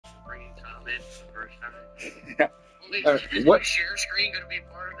bringing comment for the first time. Yeah. Is What? my share screen going to be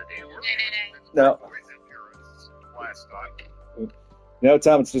part of the damn world? No. Last time. No,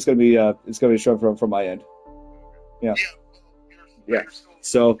 Tom. It's just gonna be shown from my end. Yeah. Yeah.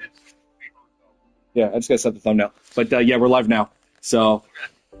 So. Yeah, I just gotta set the thumbnail. But yeah, we're live now. So,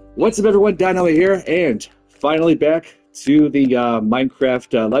 what's up, everyone? Dino here, and finally back to the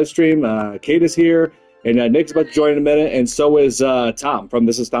Minecraft live stream. Kate is here, and Nick's about to join in a minute, and so is Tom from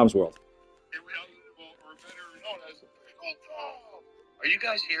This Is Tom's World. Are you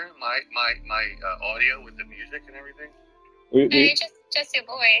guys hearing my audio with the music and everything? No, just your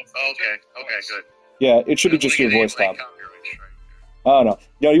voice. Oh, okay, good. Yeah, it should be just your voice, Tom. Oh no,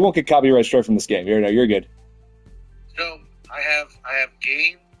 you won't get copyright straight from this game. You're good. So I have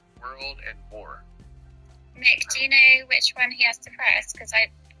game, world, and more. Nick, do you know which one he has to press? Because I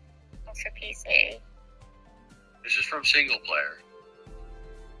go for PC. This is from single player.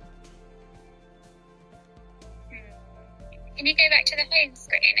 Can you go back to the home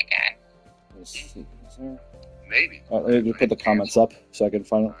screen again? Let's see. Is there... Maybe. Let me just put the comments up so I can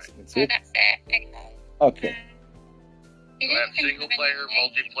find it. Oh, that's it. Okay. I have single player,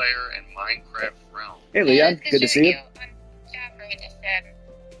 multiplayer, and Minecraft realm. Hey, Leon. Good to see you. On Java Edition,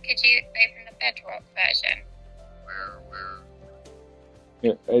 could you open the Bedrock version? Where?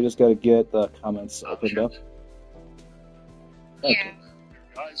 Here, I just gotta get the comments opened up. Okay. Yeah.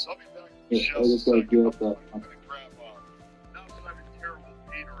 Guys, I'll be back. Here, I just gotta get the. Not that I'm in terrible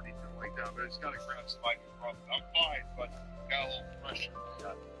pain or anything like that, but it's got to grab somebody from. I'm fine, but got a little pressure.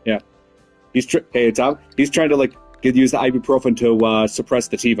 Yeah. Hey, Tom. He's trying to use the ibuprofen to suppress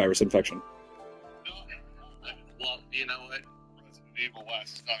the T virus infection. Well, you know what? Resident Evil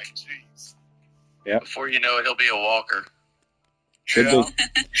last night, jeez. Yeah. Before you know it, he'll be a walker. Yeah.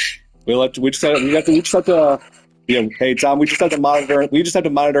 We just have to. Yeah. Hey, Tom. We just have to monitor. We just have to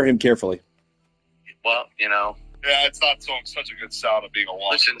monitor him carefully. Well, Yeah, it's not such a good sound of being a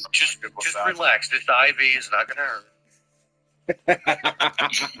walker. listen, just relax. This IV is not going to hurt.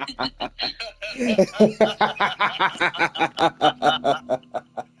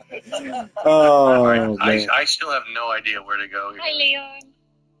 Oh, man. man. I still have no idea where to go here. Hi, Leon.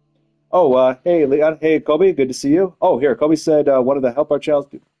 Oh, hey, Leon. Hey, Kobe. Good to see you. Oh, here. Kobe said one of the help our channels.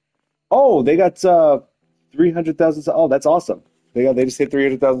 Oh, they got 300,000. Oh, that's awesome. They just hit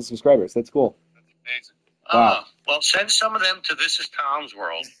 300,000 subscribers. That's cool. That's amazing. Wow. Well, send some of them to This Is Tom's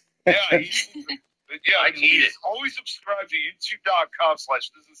World. Yeah, I need it. Always subscribe to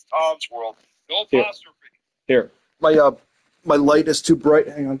youtube.com/thisistomsworld. No Here. apostrophe. Here. My light is too bright.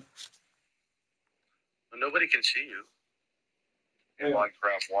 Hang on. Well, nobody can see you.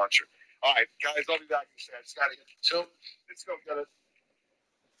 Minecraft watcher. All right, guys, I'll be back in a second. I just gotta get. So Let's go get it.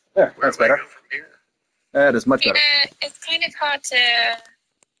 There, where that's do I better. go from here? That is much better. It's kind of hard to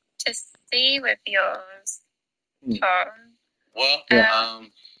see with yours, Tom. Well,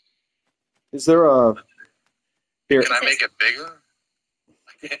 Is there a... Here. can I make it bigger?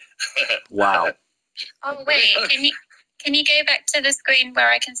 Wow. Oh wait, can you go back to the screen where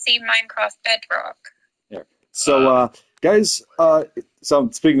I can see Minecraft Bedrock? Yeah. So, guys, so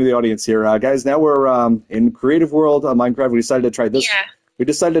I'm speaking to the audience here. Guys, now we're in Creative World Minecraft. We decided to try this. Yeah. We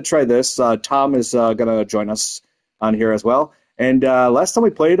decided to try this. Tom is going to join us on here as well. And last time we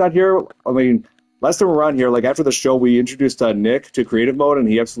played on here, last time we were on here, after the show, we introduced Nick to creative mode, and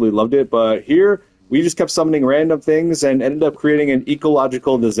he absolutely loved it. But here, we just kept summoning random things and ended up creating an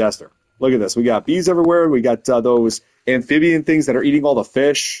ecological disaster. Look at this. We got bees everywhere. We got those amphibian things that are eating all the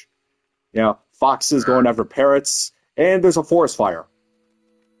fish. Foxes going after parrots. And there's a forest fire.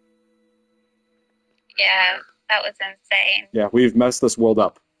 Yeah, that was insane. Yeah, we've messed this world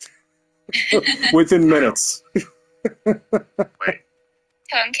up. Within minutes. Wait.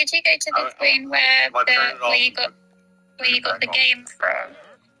 Tom, could you go to the screen where you got the game from?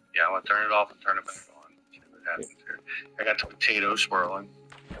 Yeah, I'm going to turn it off and turn it back on. See what happens here. I got the potato swirling.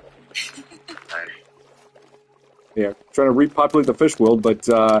 Yeah, trying to repopulate the fish world, but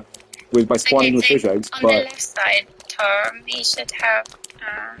by spawning the fish eggs. On the left side, Tom, you should have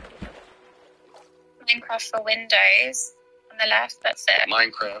Minecraft for Windows. On the left, that's it.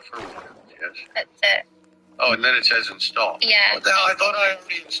 Minecraft for Windows, yes. That's it. Oh, and then it says install. Yeah. What the hell? I thought I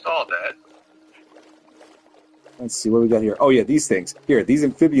already installed that. Let's see what we got here. Oh yeah, these things. Here, these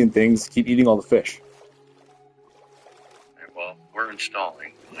amphibian things keep eating all the fish. Okay, well, we're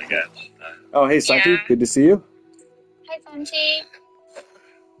installing, I guess. Oh, hey, Santi. Yeah. Good to see you. Hi, Santi.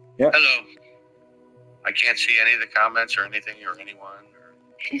 Yeah. Hello. I can't see any of the comments or anything or anyone.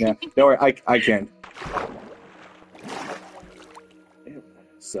 Yeah. Don't worry, I can.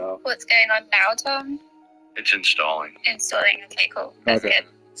 So. What's going on now, Tom? It's installing. Installing. Okay, cool. That's Okay. good.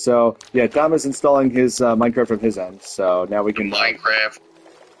 So yeah, Tom is installing his Minecraft from his end. So now we can Minecraft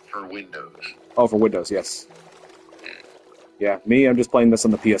for Windows. Oh, for Windows, yes. Yeah, me, I'm just playing this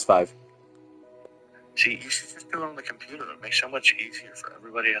on the PS5. See, you should just do it on the computer. It makes it so much easier for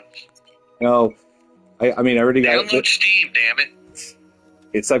everybody else. No, I mean, I already got Download Steam, damn it.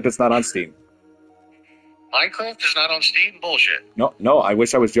 Except it's not on Steam. Minecraft is not on Steam? Bullshit. No, I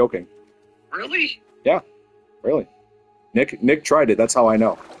wish I was joking. Really? Yeah, really. Nick tried it, that's how I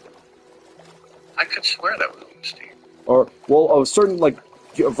know. I could swear that was on Steam. Or, well, a certain, like,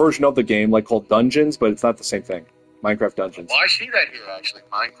 a version of the game, like, called Dungeons, but it's not the same thing. Minecraft Dungeons. Well, I see that here, actually.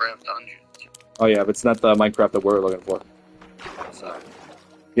 Minecraft Dungeons. Oh, yeah, but it's not the Minecraft that we're looking for.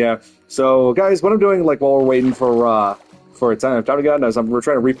 Yeah, so, guys, what I'm doing, like, while we're waiting for a time to get on is we're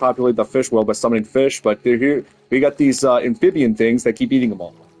trying to repopulate the fish world by summoning fish, but they're here. We got these amphibian things that keep eating them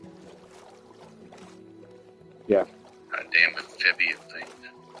all. Yeah. Goddamn amphibian things.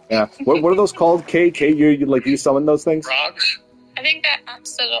 Yeah. What are those called? You summon those things? Rocks? I think they're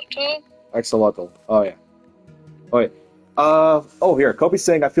axolotl. Axolotl. Oh, yeah. Oh, yeah. Here. Kobe's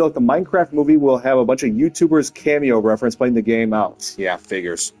saying, I feel like the Minecraft movie will have a bunch of YouTubers cameo reference playing the game out. Yeah,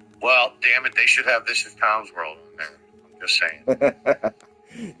 figures. Well, damn it, they should have This Is Tom's World in there. I'm just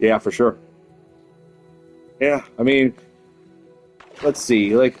saying. Yeah, for sure. Yeah, I mean, let's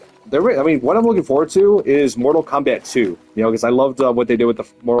see. Like, what I'm looking forward to is Mortal Kombat 2. You know, because I loved what they did with the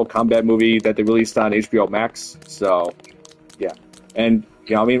Mortal Kombat movie that they released on HBO Max. So, yeah. And,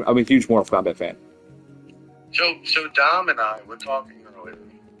 you know, I mean, I'm a huge Mortal Kombat fan. So Dom and I were talking earlier,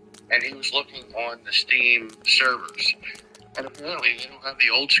 and he was looking on the Steam servers. And apparently they don't have the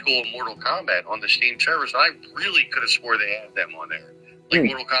old school Mortal Kombat on the Steam servers. And I really could have swore they had them on there. Like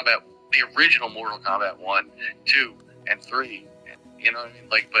Mortal Kombat, the original Mortal Kombat 1, 2, and 3. And, you know what I mean?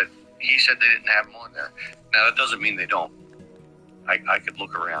 Like, but he said they didn't have them on there. Now, that doesn't mean they don't. I could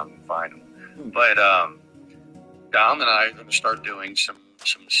look around and find them. But Dom and I are going to start doing some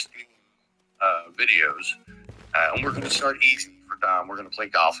Steam videos. And we're going to start easy for Dom. We're going to play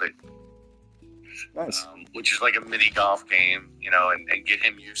Golf It. Nice. Which is like a mini golf game, you know, and get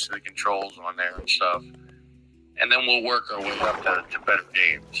him used to the controls on there and stuff. And then we'll work our way up to better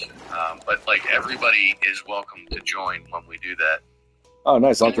games. But like everybody is welcome to join when we do that. Oh,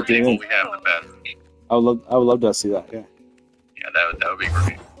 nice! I'll continue. The more people we have, the better. I would love to see that. Yeah. Yeah, that would be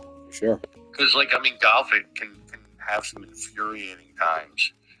great. Sure. Because like Golf It can have some infuriating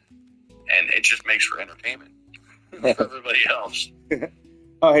times, and it just makes for entertainment for everybody else.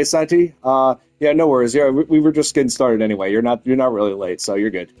 Oh, hey, Santi. Yeah, no worries. Yeah, we were just getting started anyway. You're not really late, so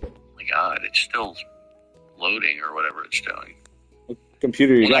you're good. Oh my God, it's still loading or whatever it's doing. What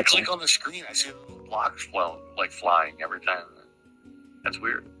computer you when got? I click on the screen, I see the little blocks flying every time. That's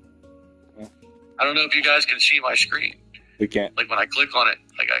weird. Yeah. I don't know if you guys can see my screen. We can't. Like when I click on it,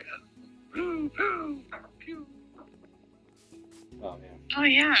 like I go, pew, pew. Oh man. Oh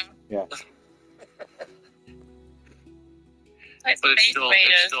yeah. Yeah. Like but it's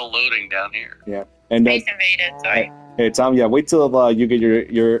still loading down here. Yeah. And Space Invaders, sorry. Hey Tom, yeah, wait till you get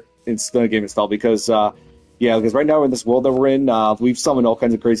your game installed because because right now in this world that we're in, we've summoned all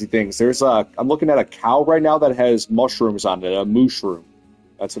kinds of crazy things. There's I'm looking at a cow right now that has mushrooms on it, a mushroom.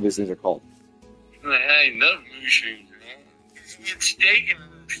 That's what these things are called. I love mushrooms, man. It's steak and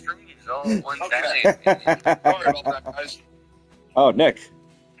shrooms all at one time. Sorry about that, guys. Oh, Nick.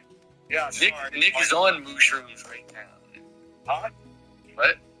 Yeah, Nick is on mushrooms right now. Huh?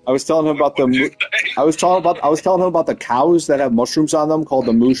 What? I was telling him about I was telling him about the cows that have mushrooms on them called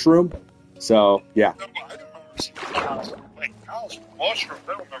the mushroom. So yeah. No, I don't remember seeing cows. Like cows with mushrooms.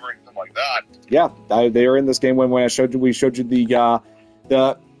 I don't remember anything like that. Yeah, they are in this game when we showed you the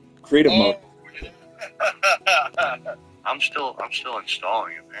creative mode. I'm still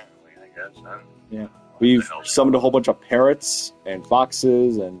installing it, apparently, I guess. Yeah. We've summoned a whole bunch of parrots and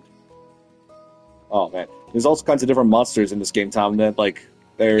foxes and oh man. There's all kinds of different monsters in this game, Tom, that like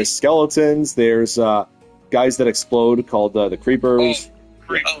there's skeletons, there's guys that explode called the creepers.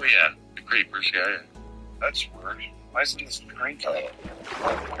 Oh yeah. The creepers, yeah. That's weird. Why isn't this green color?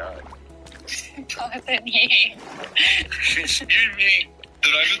 Oh my God. Jonathan, yeah. Excuse me.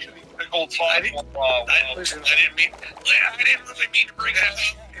 Did I get to be pickled five? I didn't really mean to bring it up.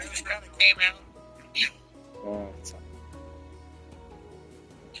 It just kind of came out.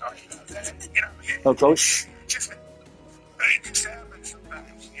 Sorry about that. You know, Oh, Coach. Things happen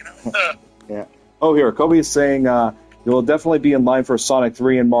sometimes, you know. Yeah. Oh, here, Kobe is saying you will definitely be in line for Sonic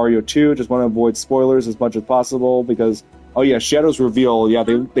 3 and Mario 2. Just want to avoid spoilers as much as possible because, oh yeah, Shadow's reveal. Yeah,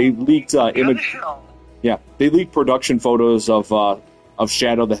 they leaked image. Yeah, they leaked production photos of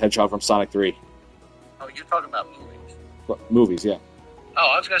Shadow the Hedgehog from Sonic 3. Oh, you're talking about movies. Movies, yeah.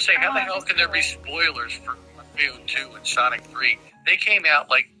 I was gonna say, how the hell can there be spoilers for Mario 2 and Sonic 3? They came out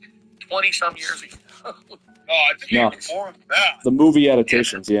like 20-some years ago. No, I think No. even more than that. The movie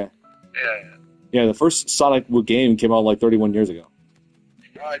adaptations, yeah. Yeah. Yeah, the first Sonic game came out like 31 years ago.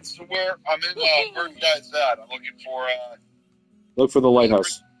 All right, so where are you guys at? I'm looking for Look for the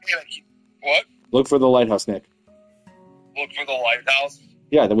lighthouse. What? Look for the lighthouse, Nick. Look for the lighthouse.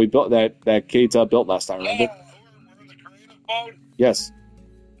 Yeah, that we built that Kate built last time, remember? We're in the creative mode. Yes.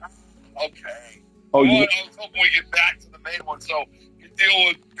 Okay. Oh, I was hoping we get back to the main one, so you deal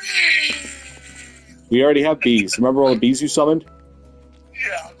with bees. we already have bees. Remember all the bees you summoned?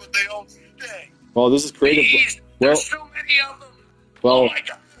 Yeah, but they don't stay. Well, this is creative. Bees, Well, there's so many of them. well, Oh my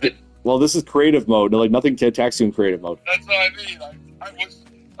god. well, this is creative mode. Like nothing can attacks you in creative mode. That's what I mean.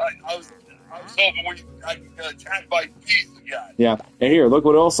 I was hoping I could get attacked by bees again. Yeah. And here, look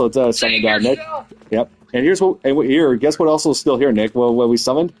what also summoned down, Nick. Yep. And here's what. And here, guess what else is still here, Nick? Well, what we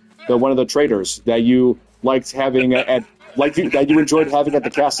summoned, one of the traders that you liked having that you enjoyed having at the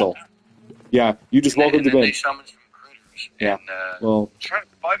castle. Yeah, you just welcomed him They in. summoned some critters. Yeah. And, Well, I'm trying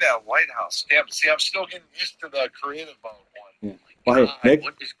to find that lighthouse. Damn, see, I'm still getting used to the creative mode one. yeah. Well, hey, Nick.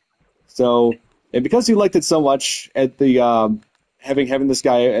 what is So, and because you liked it so much at the having this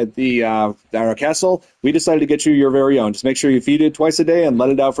guy at the our castle, we decided to get you your very own. Just make sure you feed it twice a day and let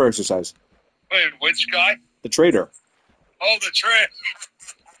it out for exercise. Wait, which guy? The trader. Oh, the train.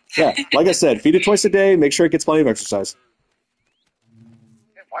 Yeah, like I said, feed it twice a day. Make sure it gets plenty of exercise.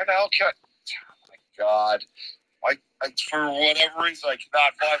 Why the hell can't? Oh my God! For whatever reason, I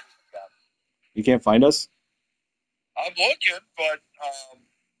cannot find them. You can't find us? I'm looking, but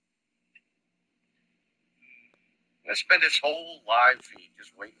I spend this whole live feed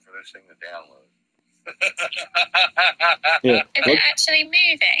just waiting for this thing to download. Yeah. Is Look, it actually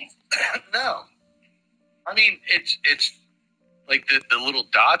moving? No. I mean, it's like the little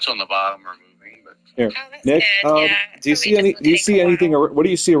dots on the bottom are moving, but here, Oh, that's Nick. good. Yeah, Do you probably see any? just Do you take see a anything? while. What do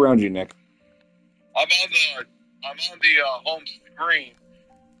you see around you, Nick? I'm on the home screen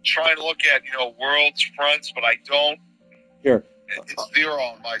trying to look at worlds, fronts, but I don't. Here. It's zero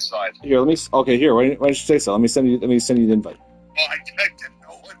on my side. Here, let me. Okay, here. Why don't you say so? Let me send you the invite. Well, I didn't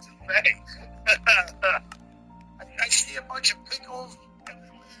know what to say. I see a bunch of pickles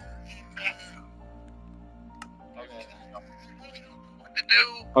everywhere. Okay. What to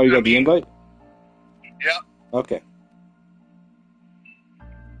do? Oh, you got the invite? Yeah. Okay.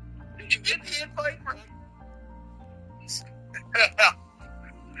 Did you get the invite, Rick?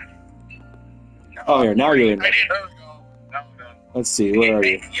 Oh, here. Now you're in. I didn't. There we go. No. Let's see. Where are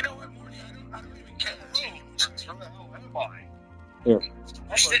you? Hey, you know what, Morty? I don't even care. Where the hell am I? Here.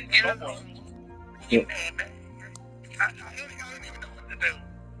 I'm sitting here. Yeah. I don't even know what to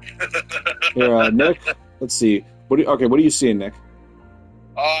do. Here, Nick. Let's see. What are you seeing, Nick?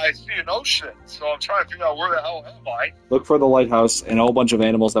 I see an ocean, so I'm trying to figure out where the hell am I. Look for the lighthouse and a whole bunch of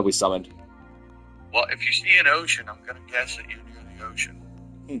animals that we summoned. Well, if you see an ocean, I'm going to guess that you're near the ocean.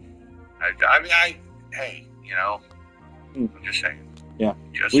 Hey, I'm just saying. Yeah.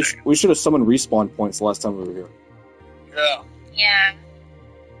 Just saying. We should have summoned respawn points the last time we were here. Yeah. Yeah.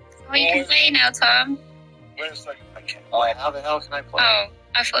 Oh, you can play now, Tom. Wait a second. I can't play. How the hell can I play? Oh,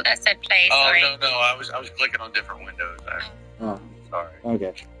 I thought that said play. Oh, Sorry. no. I was clicking on different windows. Oh, Sorry.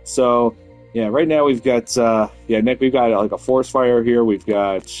 okay. So, yeah, right now we've got, Nick, we've got like a forest fire here. We've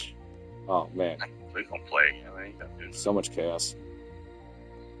got, oh man, We can play. I mean, so much chaos.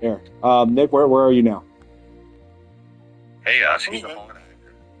 Here, Nick, where are you now? hey, I see the phone.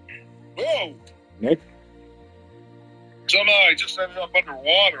 Whoa! Nick? Somehow I just ended up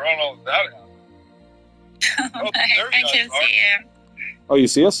underwater. I don't know if that happened. Oh, there I you can guys are. see him. Oh, you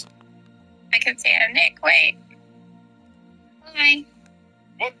see us? I can see him. Nick, wait. Hi.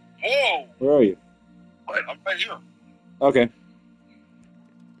 What? Whoa! Where are you? I'm right here. Okay.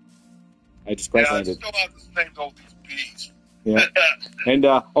 I just crash Yeah, I landed. still have the same old these bees. Yeah. And,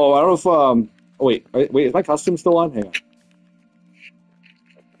 I don't know if, wait, is my costume still on?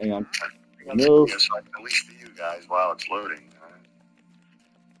 Hang on. No. Yes, at least for you guys while it's loading.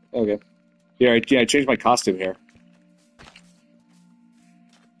 Okay. Yeah, I changed my costume here.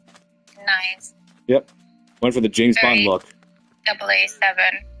 Nice. Yep. Went for the James Bond Very- look. 007.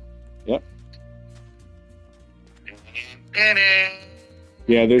 Yep.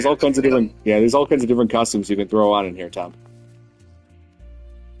 Yeah, there's all kinds of different costumes you can throw on in here, Tom.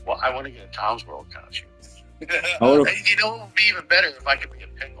 Well, I want to get a Tom's World costume. I would've- Hey, you know what would be even better if I could be a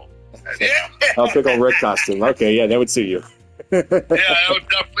pickle. I'll pick a Rick costume. Okay, yeah, that would suit you. Yeah, I would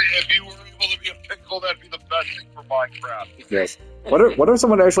definitely. If you were able to be a pickle, that'd be the best thing for Minecraft. Yes. What if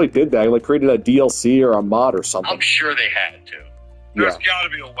someone actually did that? Like created a DLC or a mod or something? I'm sure they had to. There's got to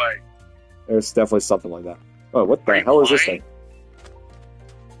be a way. There's definitely something like that. Oh, what the Are you hell is this thing?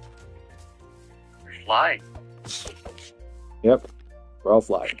 Flying. Yep, we're all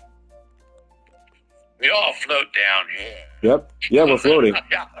flying. We all float down here. Yep, yeah, we're floating.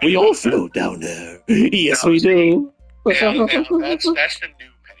 We all float down there. Yes, we do. That's the new Pennywise.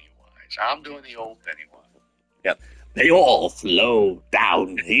 I'm doing the old Pennywise. Yep, they all float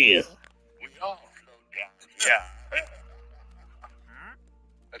down here. We all float down here.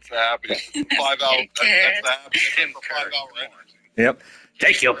 That's the happiness. 5 hour. That's the happiness. Tim The 5 hour energy. Yep,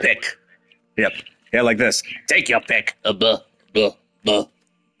 take your pick. Yep, yeah, like this. Take your pick. Billy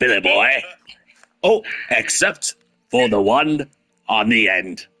boy. Oh, except for the one on the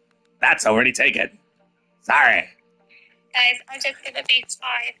end. That's already taken. Sorry. Guys, I'm just going to be 5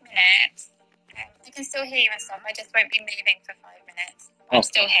 minutes. I can still hear you and stuff. I just won't be moving for 5 minutes. I'm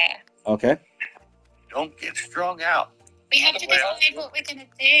still here. Okay. Don't get strung out. We have to decide what we're going to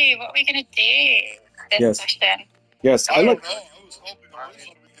do. What are we going to do this session? Yes, I don't know. I was hoping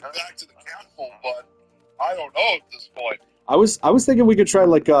originally we could get back to the castle, but I don't know at this point. I was thinking we could try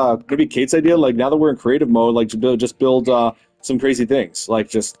like maybe Kate's idea, like now that we're in creative mode, like to build some crazy things, like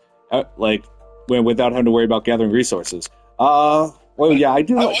just like without having to worry about gathering resources. Well, yeah, I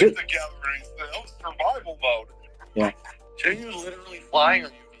do. I like the gathering thing. That was survival mode. Yeah. So are you literally flying or are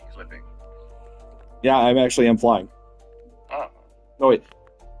you clipping? Yeah, I'm flying. Oh. No wait.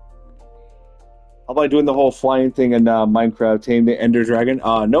 How about doing the whole flying thing in Minecraft, tame the Ender Dragon?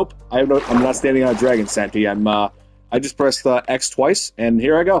 Nope. I'm not standing on a dragon, Santi. I just pressed X twice, and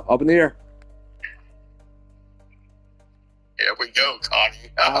here I go, up in the air. Here we go,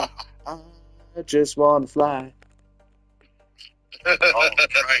 Connie. I just want to fly. Oh,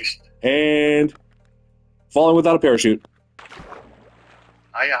 Christ. And falling without a parachute.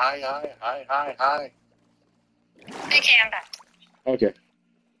 Hi. Okay, I'm back. Okay.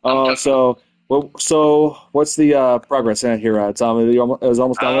 So what's the progress here, Tom? It was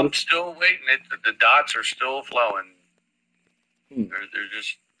almost done. I'm still waiting. The dots are still flowing. They're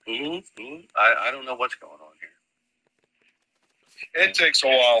just ooh. I don't know what's going on here. It takes a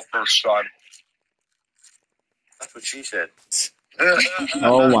while first time. That's what she said.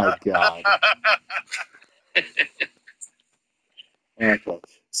 Oh my god. Okay.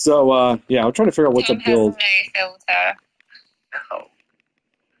 So yeah, I'm trying to figure out what to build. No filter. No.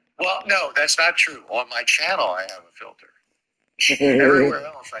 Well, no, that's not true. On my channel, I have a filter. Everywhere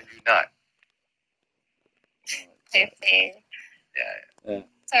else, I do not. Okay. Yeah.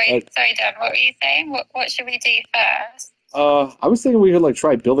 Sorry, Dan. What were you saying? What should we do first? I was thinking we could like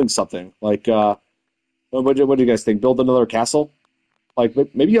try building something. Like, what do you guys think? Build another castle? Like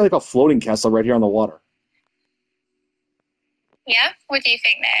maybe like a floating castle right here on the water. Yeah. What do you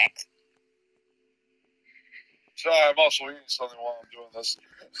think, Nick? Sorry, I'm also eating something while I'm doing this.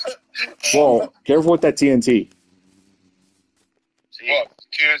 Whoa! Careful with that TNT. See, What?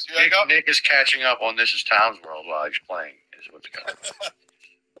 TNT? Nick is catching up on This Is Tom's World while he's playing. Is what's going on.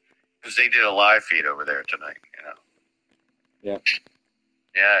 Because they did a live feed over there tonight, Yeah.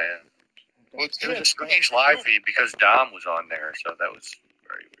 Yeah. What's It was a strange live feed because Dom was on there, so that was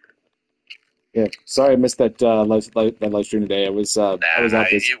very weird. Yeah. Sorry, I missed that live stream today. I was out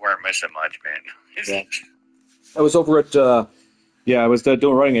this. You weren't missing much, man. Yeah. I was over at I was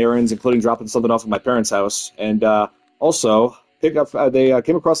doing running errands, including dropping something off at my parents' house, and also pick up. They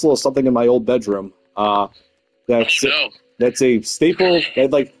came across a little something in my old bedroom. That's a staple.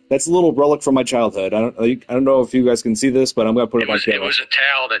 That's a little relic from my childhood. I don't know if you guys can see this, but I'm gonna put it on camera. It was a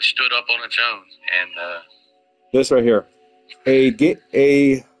towel that stood up on its own, and this right here,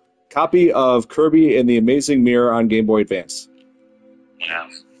 a copy of Kirby and the Amazing Mirror on Game Boy Advance. Wow.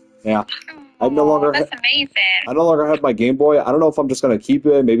 Yeah. That's amazing. I no longer have my Game Boy. I don't know if I'm just gonna keep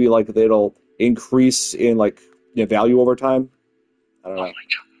it. Maybe like it'll increase in value over time. I don't know. Oh my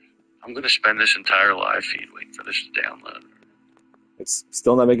god! I'm gonna spend this entire live feed waiting for this to download. It's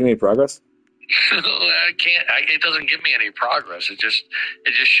still not making any progress. I can't. It doesn't give me any progress. It just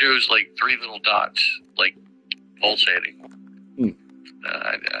shows like 3 little dots, like pulsating.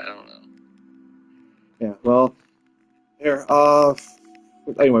 I don't know. Yeah. Well, here.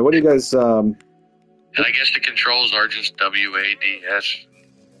 Anyway, what do you guys? And I guess the controls are just WADS.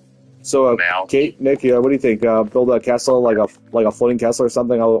 So, Kate, Nick, what do you think? Build a castle like a floating castle or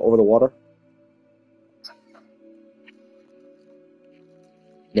something over the water?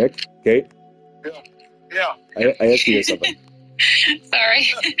 Nick, Kate. Yeah. I asked you something. Sorry.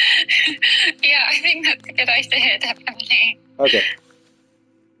 Yeah, I think that's a good idea, definitely. Okay.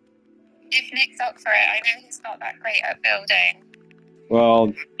 If Nick's up for it, I know he's not that great at building.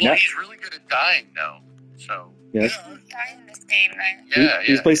 Well, he's really good at dying, though. So Yes. Die in this game, though. Yeah,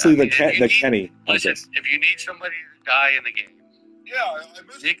 He's yeah. basically I mean, if you need- Kenny. Like Listen, this. if you need somebody to die in the game, Yeah, I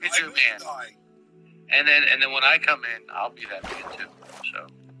missed Nick is your man. die. and then when I come in, I'll be that man too. So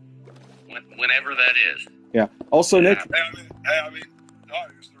whenever that is. Yeah. Also, Nick. I mean, no,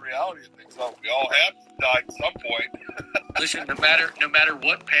 it's the reality of things. So we all have to die at some point. Listen, no matter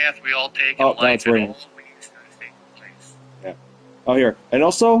what path we all take Oh, in life, that's raining. it always does take place. Yeah. Oh, here. And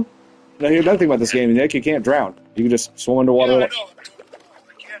also, now here's another thing about this game, Nick. You can't drown. You can just swim underwater. Yeah, I know.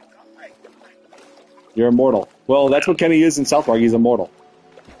 I can't die. You're immortal. Well, that's what Kenny is in South Park. He's immortal.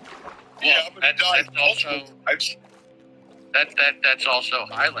 Yeah, I'm gonna die. That's also that's also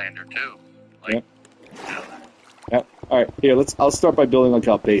Highlander too. Like, Yeah. All right. Here, I'll start by building like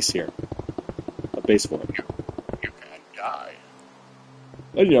a base here. A base for it. you can't die.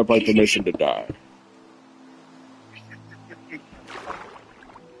 And you have my permission to die.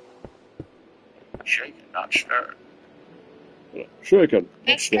 Shaken, not stirred. Shaken.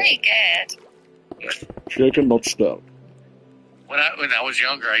 That's pretty good. Shaken, not stirred. When I was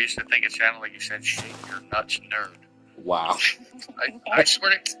younger, I used to think it sounded like you said "shake your nuts, nerd." Wow. I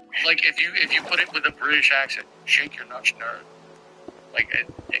swear to, like if you put it with a British accent, "shake your nuts, nerd." Like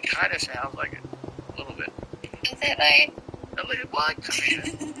it kind of sounds like it a little bit. Is it like? A little what?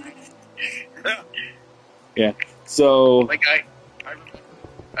 Yeah. So. Like I remember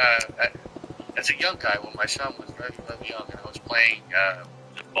as a young guy when my son was very, very young and I was playing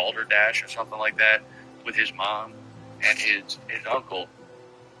Balderdash or something like that with his mom and his uncle.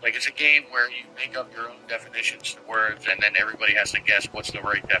 Like it's a game where you make up your own definitions to words and then everybody has to guess what's the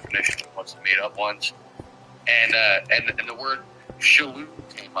right definition, what's the made up ones. And the word saloon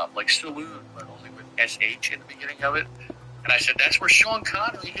came up, like saloon, but only with SH in the beginning of it. And I said, that's where Sean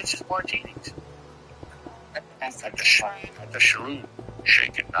Connery gets his martinis. That's At the saloon,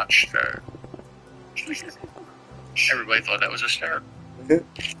 shaken, not stirred. Everybody thought that was a stir.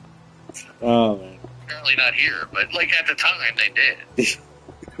 Oh man. Apparently not here, but like at the time they did.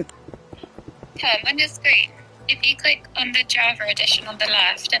 Tom, on your screen, if you click on the Java edition on the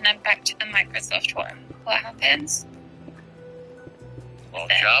left and then back to the Microsoft one, what happens? Well,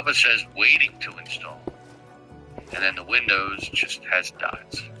 Java says waiting to install. And then the Windows just has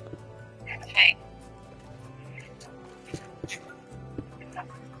dots. Okay.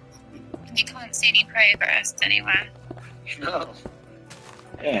 And you can't see any progress anywhere. No.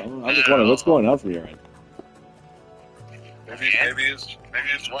 Yeah. Well, I was wondering what's going on from your end. Maybe it's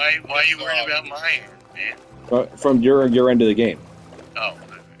Why are you worried about my end, man? From your end of the game. Oh.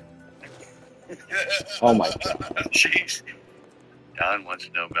 Oh my god. Jeez. Don wants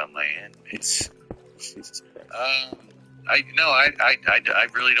to know about my end. It's Jesus Christ. I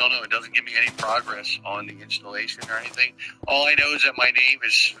really don't know. It doesn't give me any progress on the installation or anything. All I know is that my name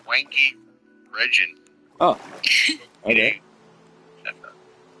is Swanky Regin. Oh. Okay.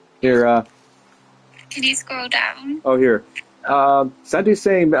 Here. Can you scroll down? Oh, here. Sandy's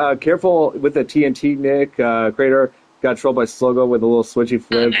saying, careful with the TNT, Nick. Crater got trolled by Slogo with a little switchy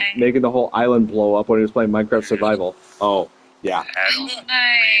flip, no. making the whole island blow up when he was playing Minecraft Survival. Oh, yeah. No.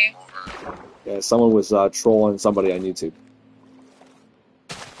 Yeah, someone was trolling somebody on YouTube.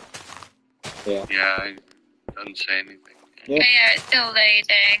 Yeah. Yeah, it doesn't say anything. Yeah. Oh yeah, it's still loading.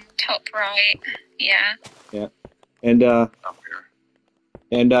 Top right. Yeah. Yeah. And Up here.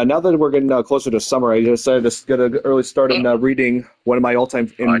 and now that we're getting closer to summer, I decided to get an early start in reading one of my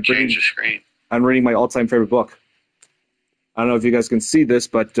all-time. I changed the screen. I'm reading my all-time favorite book. I don't know if you guys can see this,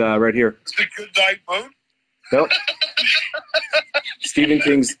 but right here. It's a good night moon. Nope. Stephen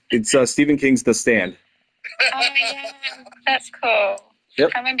King's. It's Stephen King's The Stand. Oh yeah, that's cool.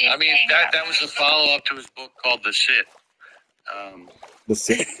 Yep. I remember you I mean, saying that was the follow-up to his book called The Sit. The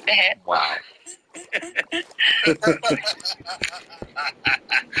Stand. that. Wow.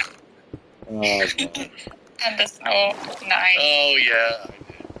 Oh, God. And the snort. Nice. Oh, yeah.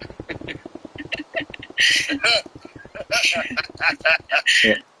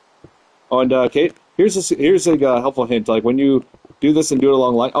 Yeah. Oh, and Kate, here's a helpful hint. Like when you do this and do it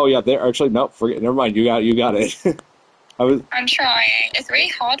along line. Oh yeah, there. Actually, no, forget. Never mind. You got it. I'm trying. It's really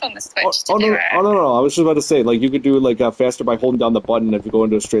hard on the Switch to do no, it. no! I was just about to say, like you could do it like faster by holding down the button if you go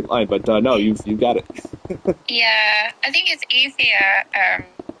into a straight line. But no, you got it. Yeah, I think it's easier.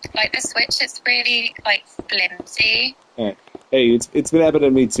 Like the Switch, it's really like flimsy. Hey, it's been happening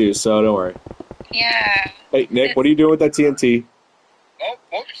to me too, so don't worry. Yeah. Hey, Nick, what are you doing with that TNT? Oh,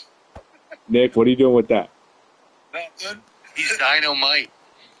 whoops. Nick, what are you doing with that? Nothing. He's dynamite.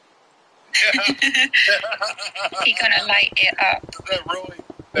 He's gonna light it up.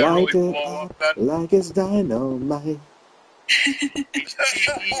 That really blow up that. Like it's dynamite.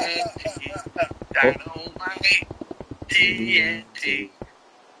 Dynamite, TNT.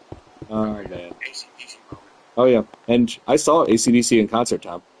 Oh man. AC/DC moment. Oh yeah, and I saw AC/DC in concert,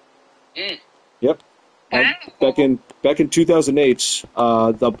 Tom. Yep. Wow. Back in 2008,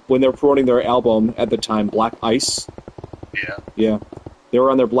 when they were promoting their album at the time, Black Ice. Yeah. Yeah, they were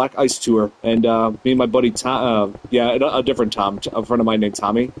on their Black Ice tour, and me and my buddy Tom, a different Tom, a friend of mine named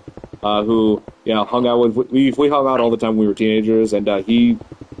Tommy, who hung out with we hung out all the time when we were teenagers, and he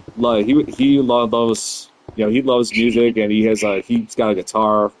loves he loves music, and he's got a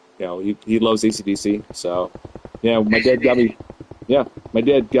guitar. He loves AC/DC. So my dad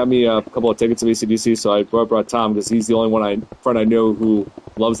got me a couple of tickets to AC/DC, so I brought Tom because he's the only friend I know who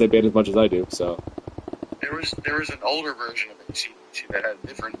loves that band as much as I do. So There was an older version of AC/DC that had a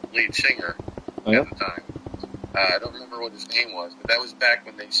different lead singer Oh, yeah? at the time. I don't remember what his name was, but that was back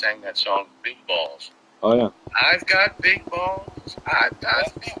when they sang that song "Big Balls." Oh yeah. I've got big balls. I've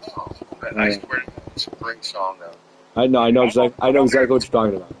got big balls. But I Yeah. swear to God, it's a great song though. I know exactly what you're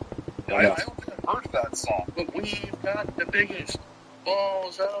talking about. I don't think I've heard of that song. But we've got the biggest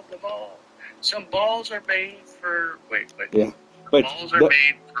balls of them all. Some balls are made for Yeah, but balls are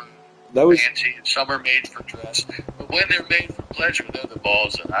made for that was fancy, and some are made for dress. But when they're made for pleasure, they're the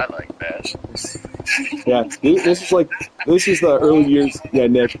balls that I like best. yeah. This is the early years. Yeah,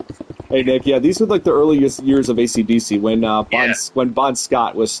 Nick. Hey Nick. Yeah, these were like the earliest years of AC/DC when when Bon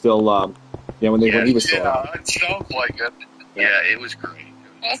Scott was still when he was still around. It sounds like it. Yeah, it was great.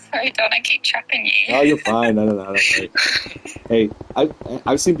 Oh, sorry, don't I keep trapping you? Oh, you're fine. No. Hey,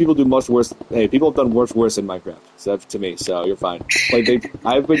 I've seen people do much worse. Hey, people have done much worse in Minecraft. So to me, so you're fine. Like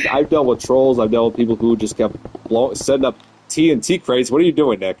I've dealt with trolls. I've dealt with people who just kept setting up TNT crates. What are you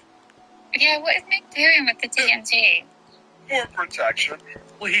doing, Nick? Yeah, what is Nick doing with the TNT? For protection.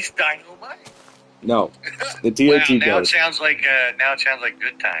 Well, he's dynamite. No, the TNT Wow, now it goes. sounds like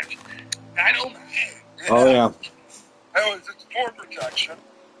good times. Dynamite. Oh yeah. It's for protection.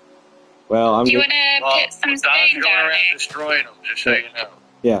 Well, I'm Do you good. want to put some Don's stain going down around there? destroying them, just so you know.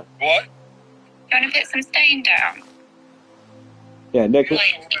 Yeah, What? Do you want to put some stain down? yeah, Nick. Like,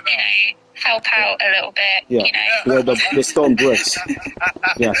 help out a little bit, Yeah. Yeah, the stone bricks.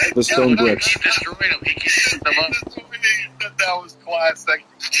 Yeah, the stone bricks. Keep destroying them. He keeps putting them up. That's the way that was classic.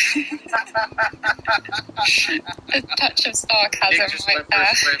 A touch of sarcasm Nick just right went for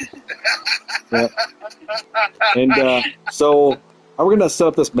a there. swim. And so how we're gonna set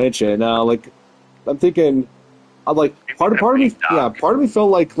up this mansion. I'm thinking, part of me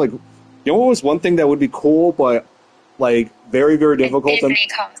felt like what was one thing that would be cool, but like very very difficult. Disney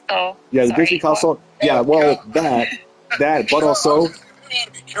Castle. Yeah, the Sorry, Disney Castle. Yeah, well that, but also You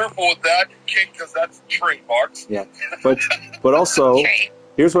gotta be careful with that, because that's trademarks. yeah, but also. True.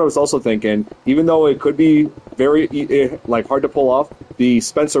 Here's what I was also thinking. Even though it could be very hard to pull off, the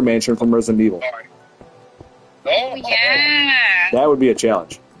Spencer Mansion from Resident Evil. All right. Oh, yeah. That would be a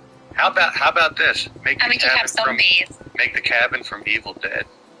challenge. How about this? Make And we the could have zombies. Make the cabin from Evil Dead.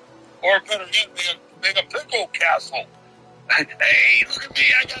 Or better yet, make a pickle castle. Hey, look at me!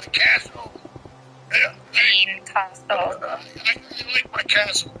 I got a castle. Green Castle. I like my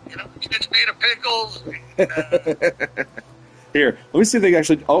castle. You know, it's made of pickles. Here, let me see if they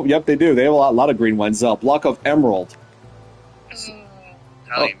actually. Oh, yep, they do. They have a lot of green ones. Block of emerald. Ooh.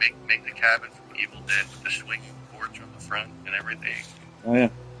 Tell you, make the cabin from Evil Dead with the swinging porch on the front and everything. Oh yeah,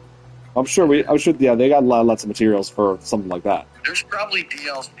 I'm sure. Yeah, they got lots of materials for something like that. There's probably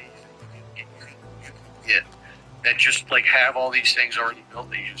DLCs you can get that just like have all these things already built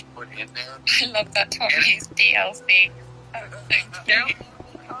that you just put in there. I love that Tom used DLC.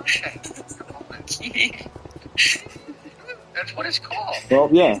 That's what it's called. Well,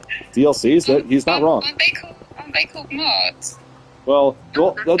 yeah, DLCs. He's not wrong. Aren't they called mods? Well,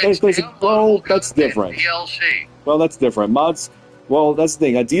 that's different. DLC. Well, that's different. Mods. Well, that's the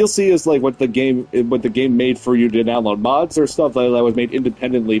thing. A DLC is like what the game made for you to download. Mods are stuff that was made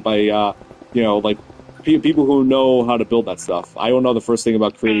independently by people who know how to build that stuff. I don't know the first thing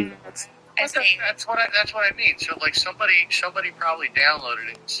about creating mods. That's what I mean. So like somebody probably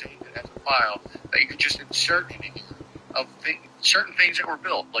downloaded it and saved it as a file that you could just insert in here of certain things that were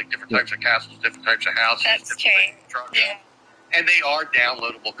built, like different types of castles, different types of houses, That's different true. types of trucks. Yeah, And they are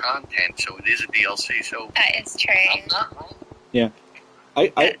downloadable content, so it is a DLC. So that is true. I'm not wrong. Yeah.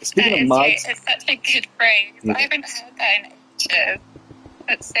 Speaking of mods, True. It's such a good phrase. Yeah. I haven't heard that in ages.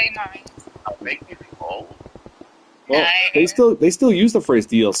 That's so nice. I'll make me old. well, No. they still use the phrase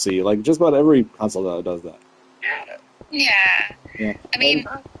DLC. Like just about every console that does that. Yeah. Yeah. Yeah. I mean,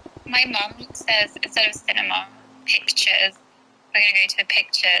 my mum says instead of cinema, pictures. We're going to go to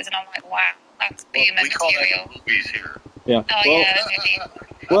pictures, and I'm like, wow, that's boomer We call material. that movies here. Yeah. Oh, Well, yeah, maybe.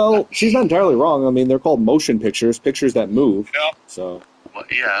 well, she's not entirely wrong. I mean, they're called motion pictures, pictures that move. Yeah. So. Well,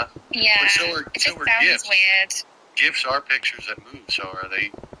 yeah. Yeah, But so it just are sounds GIFs. weird. GIFs are pictures that move, so are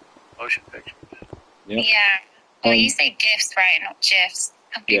they motion pictures? Yep. Yeah. Well, you Um, say GIFs, right? Not GIFs.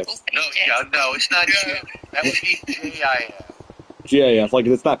 Some people GIFs. say No, GIFs. yeah, no, it's not Yeah. GIF. That would be GIF. GIF, like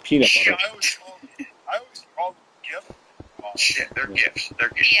it's not peanut Yeah, butter. I always call them GIF. Shit, they're GIFs. They're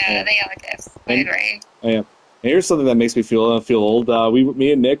GIFs. Yeah, Yeah. they are GIFs. I And- agree. Yeah. And here's something that makes me feel old.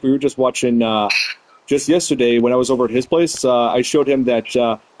 Me and Nick, we were just watching just yesterday when I was over at his place. I showed him that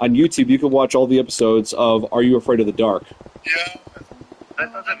on YouTube you can watch all the episodes of Are You Afraid of the Dark? Yeah.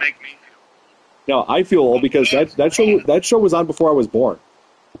 That doesn't make me feel. No, I feel old because that show was on before I was born.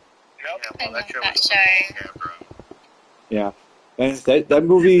 Yep. Yeah, well, that show That was show. long after. Yeah, and that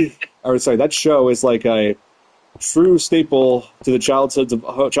movie, or sorry, that show is like a true staple to the childhoods of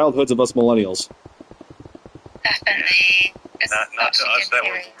us millennials. Definitely. It's Not to such a us good that were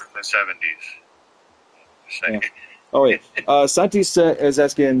series. born in the 70s. Just saying. Yeah. Oh wait, Santi is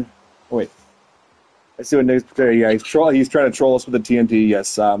asking. Oh, wait, I see what Nick's there. Yeah, he's trying to troll us with the TNT.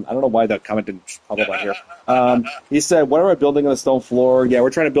 Yes, I don't know why that comment didn't pop up on here. He said, "What am I building on the stone floor?" Yeah, we're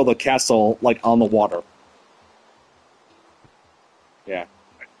trying to build a castle like on the water. Yeah.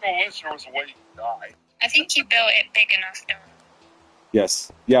 I wish there was a way you could die. I think you built it big enough.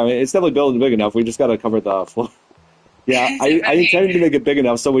 Yes. Yeah, I mean, it's definitely building big enough. We just got to cover the floor. Yeah, I intended to make it big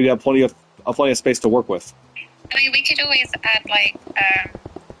enough so we have plenty of space to work with. I mean, we could always add, like,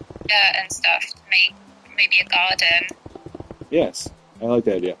 dirt and stuff to make maybe a garden. Yes, I like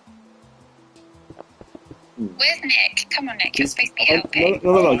that idea. Where's Nick? Come on, Nick. You're supposed to be Oh, helping.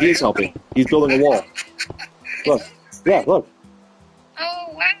 no, he is helping. He's building a wall. Look. Yeah, look. Oh,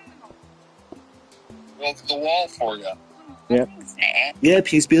 wow. Build the wall for you. Yeah. Thanks, Nick. Yep,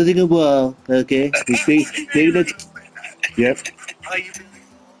 he's building a wall. Okay. He's building it. Yep.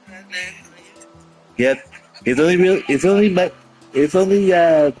 Yep. It's only what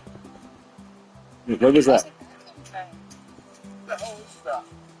was that? What the hell is that?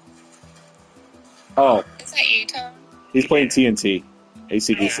 Oh, Is that you, Tom? he's playing TNT.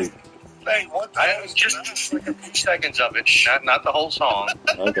 ACDC. Hey, what the hell I is just that? like a few seconds of it, not the whole song.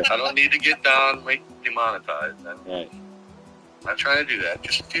 Okay. I don't need to get down, demonetized. I'm Right. not trying to do that.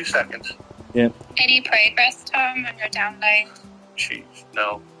 Just a few seconds. Any progress, Tom, on your download? Jeez,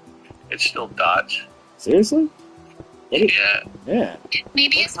 no, it's still dots. Seriously? What is- Yeah. Yeah.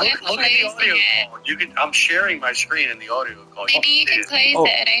 Maybe it's worth Look at the closing audio it. call. I'm sharing my screen in the audio call. Maybe you can close Oh.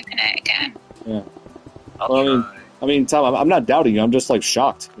 it and open it again. I'll Well, I mean- try. I mean, Tom, I'm not doubting you. I'm just like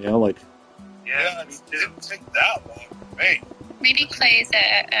shocked. You know, like Yeah, It me too. didn't take that long for me. Maybe close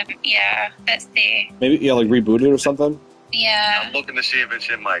it and, yeah, let's see. maybe like reboot it or something. Yeah. I'm looking to see if it's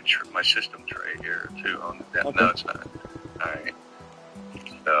in my system tray here too. Okay. No, it's not. All right.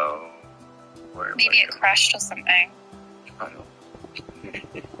 So where am Maybe I it crashed or something. going? I don't-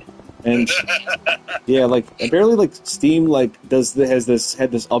 And yeah, like apparently, like Steam has had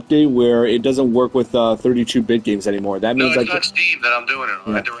this update where it doesn't work with 32-bit games anymore. That No, means it's like not Steam that I'm doing it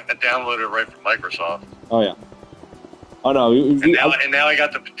on. Yeah. I downloaded it right from Microsoft. oh yeah, oh no, And now I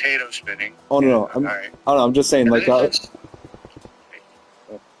got the potato spinning. oh no, All right. I'm just saying like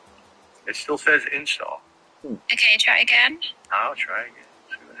It still says install. Okay, try again. I'll try again.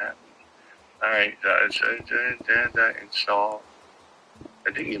 See what happens. All right. Install.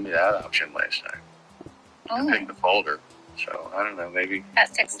 It didn't give me that option last time. Oh, Pick the folder. So I don't know. Maybe.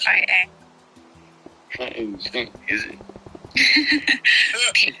 that's exciting. Is it?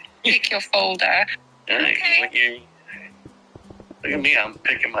 Pick your folder. Okay. Look at me. I'm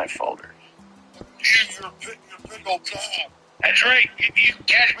picking my folder. You're big old Tom. That's right. You can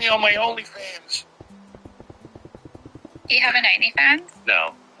catch me on my OnlyFans. Do you have an OnlyFans?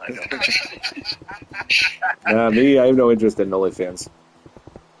 No, I don't. me, I have no interest in OnlyFans.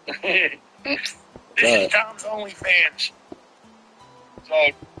 Oops. This is Tom's OnlyFans. So,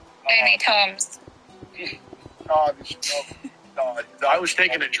 Only Tom's. God, you should know. I was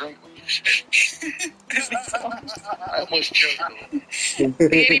taking a drink when you said. I almost choked. The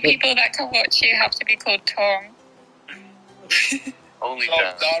only people that can watch you have to be called Tom. Only So,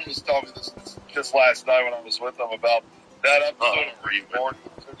 Tom. Don was telling me this just last night when I was with him about that episode Oh, of Rick and Morty,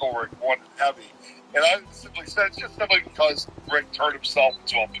 Pickle Rick wanted heavy. And I simply said, it's just simply because Rick turned himself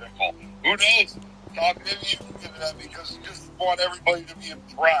into a pickle. Who knows? Tom, maybe you can give it heavy because you just want everybody to be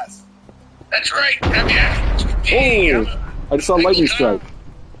impressed. That's right. I mean, I just saw lightning strike.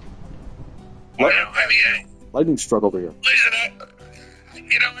 Lightning struck over here. listen, I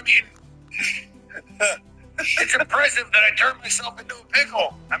mean, it's impressive that I turned myself into a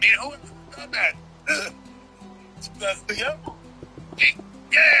pickle. I mean, who would have done that? It's the best thing ever.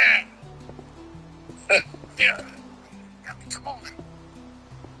 Yeah. Yeah. Come on.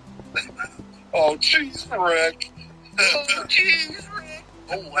 Oh, jeez, Rick. Oh, jeez, Rick.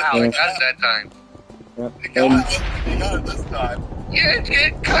 Oh, wow. I got it that time. Yeah. You got it this time. Yeah,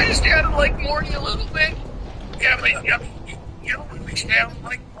 it kind of sounded like Morty a little bit. Yeah, but you don't really sound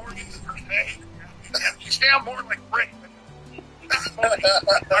like Morty per se. You sound more like Rick.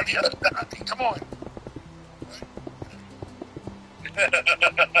 Come on.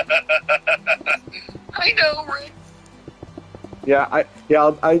 I know, Rick. Yeah, I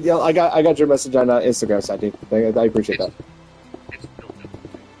got your message on Instagram, Sandy. I appreciate that. It's still just,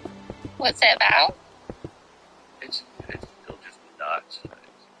 What's it about? it's still just nuts.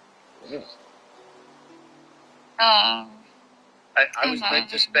 Oh. I was meant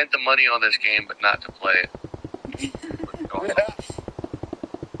to spend the money on this game, but not to play it. What's going on?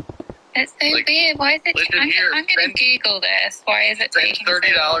 It's so weird. Why is it? Listen I'm here, going to Google this. Why is it Spend taking so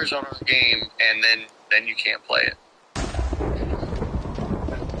 $30 long? on our game, and then you can't play it.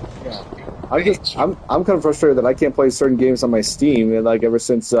 Yeah. I'm kind of frustrated that I can't play certain games on my Steam, and like ever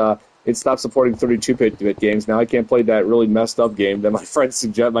since it stopped supporting 32-bit games, now I can't play that really messed up game that my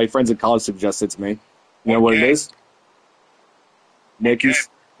friends in college suggested to me. You know what it is? Nick,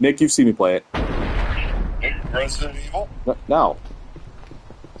 you've seen me play it. Resident Evil? No.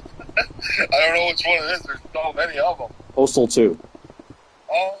 I don't know which one it is. There's so many of them. Postal 2.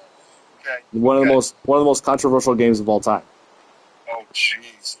 Oh, okay. One of the most controversial games of all time. Oh,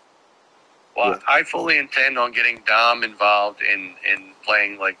 jeez. Well, Yeah. I fully intend on getting Dom involved in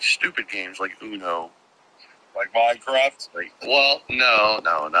playing like stupid games like Uno. Like Minecraft? Well, no,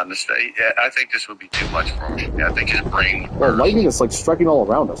 not necessarily. Yeah, I think this would be too much for him. Yeah, I think his brain would Well, burn. lightning is like striking all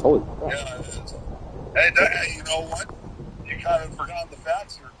around us. Holy crap. Yeah, it is. Hey, you know what? You kind of forgot the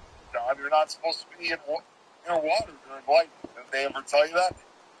facts here, Don. You're not supposed to be in water during lightning. Did they ever tell you that?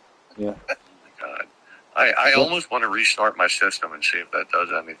 Yeah. Oh my God. I almost want to restart my system and see if that does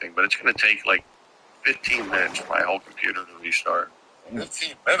anything, but it's going to take like 15 minutes for my whole computer to restart.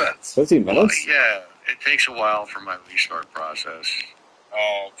 15 minutes? 15 Well, minutes? yeah, it takes a while for my restart process.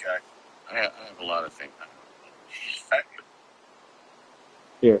 Oh, okay. I have a lot of things.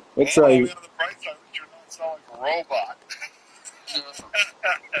 Here, let's Well, try. on the bright side, at least you're not sounding like a robot.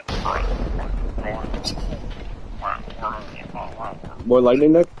 More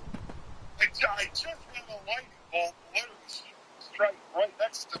lightning, Nick? I just had a lightning bolt literally strike right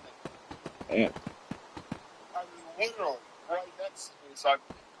next to me. Yeah. I mean, literally right next to me. So I'm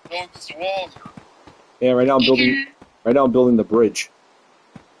building this wall here. Yeah, right now I'm building the bridge.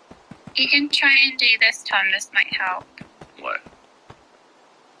 You can try and do this, Tom. This might help. What?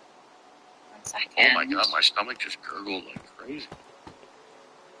 1 second. Oh my God, my stomach just gurgled like crazy.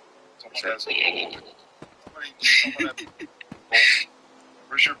 Someone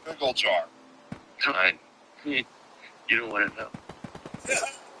where's your pickle jar? Fine. You don't want to know.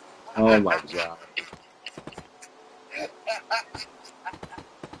 Oh my God.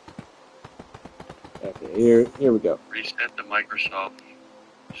 Okay, here we go. Reset the Microsoft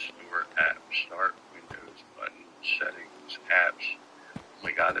Store app. Start Windows button. Settings. Apps. Oh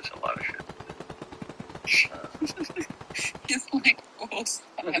my God, that's a lot of shit. It's like all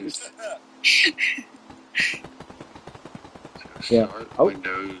steps. Yeah. Start Oh.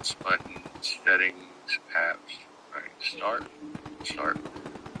 Windows button. Settings. Apps. Right. Start.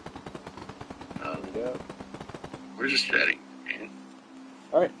 Yeah. Where's the setting, man?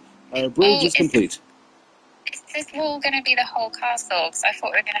 All right. Our bridge is complete. Is this wall going to be the whole castle? Because I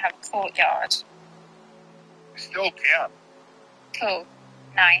thought we were going to have a courtyard. You still can. Cool.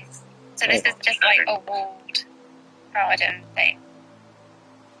 Nice. So this is just like a walled garden thing.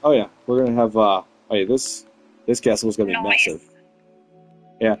 Oh yeah, we're gonna have. This castle is gonna be Nice. massive.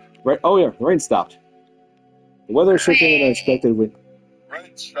 Yeah. Right. Oh yeah, the rain stopped. The weather is shifting in unexpectedly.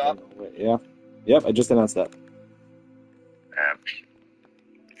 Right, stop. Yeah. Yep. I just announced that. Apps.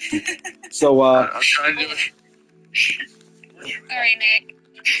 So I'm trying to do it. Sorry, Nick.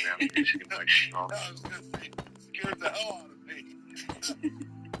 I'm using Microsoft. I was going to say, scared the hell out of me.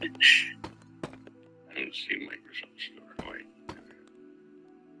 I don't see Microsoft Store. Wait.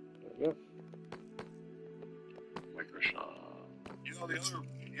 Yep. Microsoft. You know,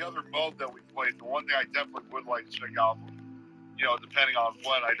 the other mode that we played, the one thing I definitely would like to check out, you know, depending on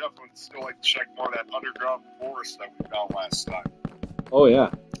what, I definitely would still like to check more of that underground forest that we found last time. Oh yeah.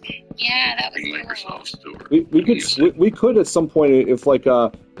 Yeah, that was Microsoft Store. We could at some point if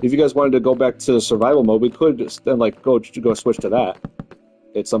you guys wanted to go back to survival mode, we could just then go switch to that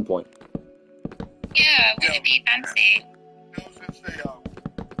at some point. Yeah, would it be fancy? I was going to say,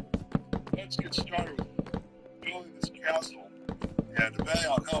 let's get started with building castle, and depending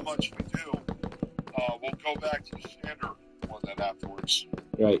on how much we do, we'll go back to the standard one then afterwards.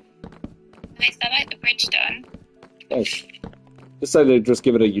 Right. Nice, I like the bridge done. Nice. Decided to just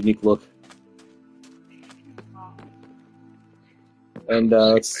give it a unique look. And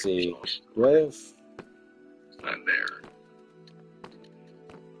let's see. Do I have... It's not there.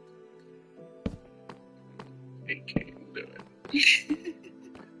 It can't do it.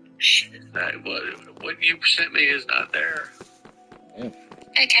 What you sent me is not there. Yeah.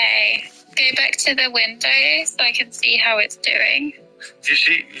 Okay, go back to the window so I can see how it's doing. You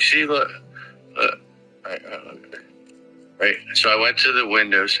see, look. Right. So I went to the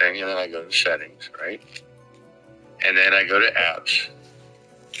Windows thing, and then I go to settings, right? And then I go to apps.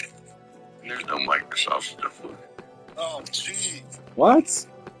 And there's no Microsoft stuff. Oh, gee. What?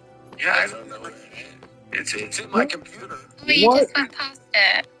 Yeah, I don't know what it is. It's in my computer. Oh, you What? just went past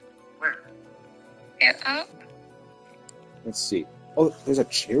it. Where? Go up. Let's see. Oh, there's a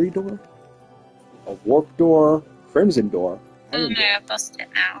cherry door? A warp door? Crimson door? Oh no, I've lost it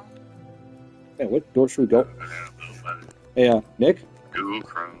now. Hey, what door should we go? Hey, Nick? Google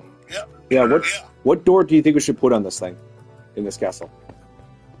Chrome. Yeah. Yeah, what door do you think we should put on this thing? In this castle?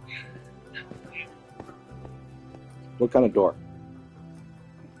 What kind of door?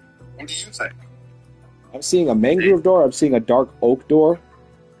 What do you think? I'm seeing a mangrove door. I'm seeing a dark oak door.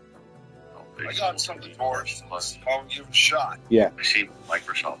 I got some of the doors. I'll give it a shot. Yeah. I see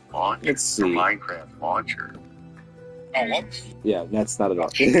Microsoft Launcher. Let's see. For Minecraft Launcher. Oh, whoops. Yeah, that's not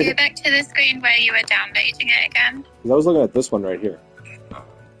enough. Go back to the screen where you were downloading it again. I was looking at this one right here.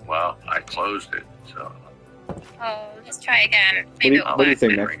 Well, I closed it, so. Oh, let's try again. Maybe it'll What do you work.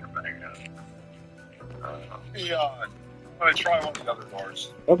 think, I'll Nick? bring it back up. Yeah, I'm going to try one of the other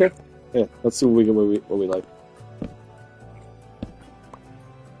doors. Okay. Yeah, let's see what we like.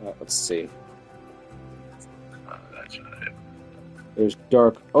 Let's see. That's not it. There's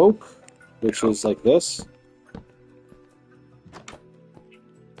dark oak, which is like this.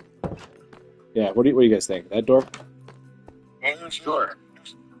 Yeah, what do you guys think? That door? Well, Sure.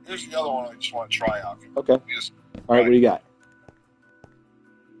 Here's the other one I just want to try out. Okay. You just, All right, what do you got?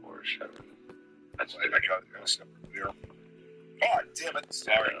 4, 7. That's I got it here. God damn it.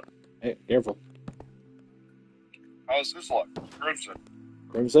 Sorry. Hey, careful. How's this look? Crimson.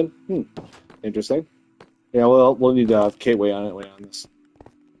 Crimson? Interesting. Yeah, we'll need Kate weigh on this.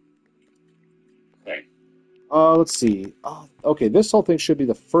 Okay. Let's see. Okay, this whole thing should be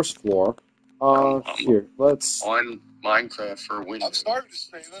the first floor. Here, let's... On Minecraft for Windows. I'm starting to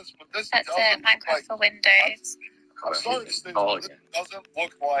say this, but this That's doesn't it, look Minecraft like... for Windows. I'm starting to say Oh, this doesn't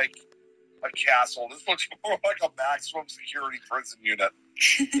look like a castle. This looks more like a maximum security prison unit.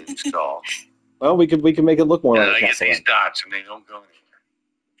 Install. Well, we can make it look more And like I a get castle. these Then. dots and they don't go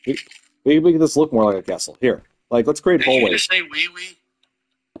anywhere. We can make this look more like a castle. Here, like let's create Did you hallways. just say wee wee?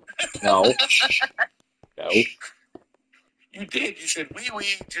 No. No. You did. You said wee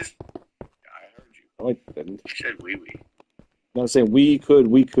wee. Just. I heard you. No, I didn't. You said wee wee. No, I'm saying we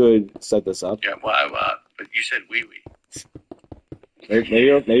could set this up. Yeah, well, but you said wee wee.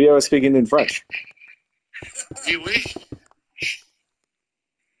 Maybe I was speaking in French. Wee wee.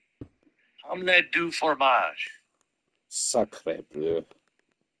 Omelette du fromage. Sacré bleu.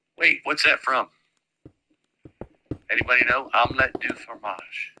 Wait, what's that from? Anybody know? Omelette du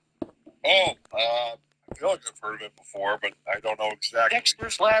fromage. Oh, I feel like I've heard of it before, but I don't know exactly.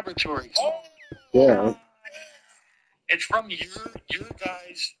 Dexter's Laboratory. Oh, Yeah. It's from your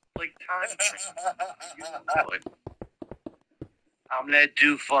guys' like time. You know it. Omelette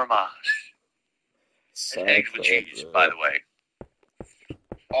du fromage. And eggs with cheese, by the way.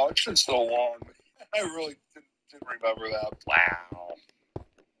 Oh, it's been so long. I really didn't remember that. Wow.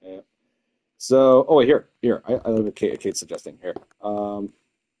 Yeah. So, here. I love what Kate's suggesting here.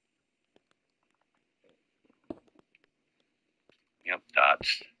 Yep,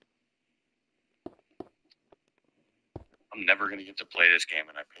 dots. I'm never gonna get to play this game,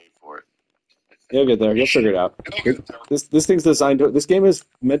 and I paid for it. You'll get there. You'll figure it out. This thing's designed to. This game is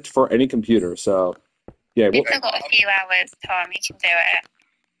meant for any computer. So, yeah. We've still got a few hours, Tom. You can do it.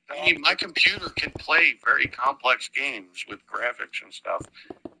 I mean, my computer can play very complex games with graphics and stuff.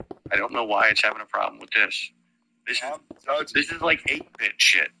 I don't know why it's having a problem with this. This is like 8-bit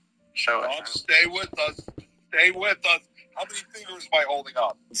shit. So Stay with us. Stay with us. How many fingers am I holding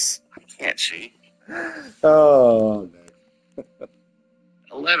up? I can't see. Oh, no.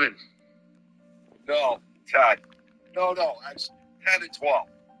 11. No, 10. No, actually, 10 and 12.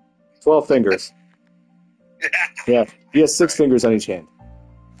 12 fingers. Yeah. He has 6 fingers on each hand.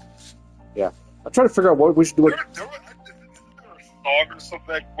 Yeah. I'm trying to figure out what we should do with... dog or something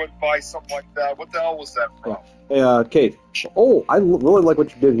that went by, something like that. What the hell was that from? Hey, Kate. Oh, I really like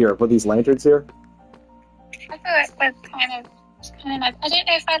what you did here with these lanterns here. I thought it was kind of nice. I don't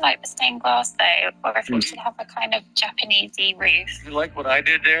know if I like the stained glass though, or if it should have a kind of Japanesey roof. You like what I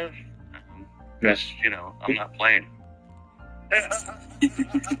did there? Because, I'm not playing.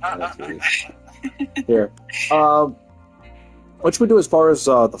 Here. What should we do as far as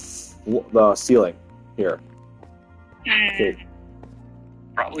the ceiling here? Okay.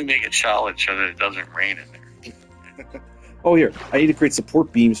 Probably make it solid so that it doesn't rain in there. Oh, here. I need to create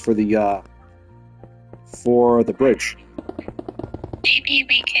support beams for the bridge. Maybe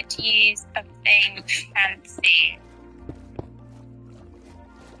we could use something fancy,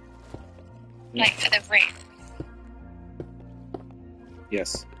 like for the roof.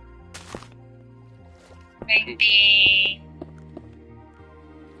 Yes. Maybe.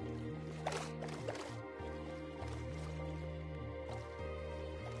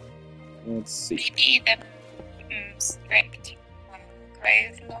 Let's see. Maybe the strict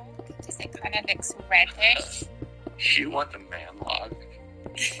grove log, because it kind of looks reddish. You want the man log?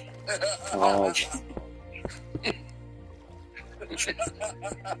 Oh.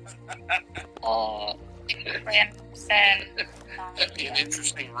 Or crimson. That'd be an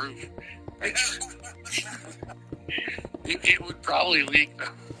interesting roof. It would probably leak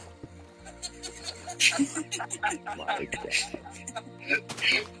though. My God.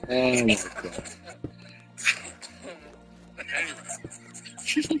 Oh my God.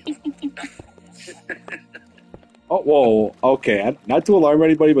 Oh, whoa. Okay. Not to alarm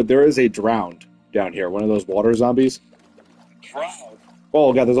anybody, but there is a drowned down here. One of those water zombies. Drowned?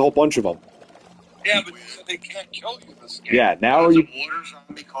 Oh, God. There's a whole bunch of them. Yeah, but they can't kill you in this game. Yeah, now There's you... a water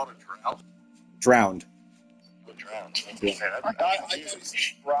zombie called a drought. Drowned. A drowned. Yeah. I thought you said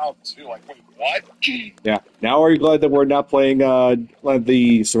drowned too. Like, wait, what? Yeah. Now are you glad that we're not playing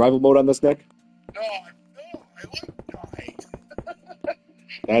the survival mode on this, Nick? No, I like dying.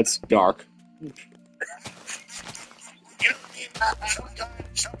 That's dark. You know what I mean?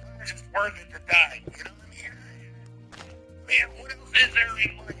 Sometimes it's worth it to die. You know what I mean? Man, what else is there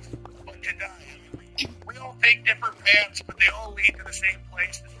in life but to die? I mean, we all take different paths, but they all lead to the same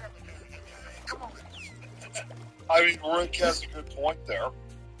place. To come on. I mean, Rick has a good point there.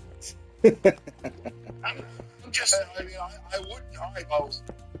 I'm just. I mean, I would die if I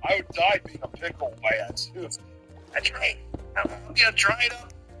would die being a pickle man too. That's right. I'm gonna dry it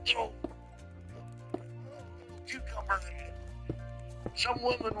up, little cucumber. Some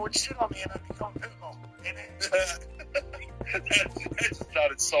woman would sit on me and I'd become pickle. And That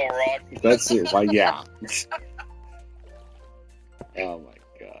sounded so wrong. That's it. Well, yeah. Oh, my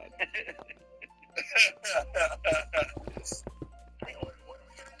God. I mean, what are we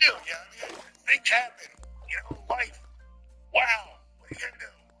gonna do? Yeah, I mean, things happen. Life. Wow. What are you gonna do?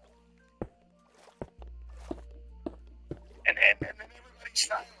 And then everybody's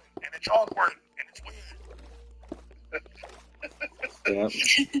silent, and it's awkward, and it's weird. Yeah.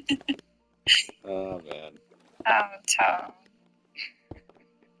 Oh, man. Oh, Tom.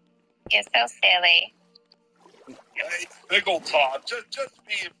 You're so silly. Hey, Pickle Tom, just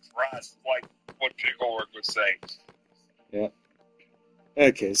be impressed, like what Pickle Rick would say. Yeah.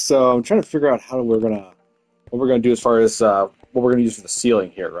 Okay, so I'm trying to figure out what we're gonna do as far as what we're gonna use for the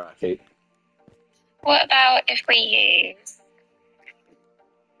ceiling here, Kate. What about if we use?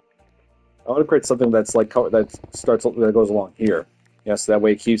 I want to create something that's like that goes along here. Yes, that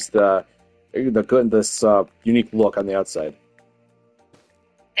way it keeps the this unique look on the outside.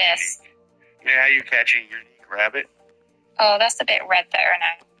 This. You know how you catch a unique rabbit? Oh, that's a bit red there, and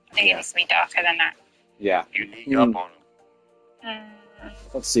I think it needs to be darker than that. Yeah. Unique up on them.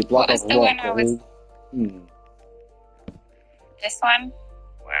 Let's see. Block What off was the one I was? This one?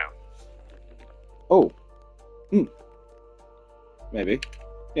 Wow. Oh. Maybe.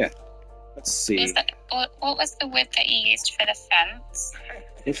 Yeah. Let's see. What was the wood that you used for the fence?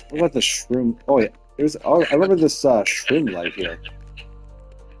 What about the shroom? Oh, yeah. I remember this shroom light here.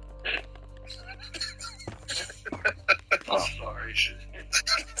 Oh, sorry.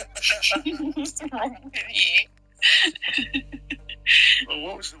 What's wrong with you? Well,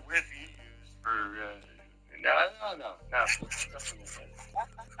 what was the width you used for? No.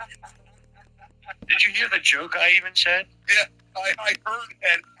 Did you hear the joke I even said? Yeah, I heard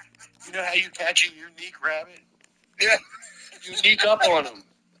that. You know how you catch a unique rabbit? Yeah. Unique up on them.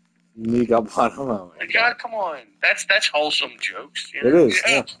 Unique up on them. Oh, my God, come on. That's wholesome jokes. It is.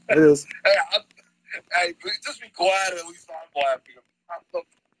 Yeah, it is. Hey, just be glad at least I'm laughing.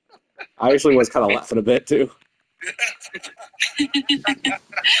 I actually was kind of laughing a bit too.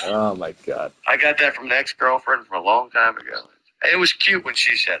 Oh my God. I got that from an ex-girlfriend from a long time ago. It was cute when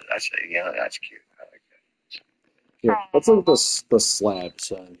she said it. I said, yeah, that's cute. I like that. Here, let's look at the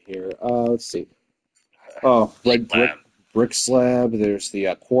slabs on here. Let's see. Oh, red brick slab. There's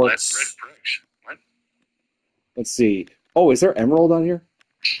the quartz. Red bricks. What? Let's see. Oh, is there emerald on here?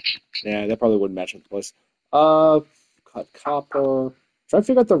 Yeah, that probably wouldn't match with the place. Cut copper. Trying to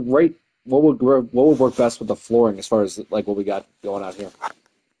figure out the right what would work best with the flooring as far as like what we got going on here.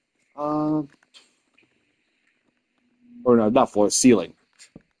 Or no, not floor, ceiling.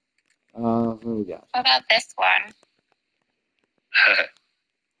 What do we got? What about this one?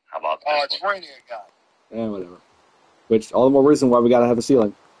 How about that? Oh, it's raining again. Yeah, whatever. Which all the more reason why we gotta have a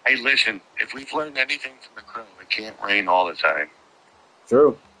ceiling. Hey, listen. If we've learned anything from The Crow, it can't rain all the time.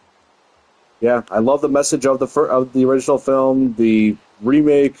 True. Yeah, I love the message of the original film. The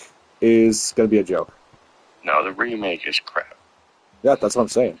remake is gonna be a joke. No, the remake is crap. Yeah, that's what I'm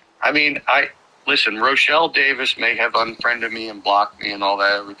saying. I mean, listen. Rochelle Davis may have unfriended me and blocked me and all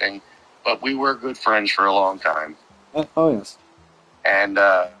that everything, but we were good friends for a long time. Oh yes. And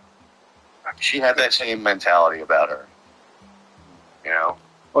she had that same mentality about her. You know.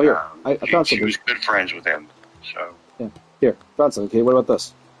 Oh here, I found she something. was good friends with him. So. Yeah. Here, found something. Okay, what about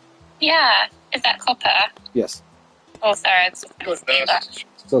this? Yeah. Is that copper? Yes. Oh, sorry. It's Goodness.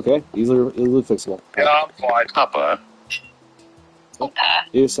 It's okay. Easily fixable. Yeah, I'm fine. Copper. copper.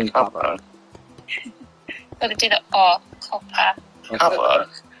 You're saying copper. Gotta do the copper. Copper.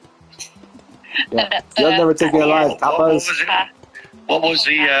 Yeah. You'll never take your life, coppers. What was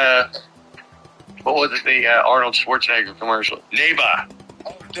the Arnold Schwarzenegger commercial? Neighbor.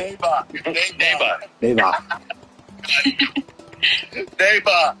 Oh, neighbor. Neighbor.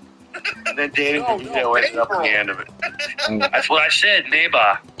 Neighbor. And then Danny DeVito ended up at the end of it. That's what I said,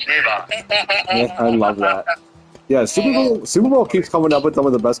 neighbor. Yeah, I love that. Yeah, Super Bowl keeps coming up with some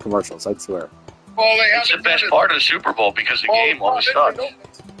of the best commercials, I'd swear. Well, It's the best part of the Super Bowl because the game always sucks. They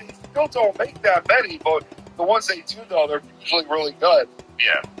still don't make that many, but the ones they do, though, they're usually really good.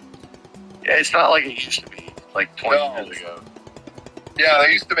 Yeah. Yeah, it's not like it used to be, like 20 years ago. Yeah,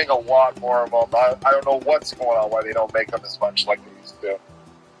 they used to make a lot more of them. I don't know what's going on, why they don't make them as much like they used to.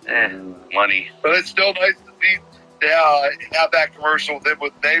 Money. But it's still nice to see have that commercial with him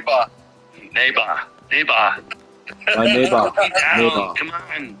with Neighbor. Neighbor. Neighbor. Come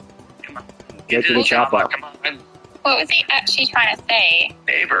on. Get to the chopper. Come on. What was he actually trying to say?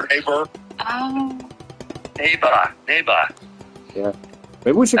 Neighbor. Oh. Neighbor. Yeah.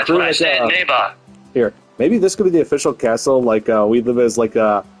 Maybe we should That's create what I said, neighbor. Here. Maybe this could be the official castle. Like we live as like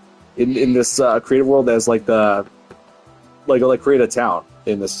in this creative world as like the like create a town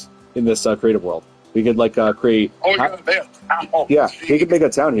in this creative world. We could like create. Oh, you're gonna make a town. Yeah, we could make a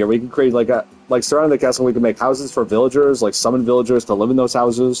town here. We can create like surrounding the castle. We can make houses for villagers, like summon villagers to live in those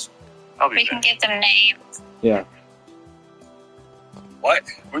houses. We can give them names. Yeah. What?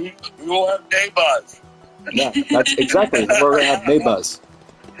 We will have neighbors. Yeah, that's exactly. We're gonna have neighbors.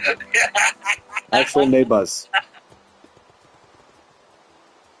 Actual neighbors.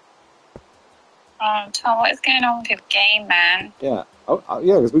 Oh, Tom, what is going on with your game, man? Yeah.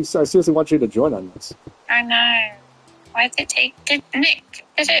 Yeah, because I seriously want you to join on this. I know. Why did it take... Did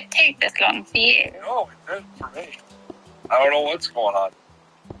it take this long for you? No, it didn't for me. I don't know what's going on.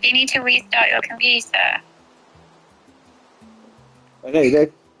 You need to restart your computer. And hey,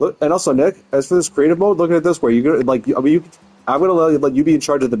 Nick. Look, and also, Nick, as for this creative mode, look at it this way. I'm gonna let you be in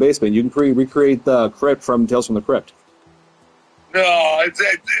charge of the basement. You can recreate the crypt from Tales from the Crypt. No, it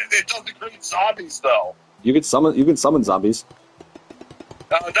doesn't create zombies though. You can summon zombies.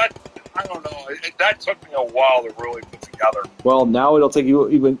 That I don't know. That took me a while to really put together. Well, now it'll take you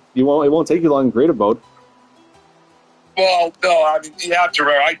it won't take you long in creative mode. Well, no, I mean you have to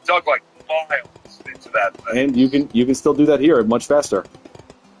remember I dug like miles into that thing. And you can still do that here much faster.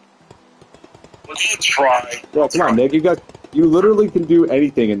 Let's try. Yeah, come on, Nick. You literally can do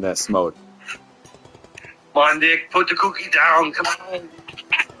anything in this mode. Come on, Nick. Put the cookie down. Come on.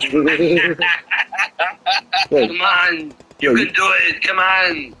 Come on. You can do it. Come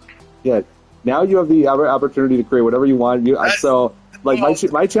on. Yeah. Now you have the opportunity to create whatever you want. My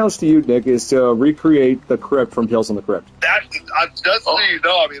challenge to you, Nick, is to recreate the crypt from Tales from the Crypt. Just so you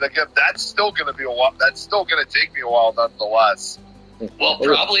know, I mean, again, that's still going to be a while. That's still going to take me a while, nonetheless. Well,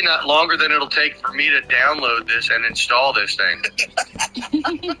 probably not longer than it'll take for me to download this and install this thing.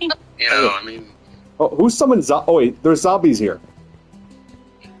 I mean... Oh, who summoned oh, wait, there's zombies here.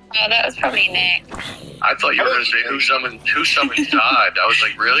 Oh, that was probably Nick. I thought you were going to say who summoned Zod. I was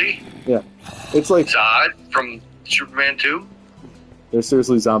like, really? Yeah. It's like... Zod from Superman 2? There's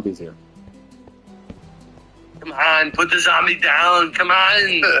seriously zombies here. Come on, put the zombie down. Come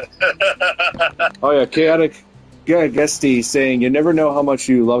on. Oh, yeah, chaotic Guesty saying, "You never know how much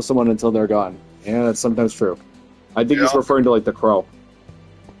you love someone until they're gone." Yeah, that's sometimes true. I think he's referring to like The Crow.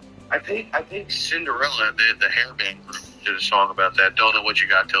 I think Cinderella, the hairband group, did a song about that. Don't know what you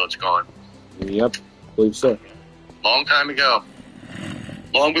got till it's gone. Yep, believe so. Long time ago.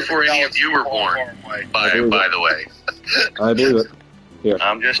 Long before any of you were born. By the way. I believe it. Here.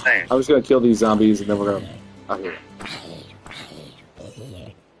 I'm just saying. I'm just gonna kill these zombies and then we're gonna. Oh, here.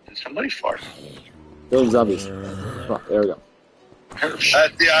 Did somebody fart? Killing zombies. Oh, there we go.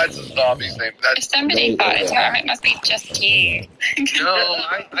 That's a zombie's name. If somebody farted, Tom, it must be just you. No,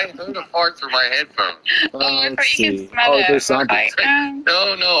 I heard a fart through my headphones. Oh, I Let's thought you see. could smell it. There's zombies. No, I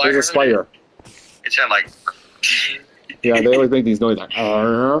There's a heard spider. It sounded like. Yeah, they always make these noises like.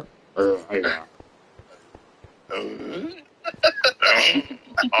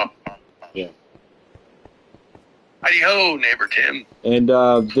 Yeah. Howdy ho, neighbor Tim. And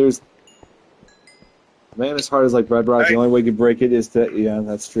there's. Man, as hard as like red rock, the only way you can break it is to. Yeah,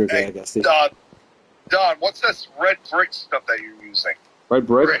 that's true. Hey, Yeah, I guess. Don, what's this red brick stuff that you're using? Red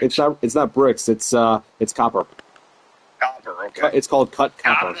brick? Bricks. It's not bricks. It's copper. Copper, okay. It's called cut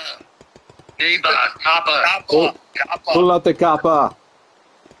copper. Neighbor, Papa. Pull out the copper.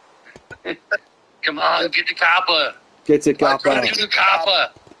 Come on, get the copper. Get it copper. Get the copper.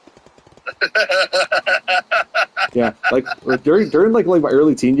 Yeah, like during like my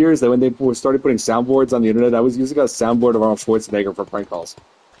early teen years, that when they started putting soundboards on the internet, I was using a soundboard of Arnold Schwarzenegger for prank calls.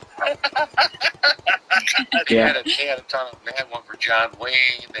 They had a ton of them. They had one for John Wayne.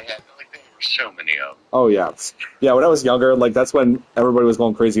 There were so many of them. Oh yeah, yeah. When I was younger, like that's when everybody was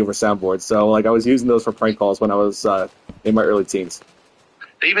going crazy over soundboards. So like I was using those for prank calls when I was in my early teens.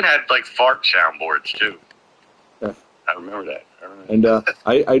 They even had like fart soundboards too. Yeah. I remember that. And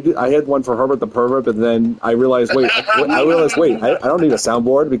I had one for Herbert the Pervert, but then I realized, wait, I don't need a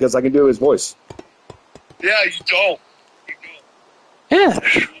soundboard because I can do his voice. Yeah, you don't.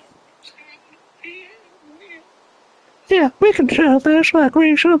 Yes. Yeah, we can sell this like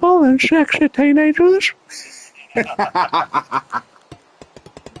reasonable and sexy teenagers.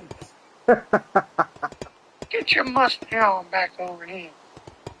 Get your mustache back over here.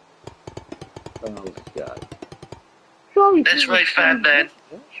 Oh my god. That's right, fat man.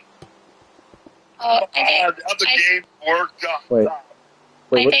 Oh, How the game worked out. Wait. I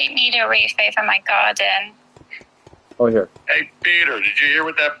Wait, what? don't need a roof over my garden. Oh, here. Hey, Peter, did you hear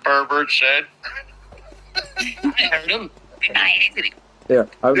what that pervert said? I heard him. Nice. Yeah,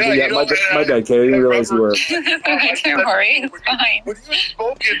 my bad, Kate. I didn't realize you were. Don't worry, it's fine. When you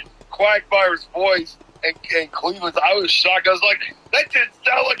spoke in Quagmire's voice and Cleveland's, I was shocked. I was like, that didn't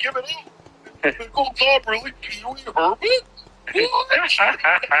sound like him at all. Uncle Tom really Pee Wee Herman?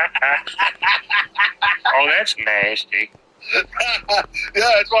 Oh, that's nasty. Yeah,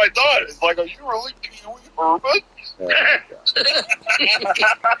 that's what I thought. It's like, are you really Pee Wee Herman?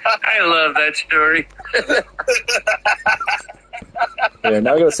 I love that story. Yeah,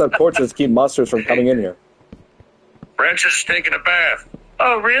 now I gotta set portraits to keep monsters from coming in here. Francis is taking a bath.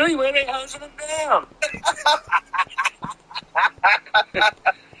 Oh, really? Where are they hosing him down?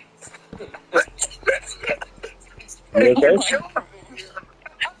 You okay?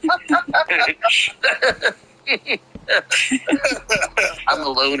 I'm a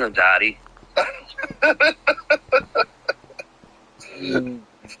loner, Dottie.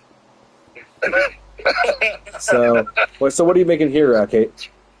 So what are you making here, Kate?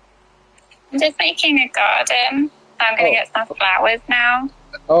 I'm just making a garden. I'm going to get some flowers now.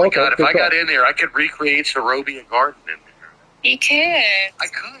 Oh, my okay. God, if good I call. got in there, I could recreate Sarobia Garden in there. You could. I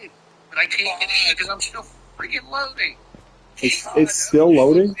could, but I can't get in because I'm still freaking loading. It's still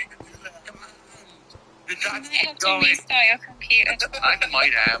loading? Come on. The You dot's might have to going. restart your computer. I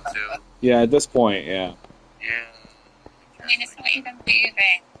might have to. Yeah, at this point, yeah. Yeah. I mean, it's not even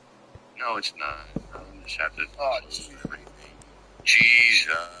moving. No, it's not. I'll just have to. Oh,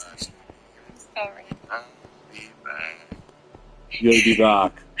 Jesus. Sorry. I'll be back. You'll be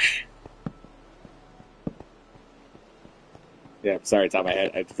back. Yeah, sorry, Tom. I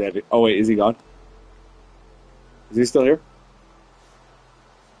had to. Oh wait, is he gone? Is he still here?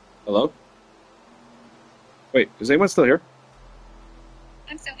 Hello? Wait, is anyone still here?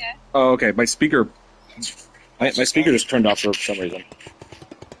 I'm still here. Oh, okay. My speaker just turned off for some reason.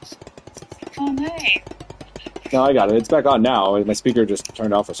 Oh, no. No, I got it. It's back on now. My speaker just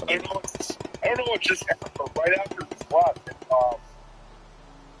turned off for some I reason. don't know what just happened, but right after this left,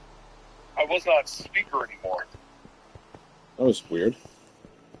 I wasn't on speaker anymore. That was weird.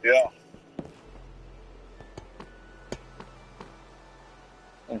 Yeah.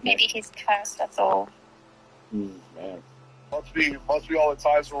 Okay. Maybe he's cursed, that's all. Man. Must be all the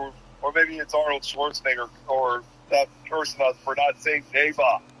times where, or maybe it's Arnold Schwarzenegger or that person us for not saying neighbor.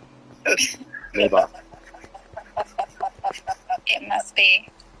 Neighbor. It must be.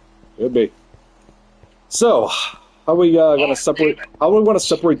 Could be. So, how we gonna separate? How do we want to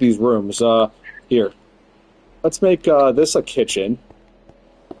separate these rooms? Here, let's make this a kitchen.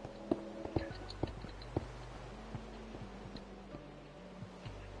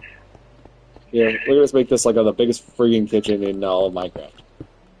 Yeah, let's make this like the biggest freaking kitchen in all of Minecraft.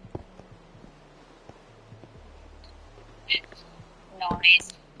 Nice.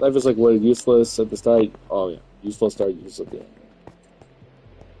 Life is like what useless at the start. Oh yeah, useless start, useless at the end.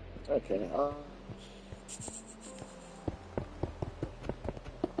 Okay.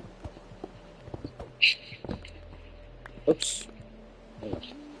 Oops. Hang on.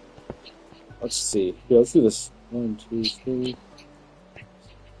 Let's see. Yeah, let's do this. 1, 2, 3.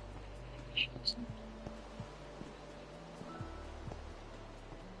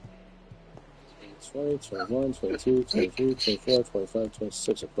 Twenty, 21, 22, 23, 24, 25,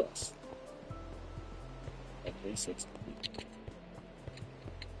 26 across. Okay, 60.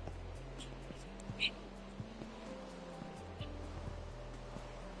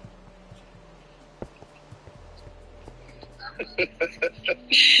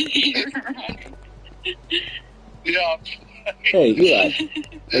 Yeah. Hey, Eli.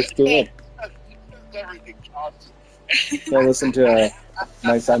 Let's do it. Everything counts. Yeah, listen to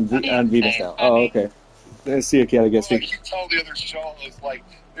my son on Venus now. Oh, okay. Let's see a cat, I guess. Well, I keep telling the other show is like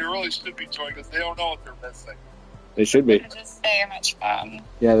they really should be joining us. They don't know what they're missing. They should be. It's just so much fun.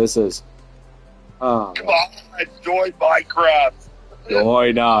 Yeah, this is. Oh, Come on, join Minecraft.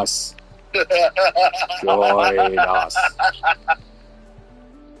 join us. Join us.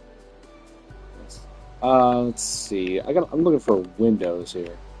 Let's see. I'm looking for windows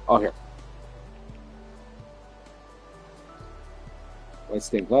here. Oh, here. White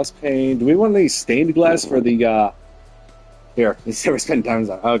stained glass pane. Do we want any stained glass for the? Here, let's never spend time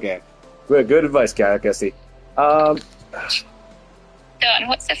on. Okay, good advice, Cassie. Dawn,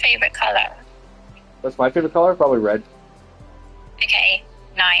 what's your favorite color? That's my favorite color. Probably red. Okay,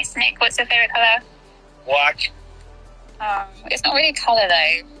 nice. Nick, what's your favorite color? Black. It's not really a color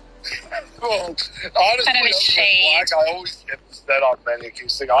though. Well, honestly, Kind of a other than shade. black, I always get said on many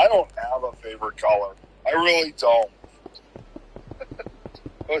occasions. I don't have a favorite color. I really don't.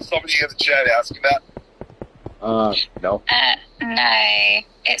 Was somebody in the chat asking that? No. No,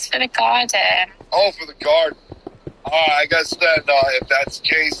 it's for the garden. Oh, for the garden. I guess then, if that's the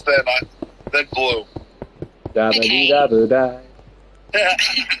case, then blue. Da da dee da da da.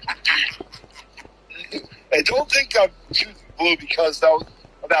 I don't think I'm choosing blue because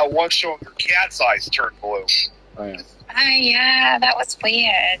that one showing your cat's eyes turned blue. Oh yeah. Oh yeah, that was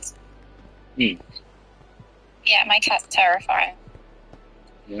weird. Hmm. Yeah, my cat's terrifying.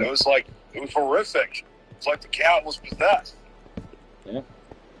 Yeah. It was horrific. It's like the cat was possessed. Yeah.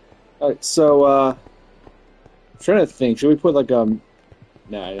 All right. So, I'm trying to think. Should we put like No.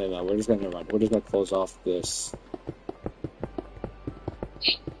 We're just gonna never mind. We're just gonna close off this.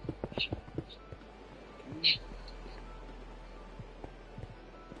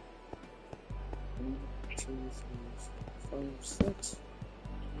 Six.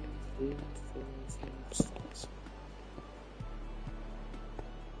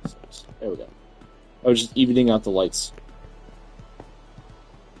 There we go. I was just evening out the lights.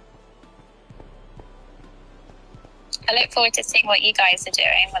 I look forward to seeing what you guys are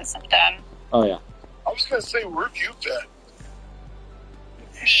doing once I'm done. Oh yeah. I was going to say, where have you been?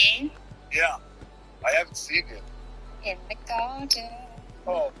 Me? Yeah. I haven't seen you. In the garden.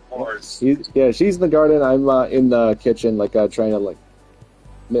 Oh, of course. She's in the garden. I'm in the kitchen, trying to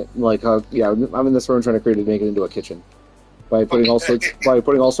I'm in this room trying to make it into a kitchen by putting all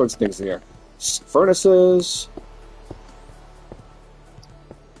sorts of things in here. Furnaces.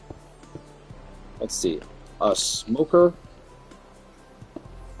 Let's see, a smoker.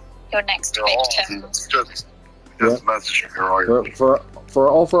 Your next They're all victims. just Yeah. messaging her.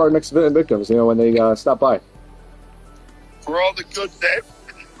 For our next victims, when they stop by. For all the good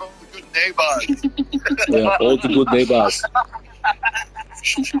neighbors. Yeah, all the good neighbors.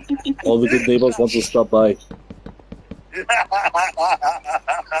 All the good neighbors want to stop by.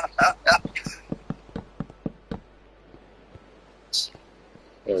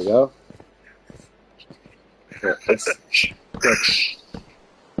 There we go. Here, oops.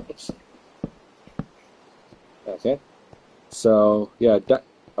 Okay. So, yeah, can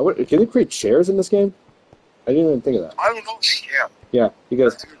you create chairs in this game? I didn't even think of that. I don't know if you can. Yeah,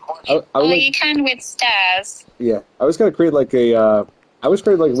 because That's a good question. You can with stairs. yeah, I was gonna create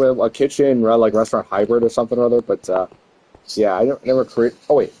a kitchen, restaurant hybrid or something or other, but yeah, I never create.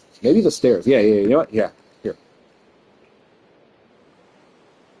 Oh wait, maybe the stairs. Yeah. You know what? Yeah, here.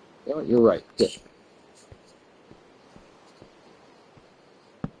 You know what? You're right. Here.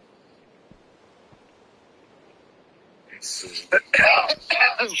 Let's see.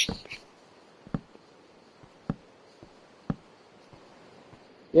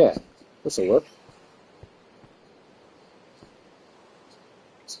 Yeah, this will work.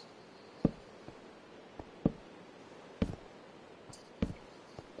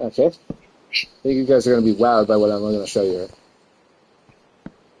 Okay. I think you guys are going to be wowed by what I'm going to show you here.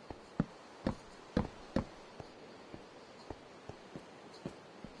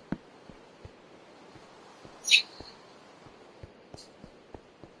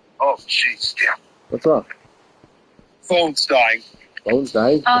 Oh, jeez, yeah. What's wrong? Phone's dying. Phone's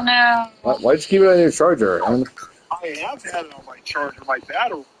dying? Oh no. Why'd you keep it on your charger, Aaron? I have had it on my charger, my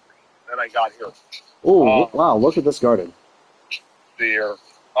battery that I got here. Oh, wow, look at this garden. There.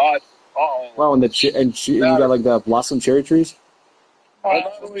 Wow, and you got like the blossom cherry trees? Well,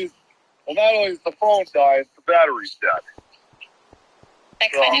 not only is the phone dying, the battery's dead. They're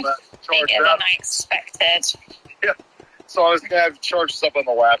kind of bigger than I expected. Yeah. So I was going to have to charge this up on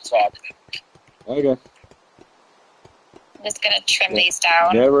the laptop. Okay. I'm just going to trim these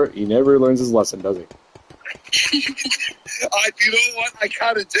down. He never learns his lesson, does he? You know what? I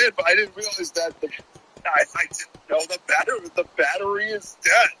kind of did, but I didn't realize that I didn't know the battery is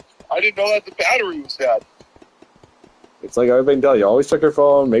dead. I didn't know that the battery was dead. It's like I've been telling you, always check your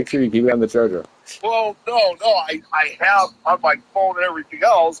phone, make sure you keep it on the charger. Well, no, I have on my phone and everything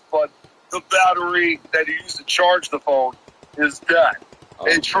else, but the battery that you use to charge the phone is dead. Oh.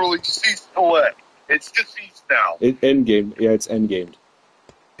 It truly ceased to live. It's deceased now. End game. Yeah, it's end gamed.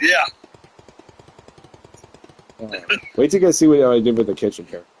 Yeah. Wait till you guys see what I did with the kitchen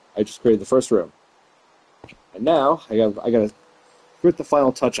here. I just created the first room. And now, I gotta put the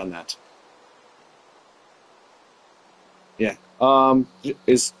final touch on that. Yeah.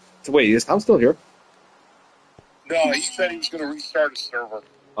 Is Tom still here? No, he said he was going to restart his server.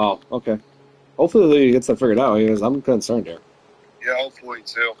 Oh, okay. Hopefully he gets that figured out, because I'm concerned here. Yeah, hopefully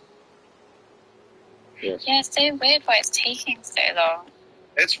too. Yeah. Yeah, it's so weird why it's taking so long.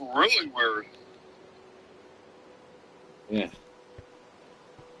 It's really weird. Yeah.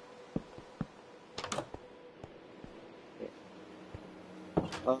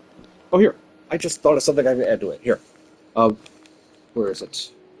 Oh, here. I just thought of something I can add to it. Here. Where is it?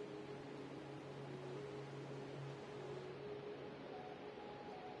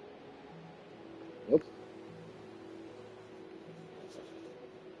 Nope.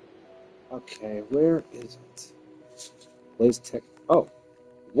 Okay, where is it? Blaze Tech. Oh.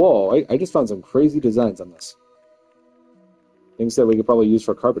 Whoa, I just found some crazy designs on this. Things that we could probably use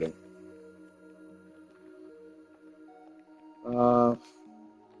for carpeting. Where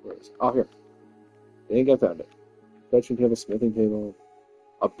is it? Oh, here. I think I found it. Fetching table, smithing table,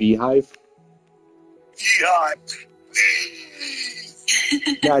 a beehive. Yeah.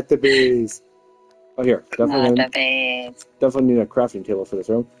 Not the bees. Oh, here. Not the bees. Definitely need a crafting table for this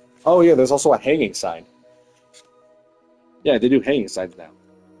room. Oh, yeah, there's also a hanging sign. Yeah, they do hanging signs now.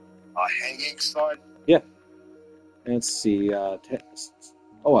 A hanging sign? Yeah. Let's see. A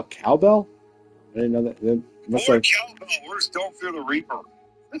cowbell? I didn't know that. More cowbell. Where's Don't Fear the Reaper?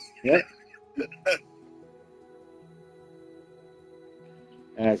 Yeah.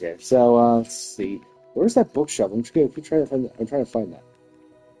 Okay, so let's see. Where's that bookshelf? I'm trying to find that.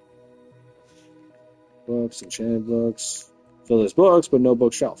 Books, enchanted books. So there's books, but no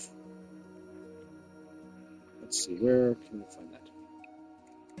bookshelf. Let's see, where can I find that?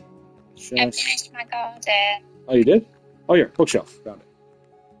 I finished my garden. Oh, you did? Oh, here, bookshelf. Found it.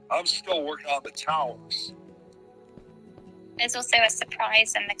 I'm still working on the towers. There's also a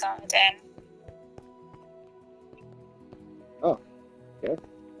surprise in the garden. Oh, okay.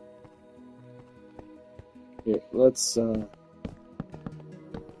 Here, let's I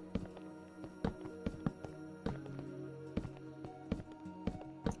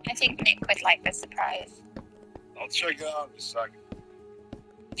think Nick would like the surprise. I'll check it out in a second.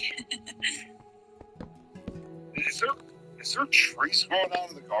 Is there trees growing out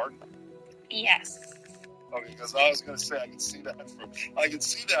of the garden? Yes. Okay, because I was going to say I can see that from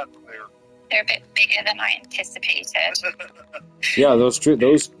there. They're a bit bigger than I anticipated. yeah, those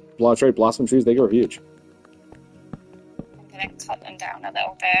cherry blossom trees, they grow huge. I'm going to cut them down a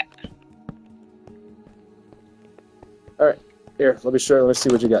little bit. All right, here, let me see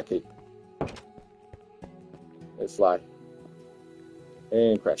what you got, Kate. Let's fly.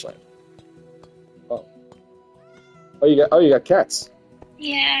 And crash land. Oh, you got cats.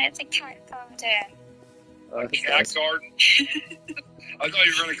 Yeah, it's a cat garden. A cat garden? I thought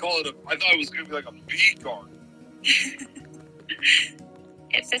you were going to call it I thought it was going to be like a bee garden.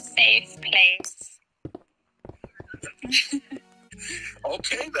 It's a safe place.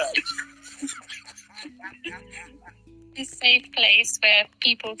 Okay, then. A safe place where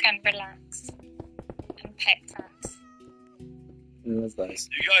people can relax and pet cats. Yeah, that's nice.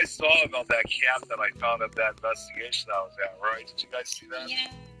 You guys saw about that cat that I found at that investigation I was at, right? Did you guys see that?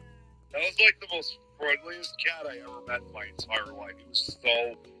 Yeah. That was like the most friendliest cat I ever met in my entire life. He was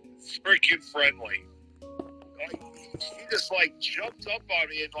so freaking friendly. Like, he just like jumped up on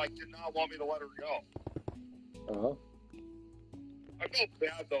me and like did not want me to let her go. Uh-huh. I felt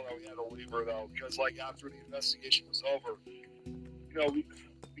bad though that we had to leave her though, because like after the investigation was over, you know, we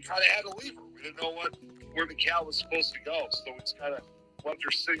kind of had to leave her. We didn't know where the cat was supposed to go, so we just kind of left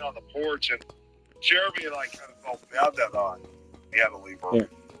her sitting on the porch. And Jeremy and I kind of felt bad that we had to leave her.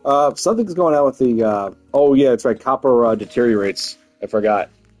 Yeah. Something's going on with the. Oh yeah, that's right. Copper deteriorates. I forgot,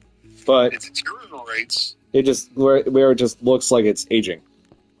 but It deteriorates. it just where it just looks like it's aging.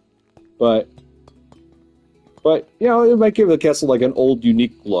 But you know, it might give the castle like an old,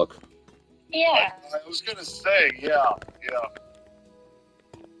 unique look. Yeah. I was gonna say, yeah.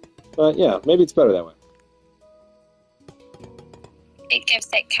 But yeah, maybe it's better that way. It gives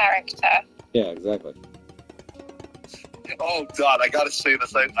it character. Yeah, exactly. Oh God, I gotta say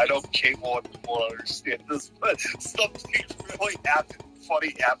this. I know Cable and people won't understand this, but something really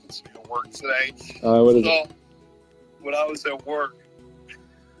funny happened to me at work today. What is it? When I was at work,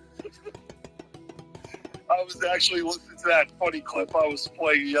 I was actually listening to that funny clip I was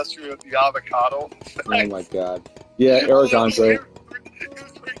playing yesterday with the avocado. Oh my God. Yeah, Eric Andre.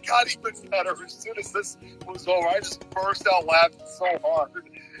 It got even better as soon as this was over. I just burst out laughing so hard.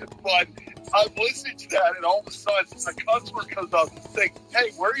 But I'm listening to that, and all of a sudden, a customer comes up and saying,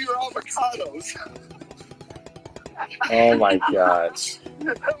 "Hey, where are your avocados?" Oh my God.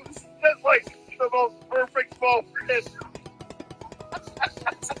 That's like the most perfect moment.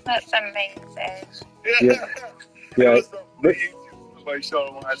 That's amazing. Yeah. It was the YouTube my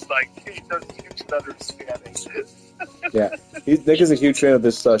show last night. He does huge understanding. Yeah. Nick is a huge fan of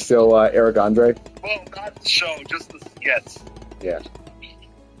this show, Eric Andre. Well, not the show, just the skits. Yeah.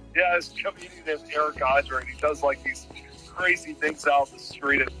 Yeah, this comedian named Eric Andre, and he does like these crazy things out in the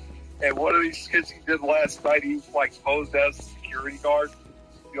street. And one of these skits he did last night, he like posed as a security guard.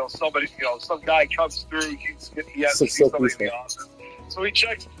 You know, some guy comes through, he has to see somebody in the office. So he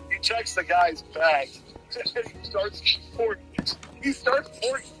checks the guy's bag, and he starts pouring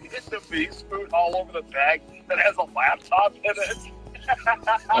Vietnamese food all over the bag that has a laptop in it.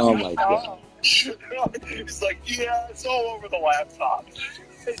 Oh my God. He's like, yeah, it's all over the laptop.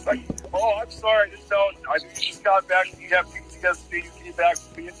 He's like, oh, I'm sorry, I knew you just got back, you have PTSD, you came back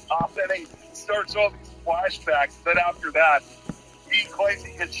from Vietnam. Then he starts all these flashbacks. Then after that, he claims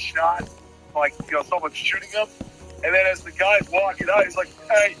he gets shot, like, someone's shooting him. And then as the guy's walking out, he's like,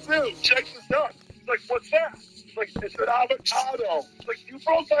 hey, dude, check this out. He's like, what's that? He's like, it's an avocado. He's like, you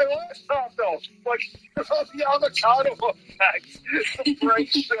broke my laptop, though. He's like, the avocado effect. It's a great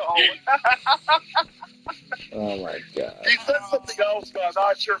show. Oh my God. He said something else, but I'm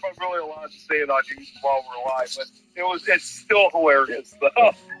not sure if I'm really allowed to say it on YouTube while we're live, but it's still hilarious,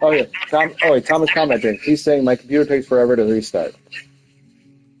 though. Oh yeah. Tom is commenting. He's saying my computer takes forever to restart.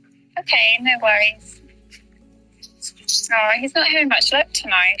 Okay, no worries. Oh, he's not having much luck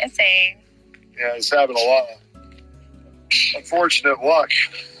tonight, is he? Yeah, he's having a lot of unfortunate luck.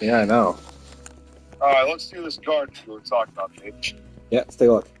 Yeah, I know. All right, let's do this garden we were talking about, Dave. Yeah, let's take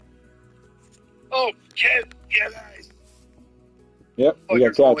a look. Oh, guys. Yep, we got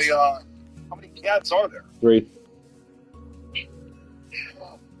cats. Only, how many cats are there? 3.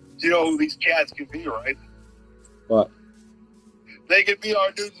 You know who these cats can be, right? What? They can be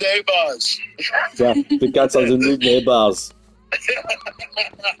our new neighbors. Yeah, the cats are the new neighbors.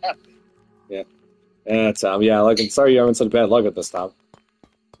 Yeah. Yeah, Tom. Yeah, sorry you're having such bad luck with this, Tom.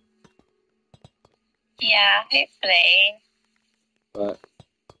 Yeah, hopefully. But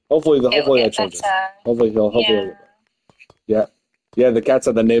hopefully that changes. Hopefully he'll yeah. Yeah, the cats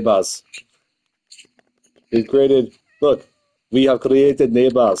are the neighbors. We have created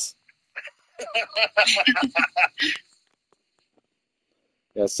neighbors.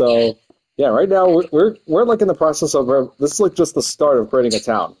 Yeah, so right now we're like in the process of this is like just the start of creating a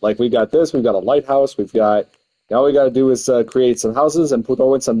town. Like we've got a lighthouse, now we got to do is create some houses and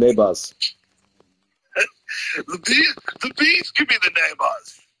throw in some neighbors. The bees could be the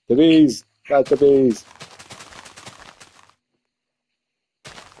neighbors. The bees, got the bees.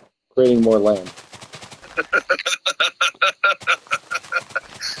 Creating more land.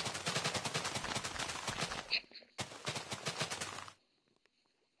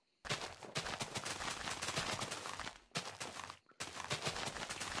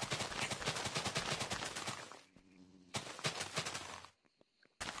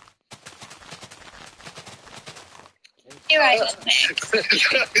 silent Nick.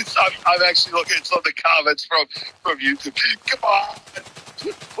 I'm actually looking at some of the comments from YouTube. Come on,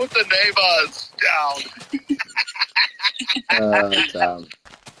 put the neighbors down. Tom.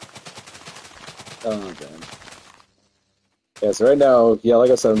 Oh, damn. Yeah, so right now, yeah,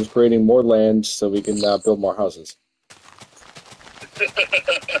 like I said, I'm just creating more land so we can build more houses.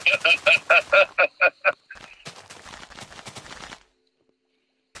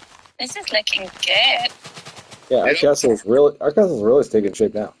 This is looking good. Yeah, our castle's really taking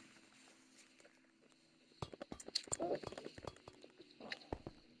shape now.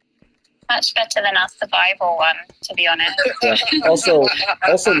 Much better than our survival one, to be honest. Yeah.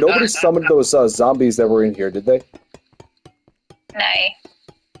 Also, nobody summoned those zombies that were in here, did they? No.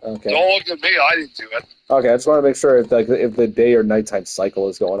 Okay. Don't look at me. I didn't do it. Okay, I just want to make sure if the day or nighttime cycle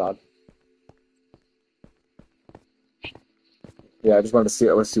is going on. Yeah, I just wanted to see.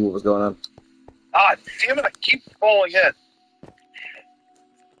 I want to see what was going on. Ah, damn it! I keep falling in.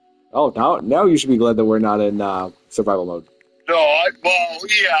 Oh, now you should be glad that we're not in survival mode. No, well,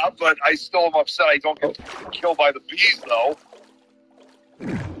 yeah, but I still am upset I don't get killed by the bees, though.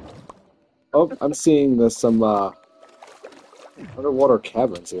 Oh, I'm seeing some underwater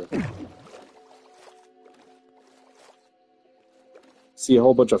caverns here. See a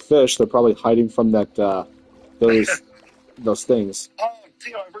whole bunch of fish. They're probably hiding from that those things. Oh,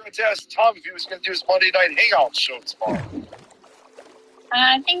 damn, I forgot to ask Tom if he was going to do his Monday Night Hangout show tomorrow.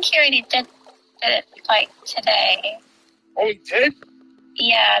 I think he already did it, like, today. Oh, he did?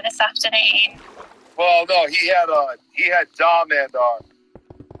 Yeah, this afternoon. Well, no, he had Dom and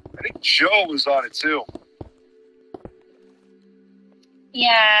I think Joe was on it too.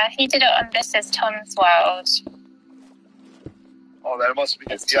 Yeah, he did it on This Is Tom's World. Oh, that must be.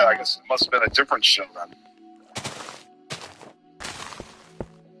 Yeah, I guess it must have been a different show then.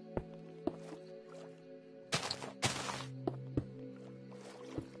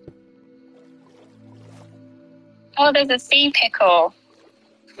 Oh, there's a sea pickle.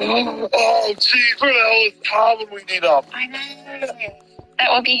 Oh, geez, where the hell is Tom when we need him? I know. That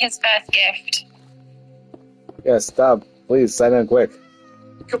will be his first gift. Yeah, stop. Please, sign in quick.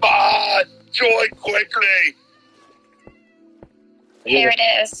 Come on, join quickly. Here it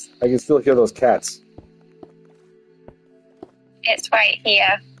is. I can still hear those cats. It's right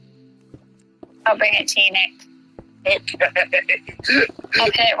here. I'll bring it to you, Nick. Okay. I'll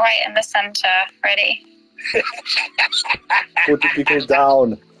put it right in the center. Ready? Put the pickle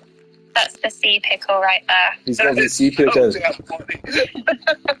down. That's the sea pickle right there. These guys are sea pickles. So damn funny.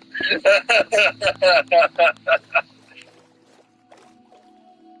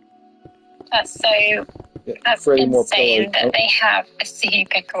 That's insane that they have a sea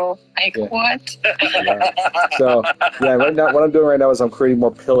pickle. Like, what? Yeah. So, yeah, right now, what I'm doing right now is I'm creating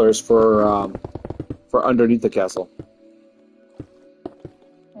more pillars for underneath the castle.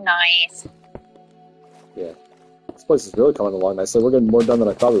 Nice. Yeah. This place is really coming along nicely. We're getting more done than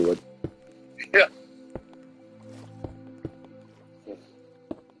I thought we would. Yeah.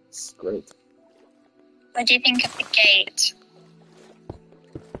 It's great. What do you think of the gate?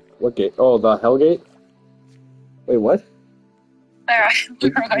 What gate? Oh, the Hell Gate? Wait, what? Where are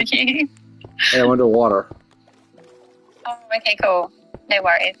you? Hey, I'm underwater. Oh, okay, cool. No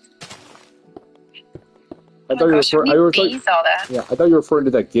worries. I thought bees are there? Yeah, I thought you were referring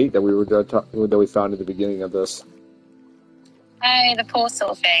to that gate that we found at the beginning of this. Oh, the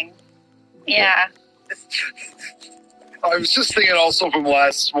portal thing. Yeah. I was just thinking also from one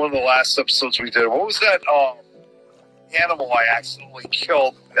of the last episodes we did. What was that animal I accidentally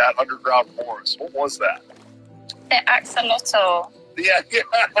killed in that underground forest? What was that? The axolotl. Yeah.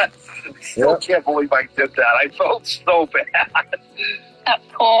 Still can't believe I did that. I felt so bad. That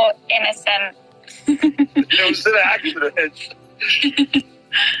poor innocent. It was an accident.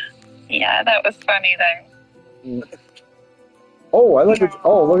 Yeah, that was funny though. Oh, I like it.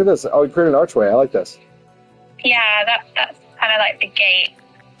 Oh, look at this. Oh, we created an archway. I like this. Yeah, that's kind of like the gate.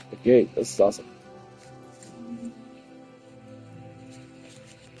 The gate. This is awesome.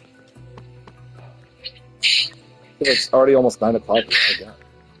 It's already almost 9 o'clock. Oh, God.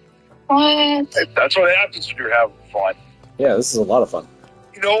 What? That's what happens when you're having fun. Yeah, this is a lot of fun.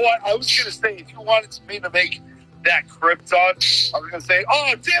 You know what? I was going to say, if you wanted me to make that Krypton, I was going to say,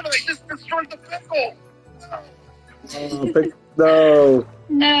 oh, damn it, I just destroyed the pickle. No.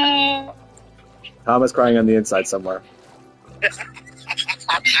 No. Tom is crying on the inside somewhere.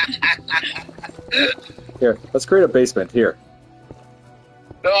 Here, let's create a basement. Here.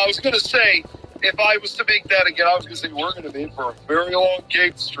 No, I was going to say, if I was to make that again, I was going to say, we're going to be in for a very long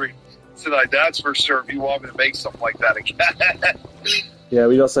game stream tonight. That's for sure, if you want me to make something like that again. Yeah,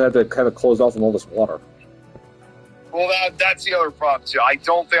 we also have to kind of close off from all this water. Well, that's the other problem too. I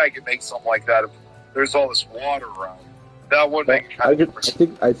don't think I could make something like that if there's all this water around. That would make it kind of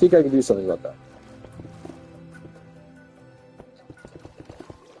interesting. I think I can do something about that.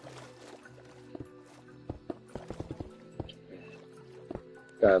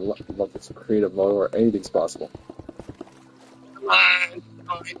 God, I love this creative mode where anything's possible. Come on.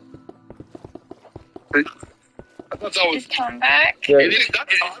 I thought that was. Just come back. Yeah, It is.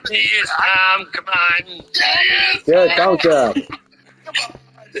 That's Tom. Come on. yeah, calm down.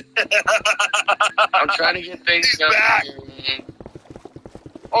 I'm trying to get things He's done. back.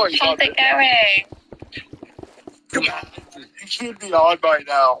 Oh, he's How's on. it going? Come on. You should be on by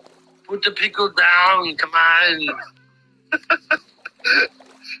now. Put the pickle down. Come on.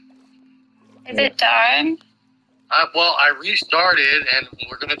 Is it done? Well, I restarted, and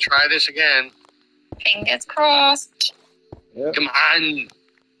we're going to try this again. Fingers crossed. Yeah. Come on.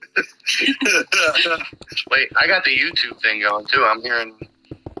 Wait, I got the YouTube thing going, too. I'm hearing...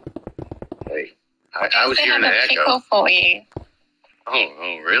 Wait, I was hearing an a echo. pickle for you.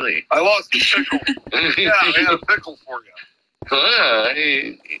 Oh, really? I lost the pickle. Yeah, I had a pickle for you.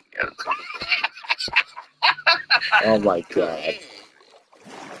 Oh my god.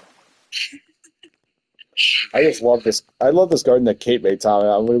 I just love this. I love this garden that Kate made, Tom.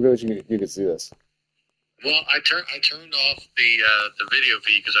 I wish you could see this. Well, I turned off the video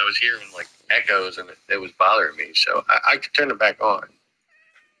feed because I was hearing like echoes and it was bothering me. So I could turn it back on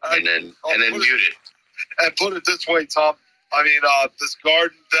and then mute it. And put it this way, Tom. I mean, this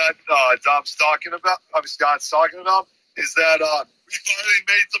garden that Scott's talking about, is that we finally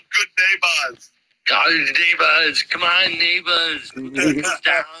made some good neighbors. God, neighbors, come on, neighbors, come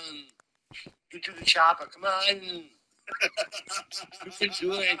down, get to the chopper, come on. You can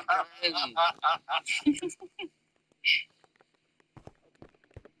do it, come on.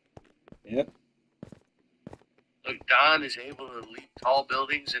 Yep. Look, Don is able to leap tall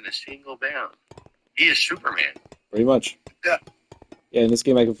buildings in a single bound. He is Superman. Pretty much. Yeah. Yeah, in this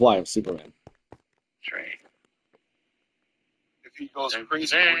game I can fly. I'm Superman. That's right. If he goes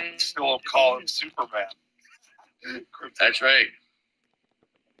crazy, we can still call him Superman. That's right.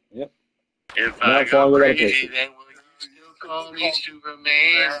 Yep. If Now I falling go without a crazy, patient. then will you still call me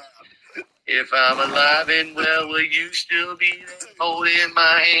Superman? If I'm alive and well, will you still be there holding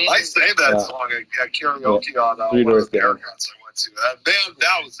my hand? I sang that Yeah. song at karaoke on Three one Doors of the Down. haircuts I went to.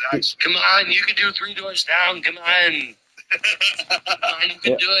 That was actually. Come on, you can do 3 doors down. Come on. Come on, you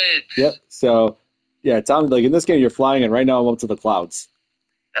can Yeah. do it. Yep. So, yeah, Tom, like in this game, you're flying, and right now I'm up to the clouds.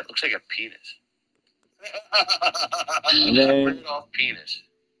 That looks like a penis. And then, Rid off penis.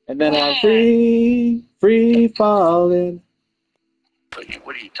 I'm free falling.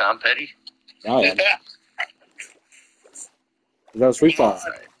 What are you, Tom Petty? I am. That was free falling.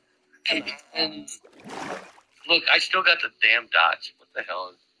 And look, I still got the damn dots. What the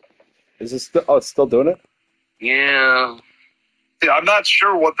hell? Is this still? Oh, it's still doing it. Yeah, Yeah, I'm not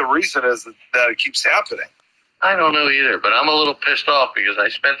sure what the reason is that it keeps happening. I don't know either, but I'm a little pissed off because I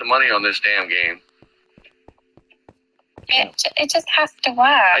spent the money on this damn game. It just has to work.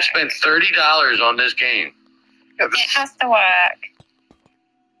 I spent $30 on this game. Yeah, It has to work.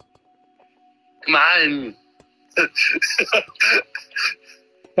 Come on.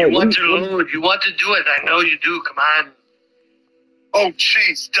 Hey, You want to load. You want to do it. I know you do. Come on. oh,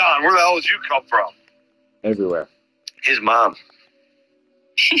 jeez, Don, where the hell did you come from? everywhere. His mom.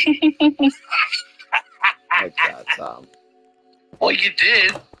 My God, Tom. Well, you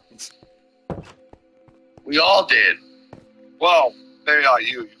did. We all did. Well, maybe not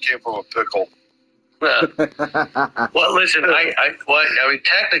you. You came from a pickle. Well, listen, I mean,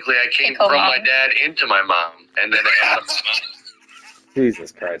 technically, I came Pickle from mom. my dad into my mom, and then I had my mom.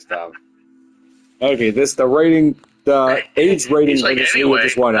 Jesus Christ, Tom. Okay, the age rating He's for like, this video anyway,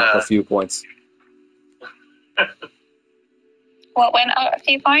 just went up a few points. What went up a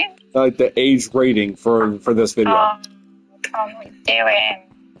few points? The age rating for this video. Tom, we doing.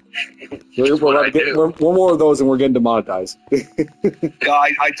 We're about to get one more of those and we're getting demonetized. Yeah,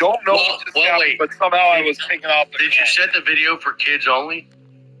 I don't know Well, what just well, happened, wait. but somehow I was taken off the Did you set the video for kids only?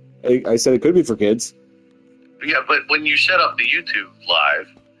 I said it could be for kids. Yeah, but when you set up the YouTube live,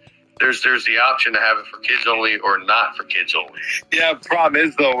 there's the option to have it for kids only or not for kids only. Yeah, the problem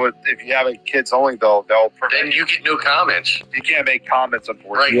is, though, if you have it kids only, though, they'll prevent Then you get no comments. you can't make comments, Right,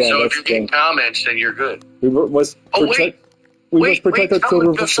 unfortunately. Yeah, so if that's you're getting true. comments, then you're good. We must Oh, protect. wait. We must protect our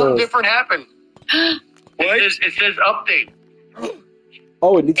children from something trolls. different happened. What? It says update.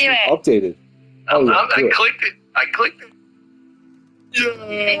 Oh, it needs to Do be it. updated. Oh, yeah, I do it. clicked it. I clicked it.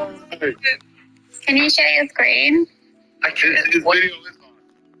 Yeah. Can you share your screen? I His can't. video is on.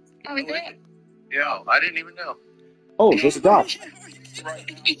 Oh, is it? Yeah, I didn't even know. Oh, this is Doc. Right. I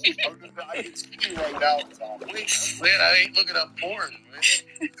can see you right now, Tom. Wait, man, I ain't looking up porn.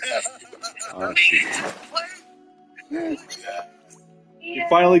 Oh, jeez. You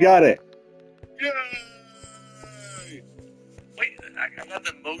finally got it. Yay! Wait, I got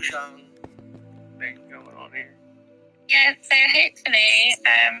the Mojang thing going on here. Yeah, so hopefully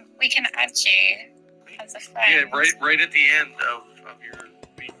we can add you as a friend. Yeah, right at the end of your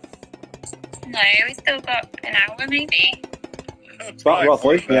meeting. No, we still got an hour maybe. About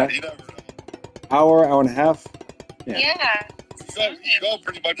roughly, yeah. You never know. Hour and a half. Yeah. Yeah. You go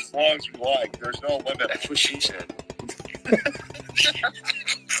pretty much as long as you like. There's no limit. That's what she said.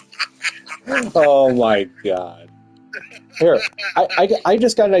 Oh my God. Here, I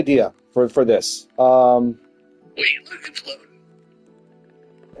just got an idea for this. Wait, look, it's loading.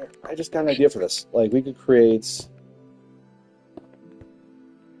 I just got an idea for this. Like, we could create.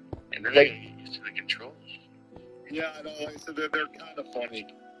 And then I gotta get used to the controls. Yeah, I know. Like I said, they're kind of funny.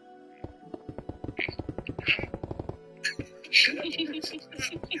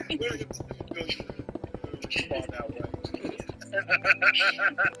 Respond that way.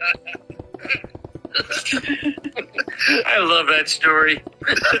 I love that story.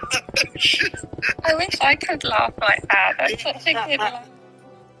 I wish I could laugh like that. That's such a good laugh.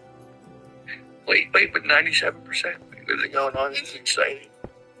 Wait, but 97%. Everything going on is exciting.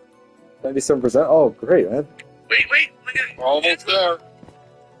 97%. Oh, great, man. Wait, look at it. We're almost there.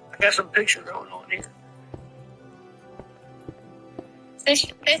 I got some picture going on here. This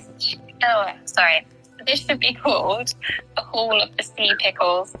should be called the Hall of the Sea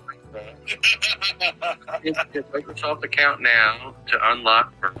Pickles. Hit Microsoft account now to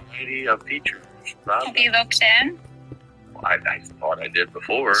unlock a variety of features. Have you logged in? Well, I thought I did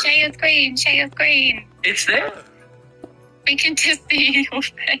before. Share your screen. It's there. We can just see your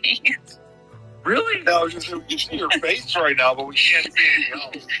face. Really? No, we can see your face right now, but we can't see anything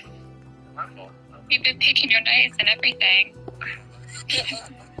else. My fault. You've been picking your nose and everything.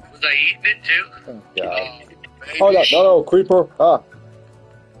 Was I eating it too? Oh, God. Maybe. Oh, no, creeper. Ah,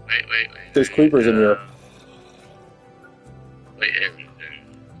 Wait. there's creepers in here. Wait, there.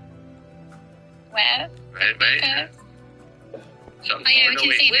 Where? Right. Something. Oh, yeah, we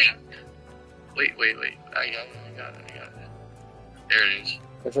can see Wait. I got it. There it is.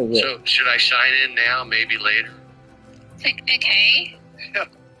 That's right here. So, should I sign in now, maybe later? Click OK.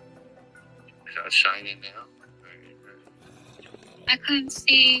 Should I sign in now? I can't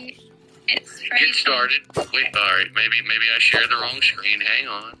see. It's Get frozen. started. Wait, alright, maybe I shared the wrong screen. Hang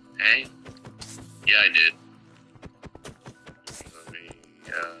on. Hey. Yeah, I did. Let me,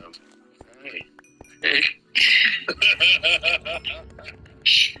 hey.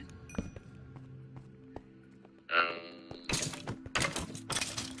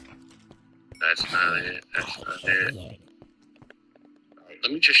 That's not it. Alright,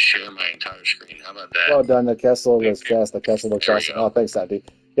 let me just share my entire screen. How about that? Well done. The castle was fast. The castle looks There we awesome. go. Oh, thanks, Andy.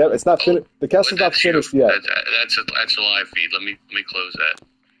 Yep, it's not finished. The castle's not That's you. finished yet. That's a live feed. Let me close that.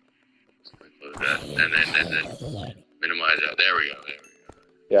 And then minimize that. There we go.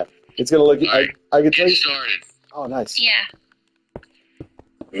 Yeah, it's gonna look. All right. I can tell Get you. started. Oh, nice. Yeah.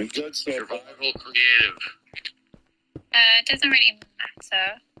 Good stuff. Survival creative. It doesn't really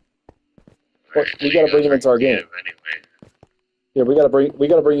matter. Well, we gotta bring him into our game. Anyway. Yeah, we gotta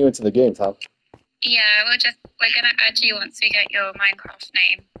bring you into the game, Tom. Yeah, we're gonna add you once we get your Minecraft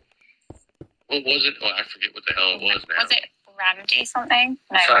name. What was it? Oh, I forget what the hell it was now. Was it Randy something?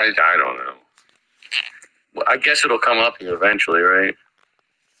 No. I don't know. Well, I guess it'll come up here eventually, right?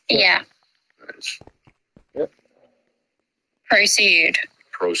 Yeah. Let's Proceed.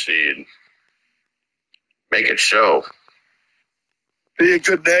 Make it so. Be a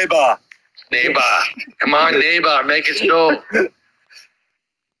good neighbor. Neighbor. Come on, neighbor. Make it so.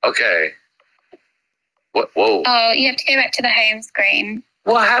 Okay. What? Whoa. Oh, you have to go back to the home screen.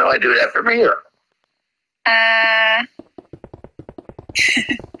 Well, how do I do that from here?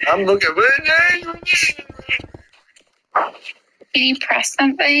 I'm looking. Can you press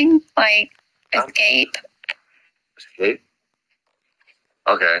something? Like escape? Escape?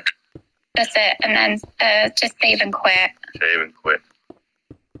 Okay. That's it. And then just save and quit. Save and quit.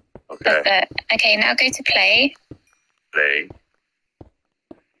 Okay. That's it. Okay, now go to play. Play.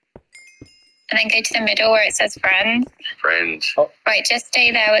 And then go to the middle where it says friends. Friends. Right, just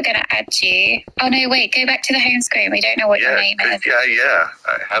stay there. We're going to add you. Oh, no, wait. Go back to the home screen. We don't know what your name is. Yeah.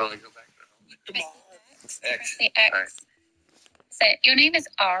 How do I go back to the home? X. The X. Right. So your name is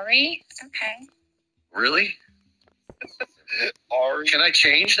Ari? Okay. Really? Ari, Can I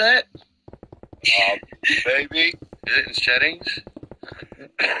change that? baby. Is it in settings?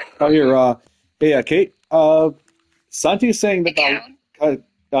 Oh, here, hey, Kate. Santi is saying that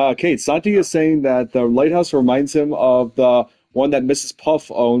Account. Kate, Santi is saying that the lighthouse reminds him of the one that Mrs.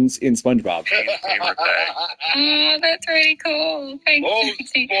 Puff owns in SpongeBob. Favorite bag. Oh, that's really cool. Thanks. Oh,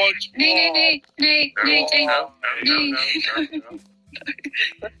 Nancy. SpongeBob. No, Jane. No.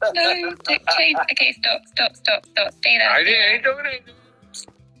 No, Jane. Okay, stop. Stay there. I ain't doing it.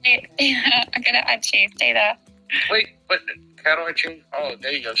 Stay there. I'm gonna add you. Stay there. Wait, but how do I change? Oh,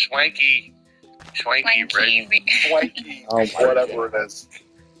 there you go. Swanky Wanky. Swanky, Oh, my whatever it is.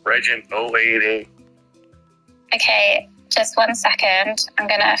 Regent 088. Okay, just 1 second. I'm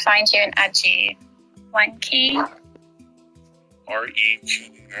gonna find you and add you. Wanky.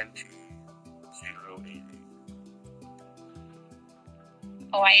 REGNT 088.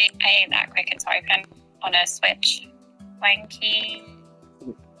 Oh, I ain't that quick. It's open on a Switch. Wanky.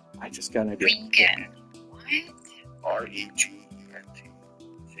 I just got an idea. Regan. What? REGNT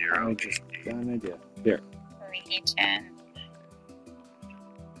I just got an idea. Here. Region.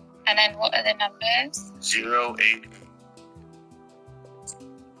 And then what are the numbers? 088.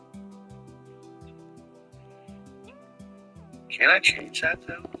 Can I change that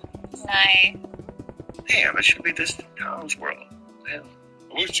though? No. Damn, it should be this Tom's World. Damn.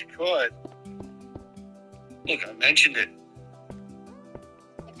 I wish you could. Look, I mentioned it.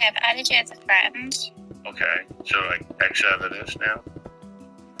 Okay, I've added you as a friend. Okay, so I X out of this now.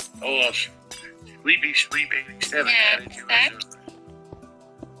 Oh, well, Sleepy 87 Yeah, added you as accept.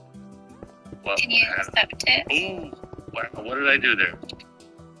 Well, Can you accept it? Ooh, wow, what did I do there?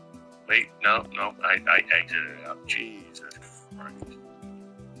 Wait, no, I exited it out. Jesus Christ.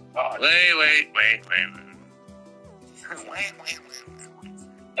 Oh, Wait.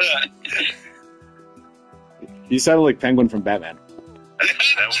 You sounded like Penguin from Batman.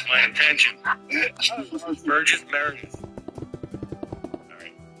 That was my intention. Burgess Meredith.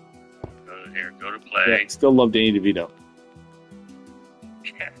 Alright. Go to play. Yeah, still love Danny DeVito.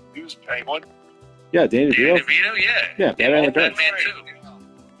 Yeah. he was Penguin. Yeah, Danny Danny DeVito. DeVito, yeah. Yeah, Batman Returns. Batman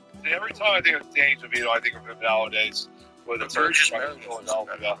too. Every time I think of Danny DeVito, I think of him nowadays with The the Burgess Burgess Meredith.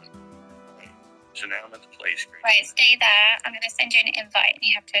 Philadelphia. So now I'm at the play screen. Right, stay there. I'm going to send you an invite and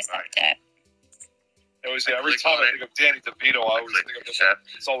you have to accept it. It was I every click time on I it. think of Danny DeVito, I always Click think of him. accept.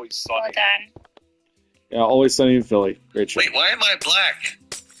 It's always Well sunny. done. Yeah, Always Sunny in Philly. Great show. Wait, why am I black?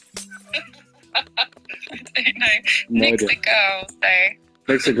 I don't know. No Nick's idea. a girl, so.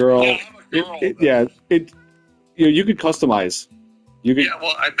 Makes a girl. Yeah, I'm a girl. You could customize. You could. Yeah,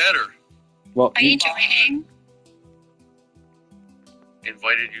 well, I better. Well, Are you joining?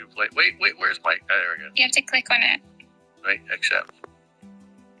 Invited you to play. Wait, where's my... there we go. You have to click on it. Right, accept.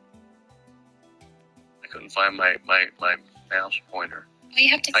 I couldn't find my mouse pointer. Well, you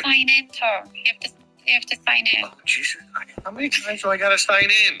have to sign in, Tom. You have to sign in. Oh, Jesus. How many times do I gotta sign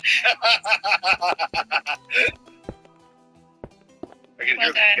in? I can Well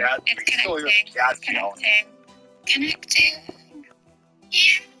hear the done. cat. It's I can still hear connecting. the cat It's yelling. connecting.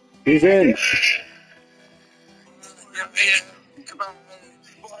 Yeah. he's in. Yeah, come on.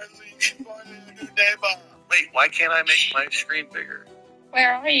 Finally, a new neighbor. Wait, why can't I make my screen bigger?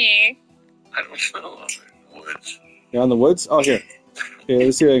 Where are you? I don't know. I'm in the woods. You're on the woods. Oh, here. Okay,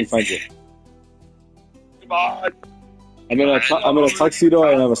 let's see if I can find you. Come on. I'm in a tuxedo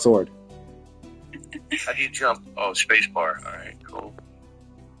and I have a sword. How do you jump? Oh, space bar. All right, cool.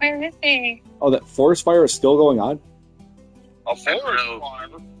 Where is he? Oh, that forest fire is still going on. A forest No. fire.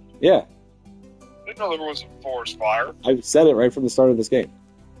 Yeah, Didn't know there was a forest fire. I said it right from the start of this game.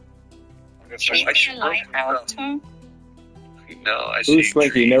 I guess Can you I see should a lighthouse, Tom? No, I see. Who's Swanky?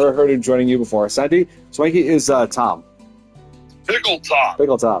 trees. Never heard of joining you before. Sandy? Swanky is Tom. Pickle top.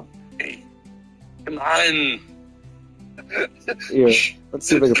 Pickle Tom. Hey, come on. Here, let's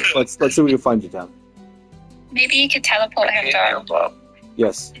see if I can, let's see if we can find you, Tom. Maybe you could teleport I him can't down. jump up.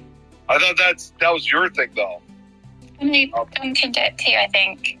 Yes. I thought that was your thing, though. Only Tom can do it too, I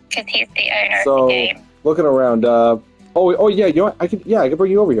think, because he's the owner So- of the game. Looking around. Oh yeah. You know what? I can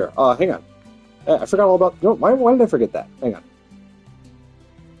bring you over here. Hang on. I forgot all about. Why did I forget that? Hang on.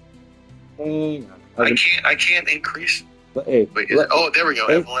 Hang on. I can't increase. Hey, Wait, there we go.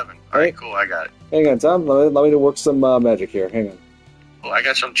 Hey. F11. All right, cool. I got it. hang on, Tom. Let me work some magic here. Hang on. Oh, I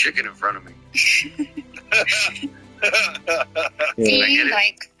got some chicken in front of me. Yeah. Do I you get it.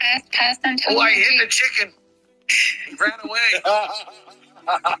 like first person to Oh, I hit the chicken. He ran away.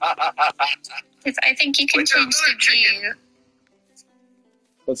 Because I think you can Wait, there's change another the chicken. view.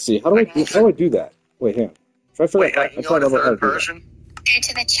 Let's see. How do I do that? Wait, hang on. Try to Wait, figure I out. can I'm go trying to to remember how to third do that. person. Go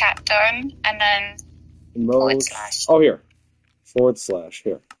to the chat, Don, and then Mode. / Oh, here. /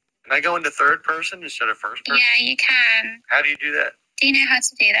 here. Can I go into third person instead of first person? Yeah, you can. How do you do that? Do you know how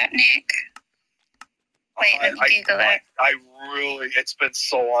to do that, Nick? Wait, let me Google it. I really, it's been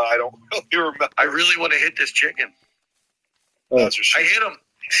so long. I don't really remember. I really want to hit this chicken. That's what she I hit him.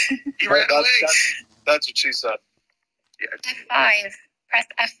 He ran away. That's what she said. Yeah. F5. Press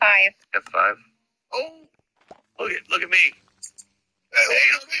F5. F5. Oh, look at me. Hey,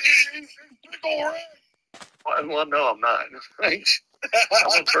 look at me. Well, no, I'm not. I'm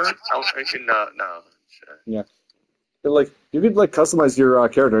a bird. I can no. Yeah. But, like, you could like customize your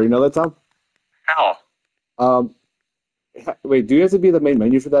character. You know that, Tom? How? Wait, do you have to be the main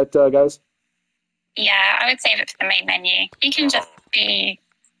menu for that, guys? Yeah, I would save it for the main menu. You can just be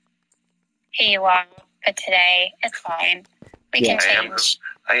who you are for today. It's fine. We can change.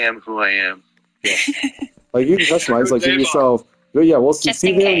 I am who I am. Yeah. Like you can customize, like give yourself. But yeah, we'll see if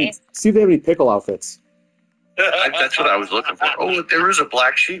they have any pickle outfits. That's what I was looking for. Oh, look, there is a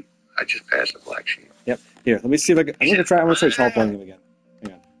black sheep. I just passed a black sheep. Yep. Here, let me see if I can. I'm gonna try teleporting him again.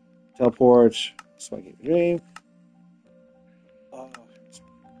 Hang on. Teleport. Swanky dream. Oh,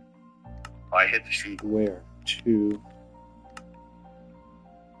 I hit the sheep. where to?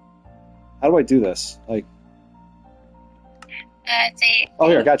 How do I do this? Like. See. Oh,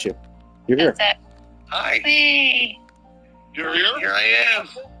 here, I got you. You're here. That's it. Hi. Whee. You're here? Here I am.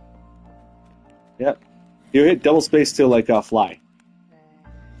 Yep. You hit double space to like fly.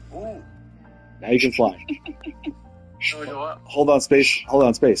 Ooh. Now you can fly. Should we go up? Hold on space. Hold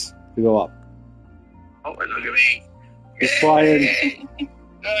on space to go up. Oh, look at me. He's flying. Hey,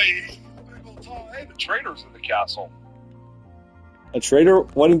 the trader's in the castle. A trader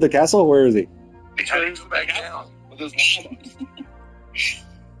went in the castle. Where is he? He's trying to go back down. With his llama.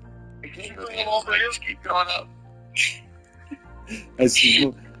 Keep going over here. Just keep going up. How do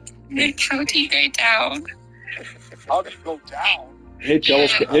you go down? How do you go down? Hit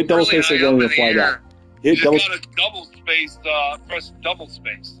double space again and fly down. Hit You double. got a double space, press double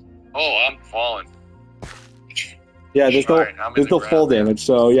space. Oh, I'm falling. Yeah, there's Right, no fall damage,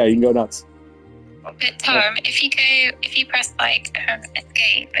 so yeah, you can go nuts. But Tom, if you press like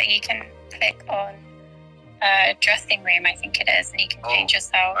escape, you can click on dressing room, I think it is, and you can change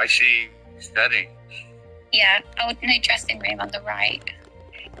yourself. I see settings. Yeah. Oh no, dressing room on the right.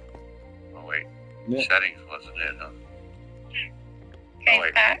 Oh wait, Yeah. settings wasn't it? Huh? Go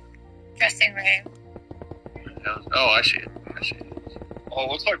wait. back. Dressing room. Oh, I see it. Oh,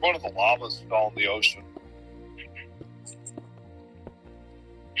 it looks like one of the llamas fell in the ocean.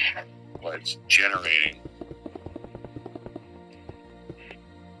 Well, it's generating.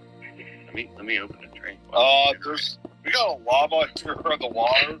 Let me open the drink. We got a llama here in the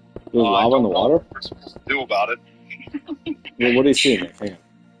water. There's lava in the water? What we're supposed to do about it. Well, what are you seeing there? Hang on.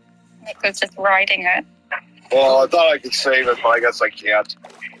 Nick was just riding it. Well, I thought I could save it, but I guess I can't.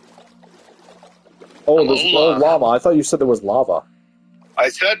 Oh, there's lava. I thought you said there was lava. I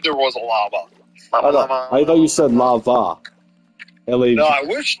said there was a llama. I thought you said lava. L-A-V. No, I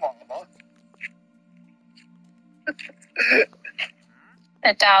wish llama.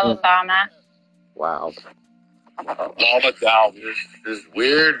 The Dalai Lama. Wow. Llama down. This is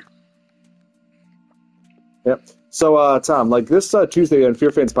weird. Yep. So, Tom, like this Tuesday on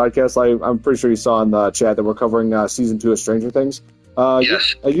Fear Fans podcast, I'm pretty sure you saw in the chat that we're covering season 2 of Stranger Things.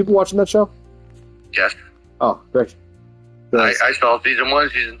 Yes. You been watching that show? Yes. Oh, great. I saw season 1,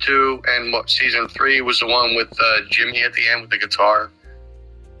 season 2, and season 3 was the one with Jimmy at the end with the guitar.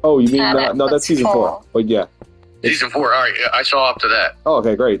 Oh, you mean no? That's season 4. But yeah. Season 4. All right, I saw up to that. Oh,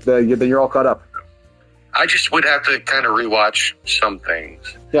 okay, great. Then you're all caught up. I just would have to kind of rewatch some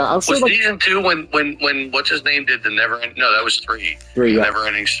things. Yeah, I'm sure. Was season 2 when what's his name did the Never End? No, that was 3. 3, yeah. Never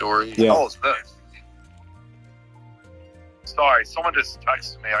Ending Story. Yeah. Oh, it's this. Sorry, someone just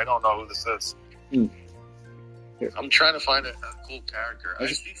texted me. I don't know who this is. I'm trying to find a cool character. I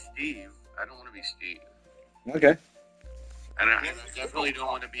see Steve. I don't want to be Steve. Okay. And I definitely don't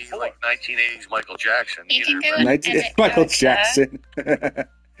want to be like 1980s Michael Jackson You either. can go and edit Michael character. Jackson.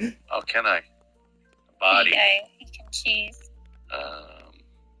 Oh, can I? Body. You can choose.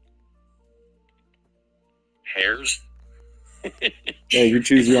 Hairs. Yeah, you can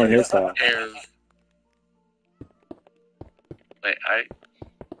choose your own hairstyle. Hairs. Wait,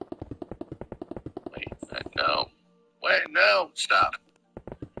 no. Wait, no. Stop.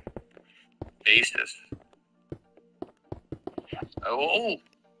 Basis. Oh.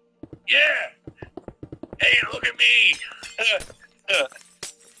 Yeah. Hey, look at me.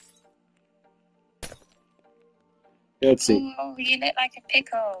 Let's see. Oh, you look like a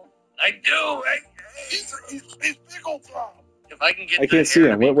pickle. I do. He's pickle Tom. If I can get I can't see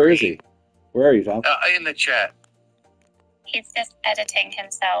him. Where is he? Where are you, Tom? In the chat. He's just editing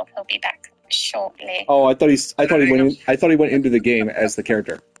himself. He'll be back shortly. Oh, I thought he went into the game as the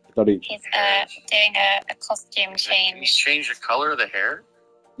character. thought he. He's doing a costume He's change. changed the color of the hair?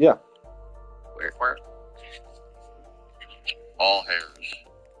 Yeah. Where? All hairs.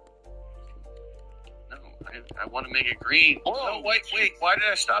 No, I want to make it green. Whoa. No, wait. Why did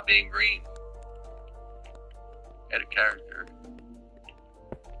I stop being green? Edit character.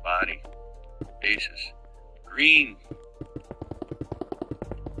 Body. Faces. Green.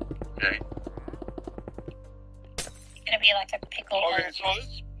 Okay. It's gonna be like a pickle. Okay, so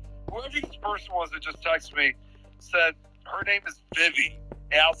whoever this person was that just texted me said her name is Vivi,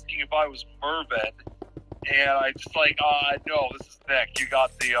 asking if I was Mervin. And I just like, no, this is Nick. You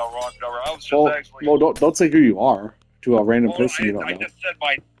got the wrong number. I was just actually. Well, don't say who you are to a random person you don't I know. just said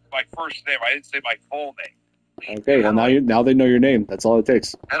my first name. I didn't say my full name. Okay, well now they know your name. That's all it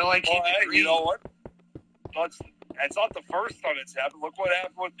takes. How do I keep it green? You know what? It's not the first time it's happened. Look what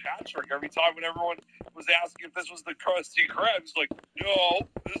happened with Patrick. Every time when everyone was asking if this was the Krusty Krab, he's like, no,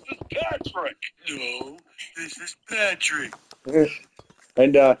 this is Patrick. No, this is Patrick.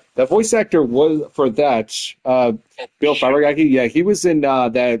 And the voice actor was for that Bill Fabergaki. Yeah, he was in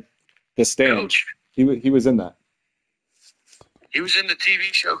The Stand. Coach. He was in that. He was in the TV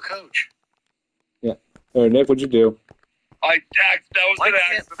show Coach. Yeah. All right, Nick, what'd you do? That was an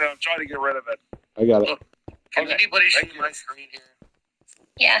accident. I'm trying to get rid of it. I got it. Look, can anybody see my screen here?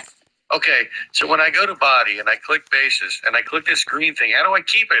 Yes. Okay, so when I go to body and I click bases and I click this green thing, how do I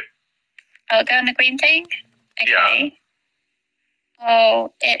keep it? Oh, go on the green thing? Okay. Yeah.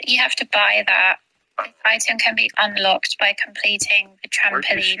 Oh, you have to buy that. This item can be unlocked by completing the Where'd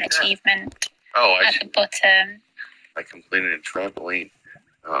you see trampoline that? achievement Oh, at the bottom. I completed a trampoline.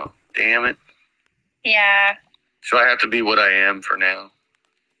 Oh, damn it. Yeah. So I have to be what I am for now.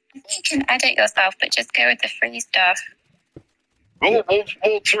 I think you can edit yourself, but just go with the free stuff. We'll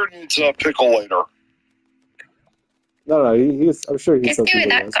turn you into a pickle later. No, he's. I'm sure he's. Just do it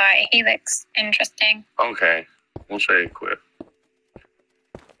that guy. He looks interesting. Okay, we'll say equip.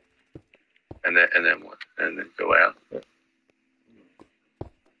 And then what? And then go out. Yeah.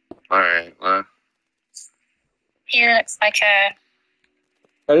 All right. Well, He looks like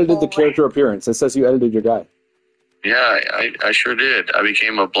a... Edited the character appearance. It says you edited your guy. yeah, I sure did. I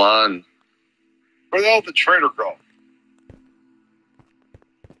became a blonde. Where the hell did the trader go?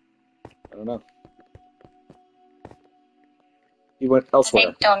 I don't know. He went I elsewhere.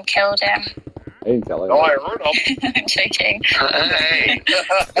 think Don killed him. I didn't tell him. No, I heard him. I'm joking. Hey, look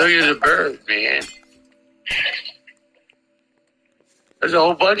at the bird, man. There's a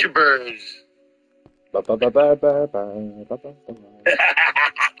whole bunch of birds.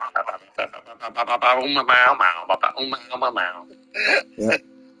 Yeah.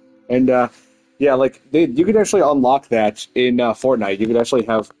 And yeah, like you could actually unlock that in Fortnite. You could actually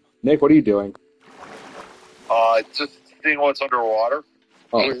have Nick. What are you doing? Just seeing what's underwater.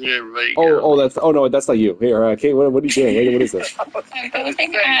 That's no, that's not you. Here, Kate, what are you doing? Hey, what is this? I'm building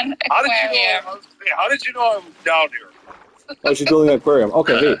an aquarium. How did you know I was down here? Oh, she's building an aquarium.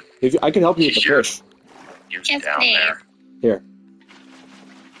 Okay, hey, I can help you with the fish. You're Yes, down please. there. Here.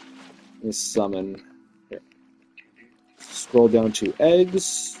 Let me summon. Here. Scroll down to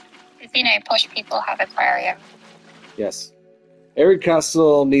eggs. Because, posh people have aquarium. Yes. Every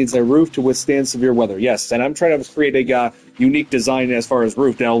castle needs a roof to withstand severe weather. Yes, and I'm trying to create a unique design as far as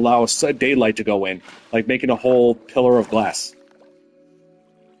roof that allows daylight to go in, like making a whole pillar of glass.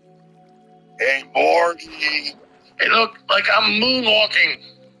 Hey, Morty. Hey, look, like I'm moonwalking.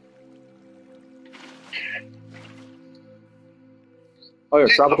 Oh, yeah,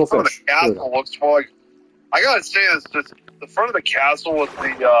 tropical The front fish. of the castle looks more like... I gotta say this, just the front of the castle with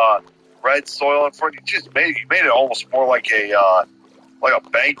the red soil in front, you made it almost more like a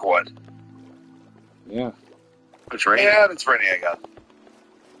banquet. Yeah, It's raining. Yeah, it's raining, I guess.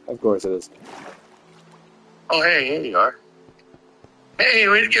 of course it is. Oh, hey, here you are. Hey,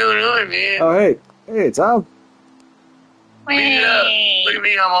 what's going on, man? Oh, hey, Tom. Beat it up. Look at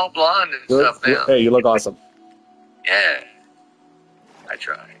me, I'm all blonde and stuff now. Hey, you look awesome. Yeah. I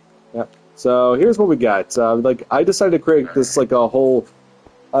try. Yeah. So here's what we got. I decided to create this a whole,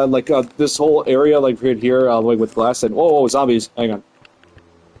 this whole area right here, with glass and whoa, zombies. Hang on.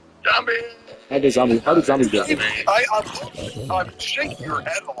 Zombie. How did zombies do? I'm shaking your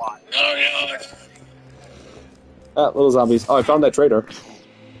head a lot. Oh, yeah. Little zombies. Oh, I found that traitor.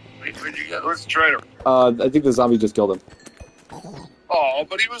 Where'd you go? Where's the trader? I think the zombie just killed him. Oh,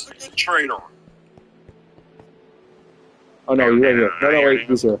 but he was a good trader. Oh no, you're right here. No, wait,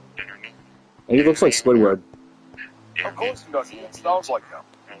 he's here. And he looks like Squidward. Of course he does. He sounds like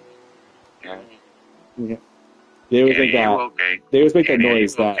him. Yeah. They always make that. Okay? They always make that Annie, are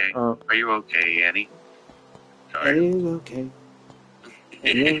noise. you That. okay? Are you okay, Annie? Sorry. Are you okay?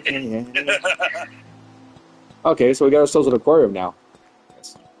 Okay, so we got ourselves an aquarium now.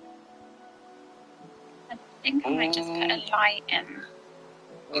 I think I might just put a light in. Look,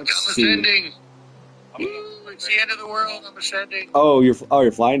 I'm Let's see. ascending. Ooh, it's the end of the world. I'm ascending. Oh, you're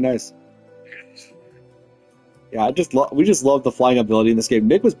flying, nice. Yeah, we just love the flying ability in this game.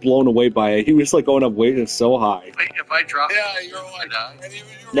 Nick was blown away by it. He was like going up way so high. Wait, if I drop, Yeah, you're like, and you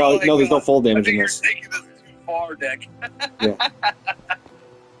were No, like, no, there's no fall damage I in think this. you're taking this too far, Nick. Yeah.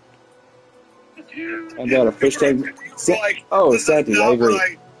 And then a fish tank. Oh, Santi, I agree. You were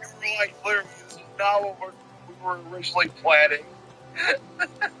like, clearly, this is not what we were originally planning.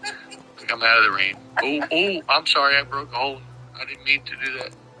 I'm out of the rain. Oh, I'm sorry, I broke a hole. I didn't mean to do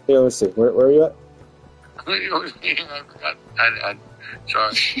that. Here, let's see. Where are you at? I forgot. I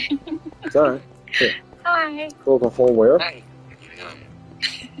sorry. It's all right. Here. Hi. Broke a hole where? Hey.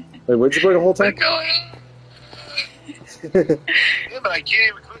 Wait, where'd you break a hole, tank? Yeah, but I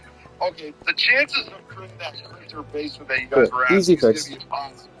can't even click. Okay, the chances of creating that creature basement that you guys Cool. were asking Easy is going fix. to be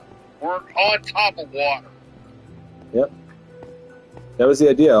impossible. We're on top of water. Yep. That was the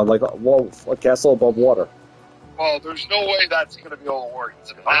idea. Like a castle above water. Well, there's no way that's going to be able to work.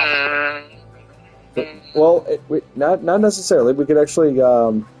 It's impossible. Well, not necessarily. We could actually.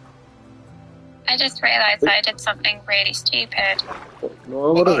 I just realised I did something really stupid.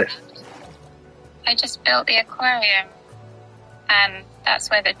 What is it? I just built the aquarium, and that's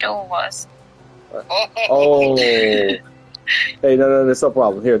where the door was. Oh. Hey, no, that's no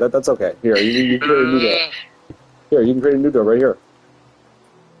problem. Here, that's okay. Here, you can create a new door. Here, you can create a new door right here.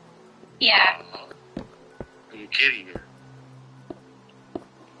 Yeah, There's a kitty here.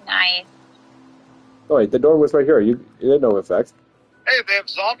 nice. Oh wait, the door was right here. You had no effect. Hey, they have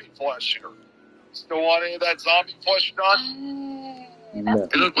zombie flesh here. Still want any of that zombie flesh done? No.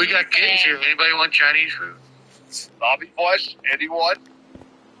 Hey, look, we got kids here. Anybody want Chinese food? Zombie flesh? Anyone?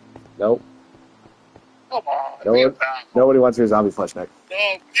 Nope. Come on. No be a one- pal. Nobody wants your zombie flesh neck. No,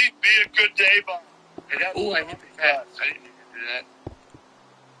 be a good day, Bob. Oh, I hit the cat. I didn't do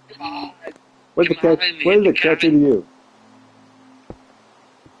that. Come on. What did the cat do to you?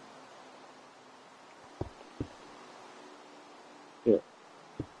 Here.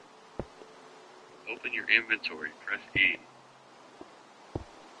 Open your inventory. Press E.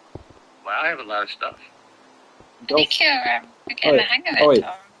 Wow, I have a lot of stuff. I think you're getting the hang of it, wait.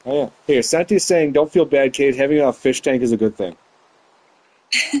 Tom. Oh yeah. Here, Santi's saying, "Don't feel bad, Kate. Having a fish tank is a good thing."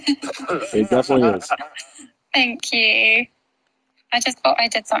 It definitely is. Thank you. I just thought I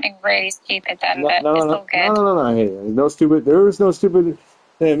did something really stupid then, but it's all good. No. Hey, no stupid. There is no stupid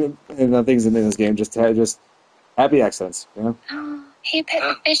things in this game. Just happy accidents. You know. He put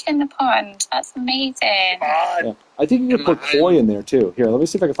the fish in the pond. That's amazing. Yeah. I think you can put koi in there too. Here, let me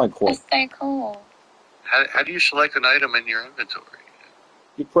see if I can find koi. That's so cool. How do you select an item in your inventory?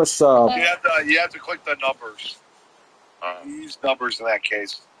 You press. You have to click the numbers. You use numbers in that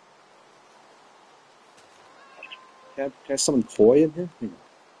case. Can I summon koi in here?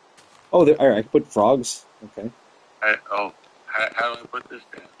 Oh, all right. I can put frogs. Okay. How do I put this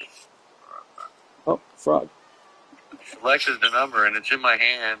down? Oh, frog. Selected the number, and it's in my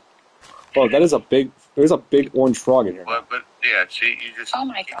hand. Oh, there's a big orange frog in here. But yeah, see, you just Oh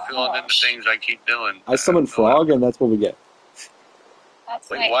my keep filling in the things I keep doing. I summon frog, and that's what we get. That's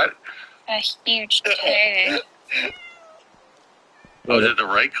Wait, like what? a huge two. Oh, is it the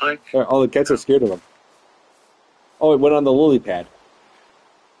right click? Oh, the cats are scared of him. Oh, it went on the lily pad.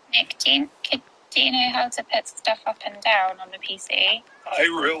 Nick, do you know how to put stuff up and down on the PC? I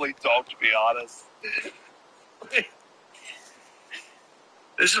really don't, to be honest.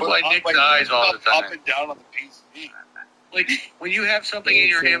 This is why Nick dies all the Up time. and down on the PC. Like, when you have something in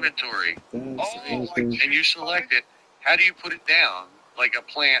your inventory Oh, like, and you select it, how do you put it down? Like a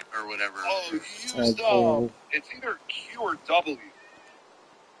plant or whatever. oh, you use it's either Q or W.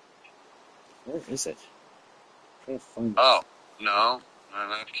 Where is it? I'm trying to find it. Oh, no,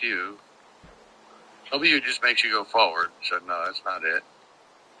 not Q. W just makes you go forward, so no, that's not it.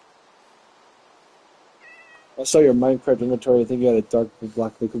 I saw your Minecraft inventory. I think you had a dark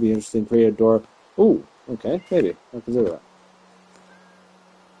block that could be interesting. Create a door. Ooh, okay, maybe. I'll consider that.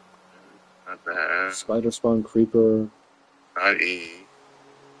 Not that. Spider spawn, creeper. Not E.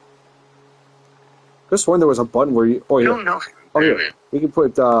 Could have sworn there was a button where you. Oh, I here. don't know. Oh, here. We can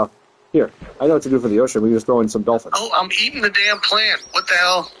put. Here. I know what to do for the ocean. We can just throw in some dolphins. Oh, I'm eating the damn plant. What the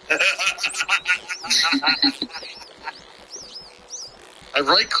hell? I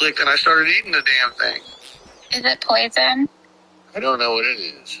right-clicked and I started eating the damn thing. Is it poison? I don't know what it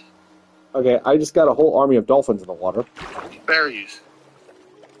is. Okay, I just got a whole army of dolphins in the water. Berries.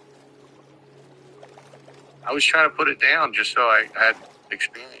 I was trying to put it down just so I had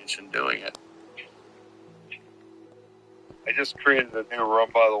experience in doing it. I just created a new room,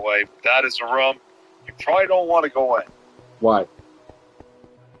 by the way. That is a room you probably don't want to go in. Why?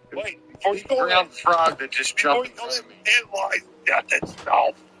 Wait, before you go in, Ground frog that just before jumped you in go front in, of me. it lies death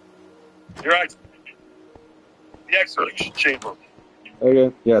itself. You're right. The execution chamber.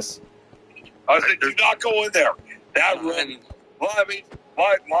 Okay. Yes. I said, do not go in there. That room,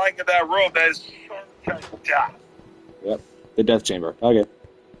 lying in that room, that is certain death. Yep. The death chamber. Okay.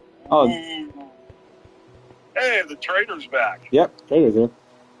 Oh. Ooh. Hey, the trader's back. Yep. Trader's here.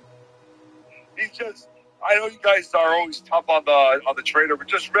 He's just, I know you guys are always tough on the trader, but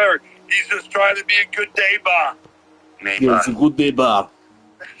just remember, he's just trying to be a good neighbor. Yeah, it's a good day, Bob.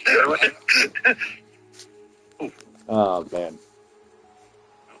 Oh, man.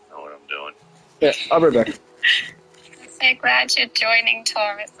 I don't know what I'm doing. Yeah, I'll be right back. I'm so glad you're joining,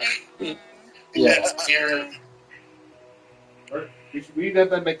 Tom. It's so fun. Yeah. We need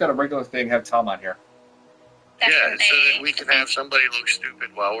to make that a regular thing, have Tom on here. Yeah, so that Definitely. we can have somebody look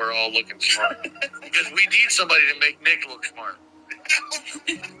stupid while we're all looking smart. Because we need somebody to make Nick look smart.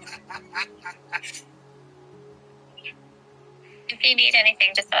 If you need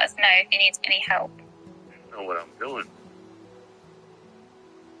anything, just let us know if you need any help. I don't know what I'm doing.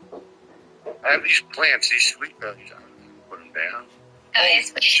 I have these plants, these sweet bellies. I'm going to put them down.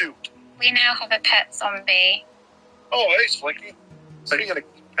 Guys, Shoot. we now have a pet zombie. Oh, hey, Slinky. Speaking of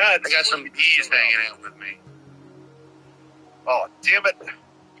pets, I got some bees hanging out with me. Oh, damn it.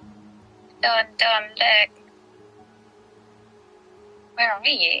 Done, look. Where are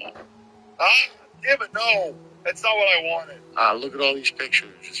you? Ah, damn it, no. That's not what I wanted. Look at all these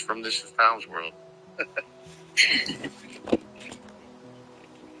pictures. It's from This Is Tom's World.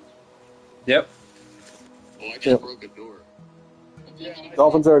 Yep. Oh, I just broke a door.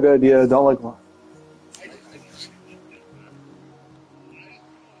 Dolphins are a good idea. Don't like one.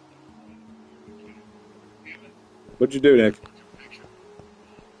 What'd you do, Nick?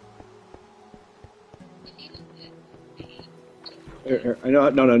 Here, I know.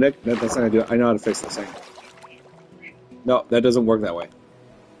 No, Nick. That's not gonna do it. I know how to fix this thing. No, that doesn't work that way.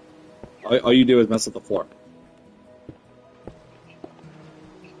 All you do is mess up the floor.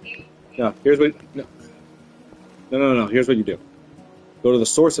 No, here's what. No. Here's what you do. Go to the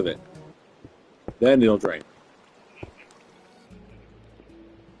source of it. Then it'll drain.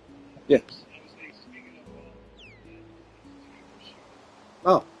 Yeah.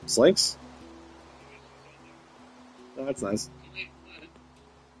 Oh, slinks? Oh, that's nice.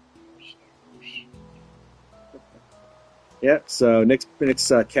 Yeah, so Nick's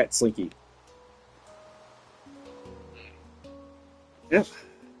cat Slinky. Yep.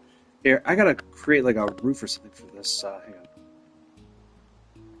 Here, I gotta create like a roof or something for this. Hang on.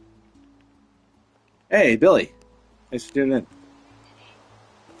 Hey, Billy. Thanks for tuning in.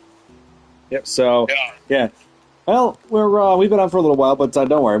 Yep. So yeah. Well, we've been on for a little while, but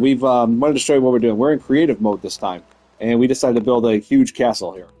don't worry. We've wanted to show you what we're doing. We're in creative mode this time, and we decided to build a huge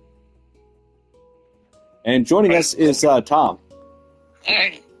castle here. And joining us is Tom.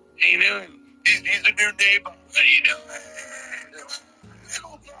 Hey, how you doing? He's a new neighbor. How you doing?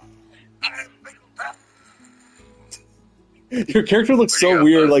 Your character looks so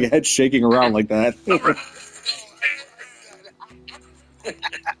weird, like head shaking around like that.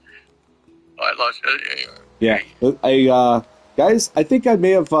 I lost it. Yeah. Guys, I think I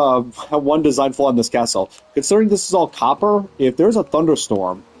may have one design flaw in this castle. Considering this is all copper, if there's a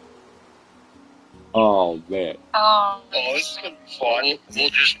thunderstorm, oh man. Oh, this is gonna be fun. We'll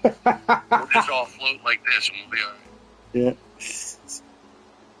just all float like this, and we'll be all right.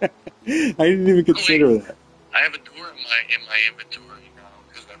 Yeah. I didn't even consider that. I have a door in my inventory now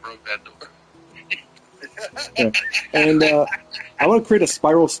because I broke that door. Yeah. And I want to create a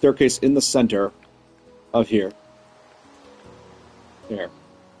spiral staircase in the center of here. There.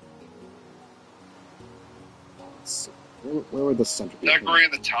 Let's see. Where would the center be?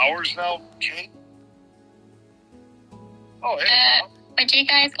 Decorating the towers now, Kate? Oh, hey. would you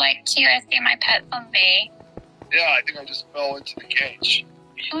guys like to see my pet zombie? Yeah, I think I just fell into the cage.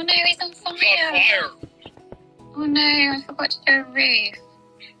 Oh no, he's on fire. He's on fire. Oh no, I forgot to do a roof.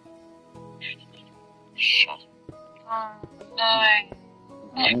 Oh no.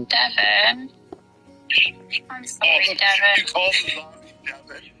 No, Devon. I'm sorry, Devon. You called the zombie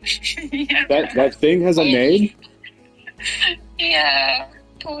Devon. Yeah. That thing has a name? Yeah,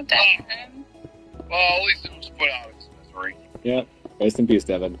 poor Devon. Well, at least it was put out of its misery. Yeah. Rest in peace,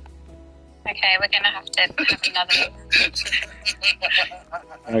 Devin. Okay, we're gonna have to have another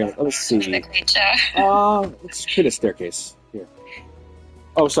Okay, let's see. creature. Let's create a staircase here.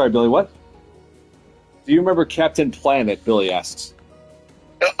 Oh, sorry, Billy. What? Do you remember Captain Planet? Billy asks.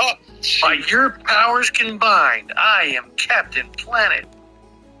 By your powers combined, I am Captain Planet.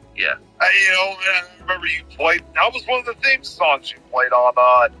 Yeah. I remember you played. That was one of the theme songs you played on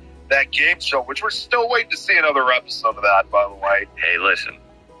that game show, which we're still waiting to see another episode of that, by the way. Hey, listen.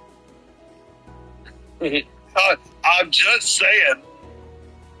 I'm just saying.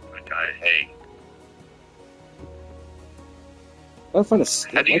 Hey. I'll find a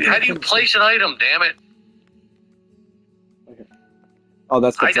How do you place an item, damn it? Oh,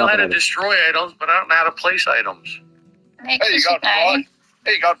 that's the I know how to item. destroy items, but I don't know how to place items. Nick, Hey, you got frogs.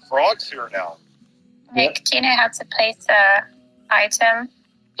 Hey, you got frogs here now. Nick, do you know how to place a item?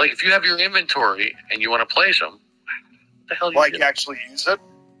 Like, if you have your inventory and you want to place them, what the hell do you Like, do? actually use it?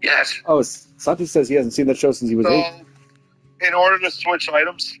 Yes. Oh, Santi says he hasn't seen that show since he was 8. In order to switch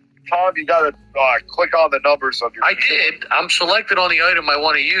items, Tom, you got to click on the numbers on your. I did. I'm selected on the item I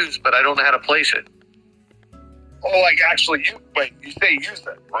want to use, but I don't know how to place it. Oh, like actually, you say use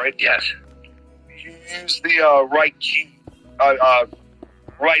it, right? Yes. You use the right key,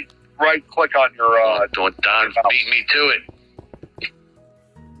 right click on your. Don beat me to it.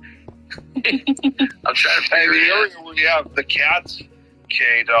 I'm trying to figure the it out. area where you have the cats,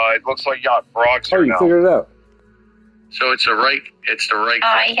 Kate, it looks like you got frogs Oh, here you now. figured it out. So it's the right.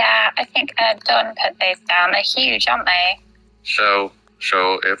 Oh, yeah. I think Don put those down. They're huge, aren't they? So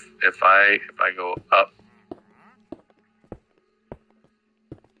if I go up.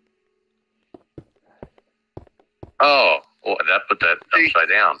 Oh, well, that put that upside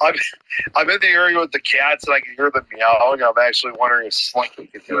down. I'm in the area with the cats, and I can hear them meowing. I'm actually wondering if Slinky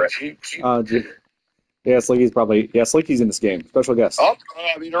can hear it. Yeah, Slinky's in this game. Special guest. Oh,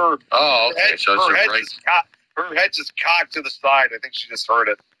 I mean, her okay. So it's the right. Her head's just cocked to the side. I think she just heard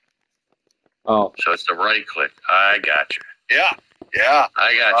it. Oh. So it's the right click. I got you. Yeah.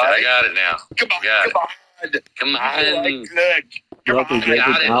 I got you. I got it now. Come on. Come on. Right click. Come on. I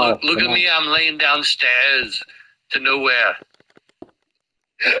got it. Look at me. I'm laying downstairs to nowhere.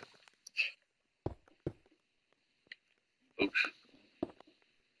 Oops.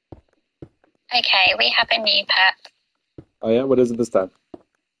 Okay, we have a new pet. Oh, yeah? What is it this time?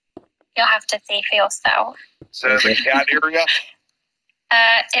 You'll have to see for yourself. So the cat area?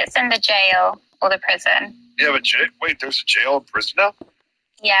 It's in the jail or the prison. You have a jail? Wait, there's a jail and prison now?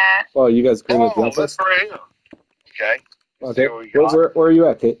 Yeah. Oh, you guys created the that's right here. Okay. Okay. Where are you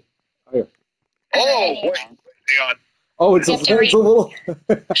at, Kate? Oh, here. Oh, wait. Hang on. Oh, it's a little... You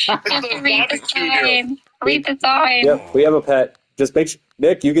have to read the sign. Read the sign. Yep, we have a pet. Just make sure...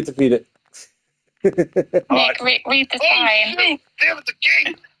 Nick, you get to feed it. Nick, read the sign. Shoot. Damn it, the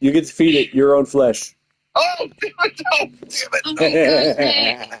gate. You get to feed it your own flesh. Oh, damn it, no.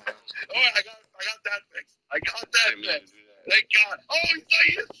 Damn it. Oh, my God, Nick. Oh, I got that fixed. I got that fixed. Thank God. Oh, he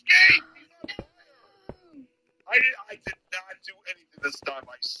escaped. I did not do anything this time,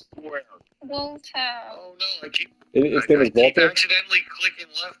 I swear. Walter. Oh, no. I keep His name is Walter? accidentally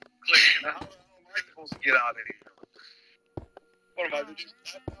clicking left click. How the hell am I supposed to get out of here? What am I, the new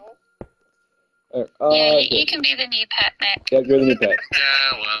pet now? Yeah, you can be the new pet, Nick. Yeah, you're the new pet.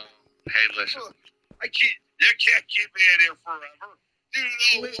 Yeah, well, hey, listen. You can't keep me in here forever. You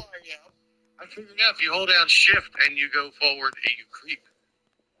know who I am. I figured out if you hold down shift and you go forward, you creep.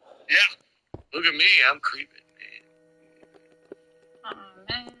 Yeah. Look at me, I'm creeping. Oh,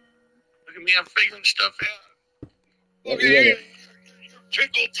 man. Look at me, I'm figuring stuff out. Look Yeah, at yeah. you.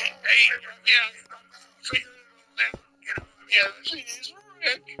 Pickle time. Hey, yeah, I'm figuring it out. You know, yeah, Jeez,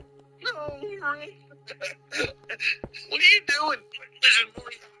 Rick. No, Rick. what are you doing? Listen,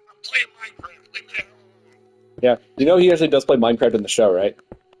 Morty, I'm playing Minecraft. Leave me alone. Yeah, you know he actually does play Minecraft in the show, right?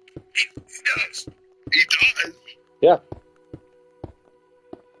 He does. He does. Yeah,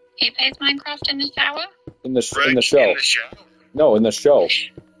 He plays Minecraft in the shower? in the show. In the show. No, in the show.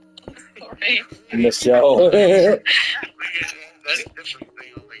 Sorry. In the show. That's a different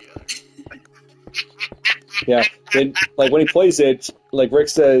thing. Oh my God. Yeah, and like when he plays it, like Rick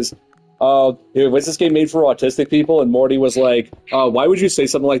says, was this game made for autistic people? And Morty was like, why would you say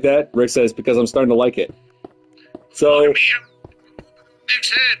something like that? Rick says, because I'm starting to like it. So, Look at me, I'm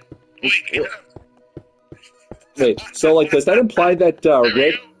Nick's head. wait, so like, does that imply that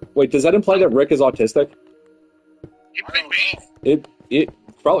Rick? Wait, does that imply that Rick is autistic? I don't know.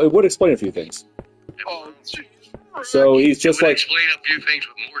 It would explain a few things. Oh, jeez. So he's It just would like, explain a few things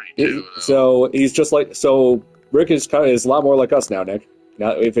with Morty too. Though. so he's just like, so Rick is a lot more like us now, Nick.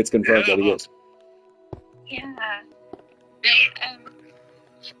 Now, if it's confirmed that he is. Yeah. You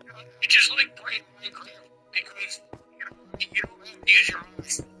just like playing Minecraft because you don't have to use your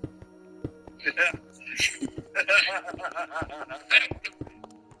eyes. If that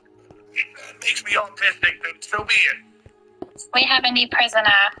makes me autistic, then so be it. We have a new prisoner.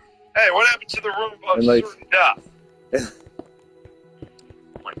 Hey, what happened to the room of And, like- certain death?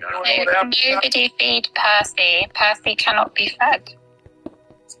 Oh my God. You know what happened? Nobody feed Percy. Percy cannot be fed.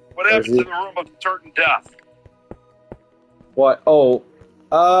 What happened to the room of certain death? What? Oh,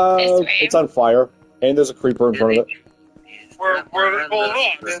 This room. it's on fire, and there's a creeper in front of it. Hold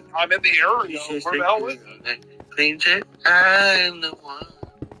on, I'm in the area. Where the hell is it? Cleans it. I'm the one.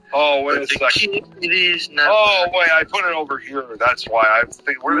 Oh, wait But a the second. kid is not. Oh, wait, I put it over here. That's why I was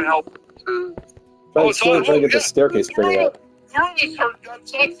thinking, where the hell? But Oh, it's still trying to get the staircase figured out. The room is certain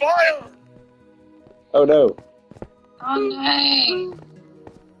death's on fire. Oh no! Oh no.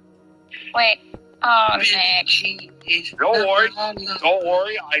 Wait. Oh, Nick. Don't worry.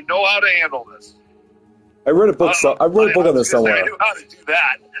 I know how to handle this. I read a book. I read a book on this I somewhere. knew how to do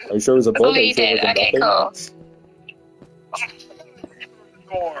that. Are you sure it was a book? Oh, Are you you sure it did. was Okay, nothing?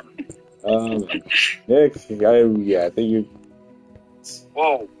 cool. Nick, I think you.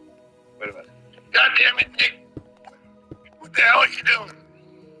 Whoa. Wait a minute. God damn it, Nick. What the hell are you doing?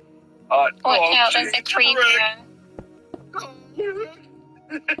 Watch out, there's a creeper.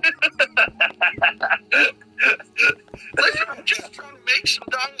 Listen, I'm just trying to make some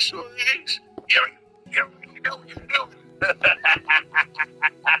dinosaur eggs. You know what you're doing.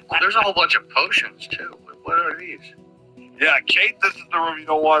 There's a whole bunch of potions, too. What are these? Yeah, Kate, this is the room you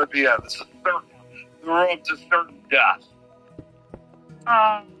don't want to be in. This is the room to certain death.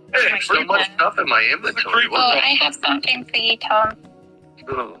 Oh, Hey, my So much goodness. stuff in my inventory. Oh, I have something for you, Tom.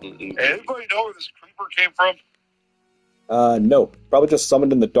 Anybody know where this creeper came from? No, probably just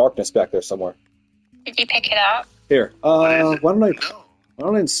summoned in the darkness back there somewhere. Did you pick it up? Here, why don't I No. why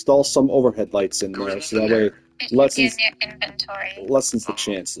don't I install some overhead lights in there so that way It should be lessens in your inventory. lessens the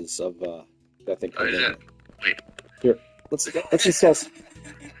chances of that thing Oh, coming is in. it? Wait. Here, let's install.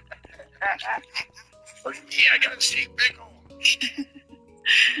 Yeah, I got a sea pickle.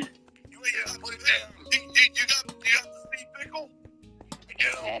 You put it down. You got the sea pickle?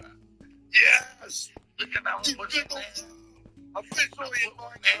 Yeah. Yes! Look at that Sea one. pickle! Officially in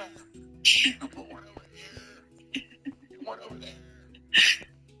Minecraft. I'll put one over here. One over there.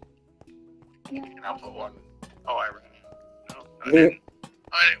 And I'll put one. Oh, I ran out. No, I didn't. Anyway.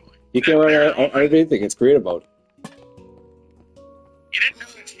 You can't run out of anything. It's creative mode. You didn't know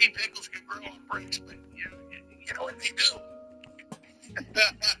that sea pickles could grow on bricks, but you know what they do.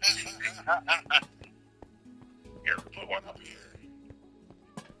 Here, put one up here.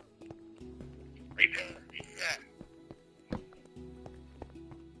 Right there. Yeah.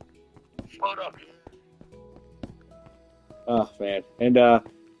 Float up here. Oh man, and oh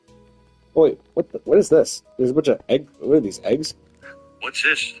wait, what is this? There's a bunch of egg. What are these eggs? What's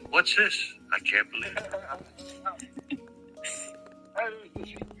this? What's this? I can't believe it.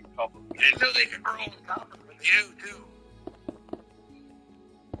 You didn't know they could grow on copper, but they do, too.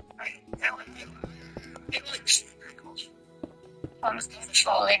 I like sea pickles. Tom's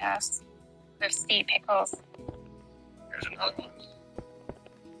controlling us with sea pickles. There's another one.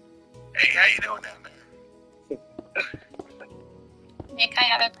 Hey, how you doing down there? Nick, I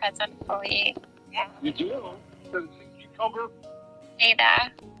have a present for you. You do? The cucumber? Hey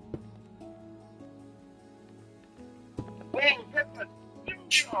there. Hey, get the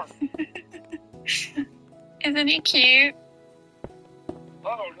cucumber! Isn't he cute?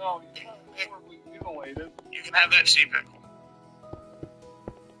 Oh no, he's not horribly mutilated. You can have that sea pickle.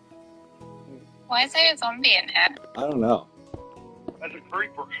 Why is there a zombie in here? I don't know. That's a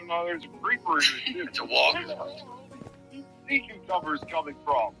creeper. No, there's a creeper in here. It's a walk. Where the hell are all these sea cucumbers coming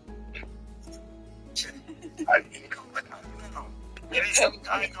from? I don't know. There's some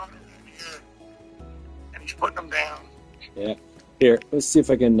guy coming in here, and he's putting them down. Yeah. Here, let's see if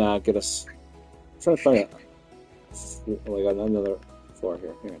I can get us. I'm trying to find it. Oh, I got another floor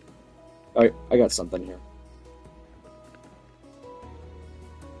here. Here. All right, I got something here.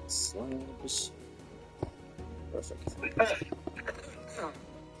 Slabs. Perfect.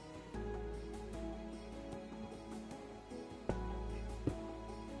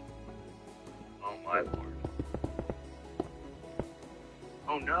 Oh my lord.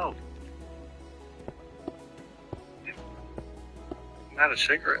 Oh no. Not a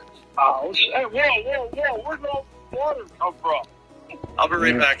cigarette. Oh, hey, whoa. Where'd all the water come from? I'll be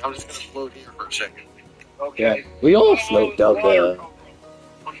right back. I'm just going to float here for a second. Okay. Yeah, we all float down there. Oh,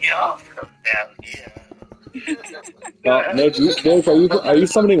 yeah, float down here. Nick, are you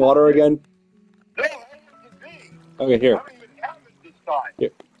summoning water again? No, that wasn't me. Okay, I here. don't even have it this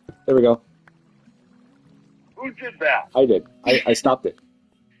time. There we go. Who did that? I did. I stopped it.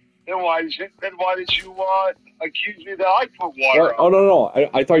 Then why did you accuse me that I put water Oh on? no.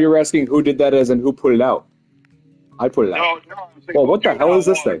 I thought you were asking who did that as in who put it out. I put it out. No, I was thinking Whoa, what the about hell is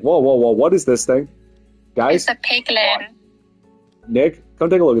this 2.1. thing? Whoa, whoa, whoa, what is this thing? Guys, It's a piglin. Nick, come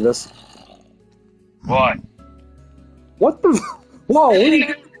take a look at this. What? What the? Whoa, what are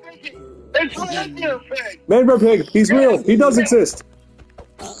you... It's right there, pig. Man Bear Pig, he's real. He does exist.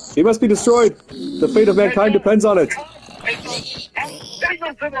 He must be destroyed. The fate of mankind depends on it. Take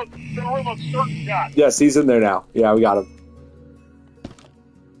him to the room of certain death. Yes, he's in there now. Yeah, we got him.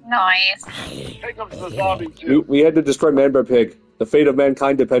 Nice. Take him to the zombie too. We had to destroy Man Bear Pig. The fate of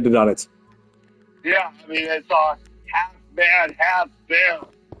mankind depended on it. Yeah, I mean it's half man, half bear,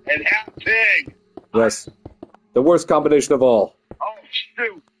 and half pig. Yes. The worst combination of all. Oh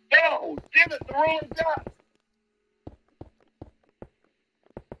shoot! No, damn it! The room of death.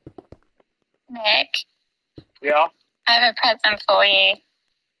 Nick, Yeah. I have a present for you.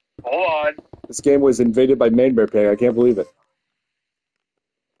 Hold on. This game was invaded by Man Bear Pig. I can't believe it.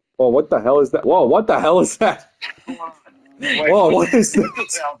 Whoa, what the hell is that? Whoa, what the hell is that? Hold on. Wait, Whoa, what is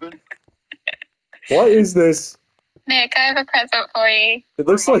this? What is this? Nick, I have a present for you. It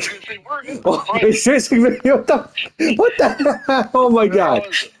looks like... We're in Oh, it's chasing me. What the... Oh my god.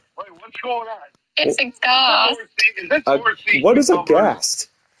 Wait, what's going on? It's a ghast. Is that Dorothy? What is a ghast?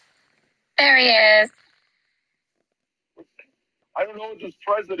 There he is. I don't know what this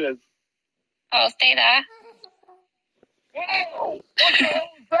present is. Oh, stay there. Whoa! What the hell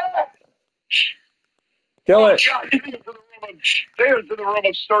is that? Kill it. God, take him to the room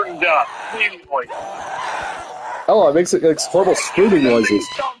of certain death. Immediately. Oh, it makes horrible screaming noises.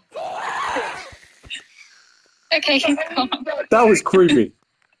 Okay, he's gone. That was creepy.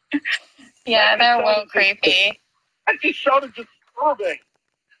 Yeah, they're well creepy. That just sounded disturbing.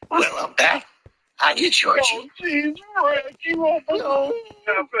 Well, I'm back. How you, Georgie? Oh, jeez, Rick, you almost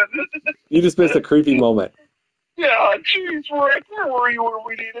happened. You just missed a creepy moment. Yeah, jeez, Rick, where were you when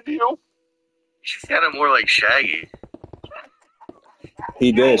we needed you? She sounded more like Shaggy.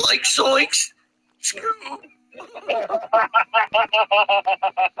 He did. Like Zoinks. Scoo.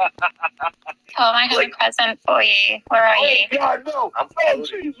 Tom, I have a present for you. Where are you? Oh, God, no. I'm Oh,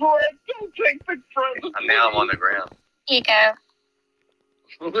 jeez, Rick, don't take the present. Now I'm on the ground. Here you go.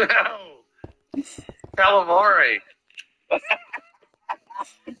 No. Calamari.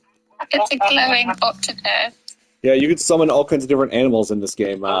 It's a glowing octopus. Yeah, you could summon all kinds of different animals in this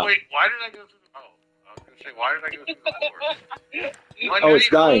game. Oh, wait, why did I go through the... Oh, I was going to say, why did I go through the floor? Oh, it's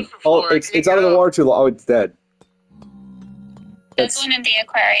dying. Oh, it's out of the water too long. Oh, it's dead. There's one in the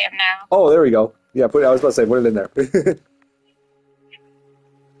aquarium now. Oh, there we go. Yeah, I was about to say, put it in there.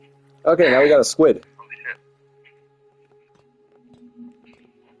 Okay, now we got a squid.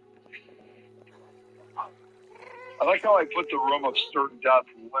 I like how I put the room of certain death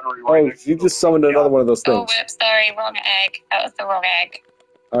literally right Oh, next you to just the summoned room of another death. one of those Oh, things. whoops, sorry, wrong egg. That was the wrong egg.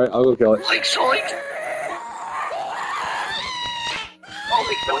 Alright, I'll go kill it. Like Zoinks.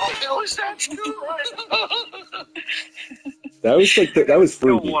 Holy cow, what the hell is that? That was like that was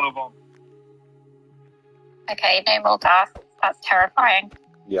Kill freaky. one of them. Okay, no more ghast. That's terrifying.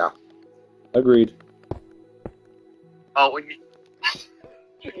 Yeah. Agreed. Oh, when you...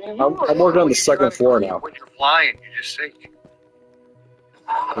 I'm working on the second floor now. When you're flying, you just sink.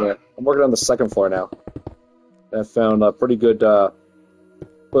 Yeah, I'm working on the second floor now. I found a pretty good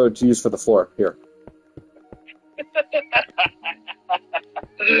food to use for the floor. Here.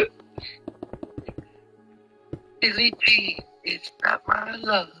 Billie Jean, it's not my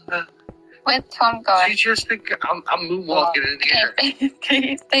love. Where's Tom gone? She's just a... I'm moonwalking in the air. Okay, can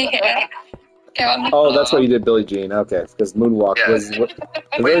you stay here? Go on the Oh, floor. that's why you did Billie Jean. Okay, because Moonwalk Yeah. was the Wait,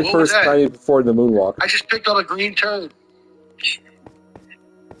 very what was first that? time before the Moonwalk. I just picked up a green turd.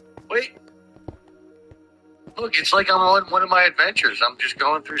 Wait. Look, it's like I'm on one of my adventures. I'm just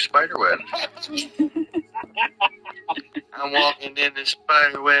going through spiderweb. I'm walking in the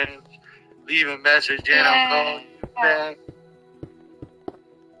spiderweb, leave a message, and I'm calling you back.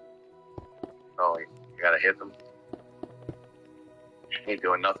 Oh, you gotta hit them. Ain't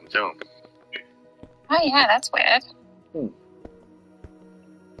doing nothing to them. Oh, yeah, that's weird.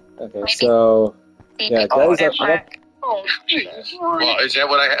 Okay, Maybe. so See Yeah, if guys, it I- work. Oh, Jesus. Well, is that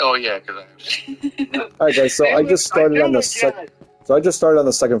what I... Oh, yeah, because alright guys, so I just started on the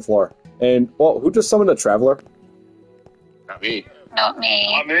second floor. And well, who just summoned a traveler? Not me. Not me.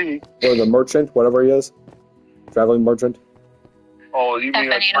 Not me. Or the merchant, whatever he is. Traveling merchant. Oh, you mean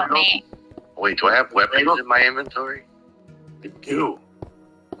Definitely not me. Wait, do I have weapons in my inventory? I do.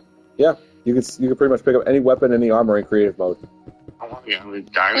 Yeah. You can pretty much pick up any weapon, any armor in creative mode. Oh, yeah, I'm a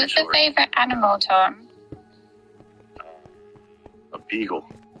What's diamond your sword. favorite animal, Tom? A beagle.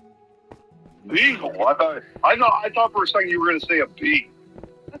 Beagle. I thought for a second you were going to say a bee.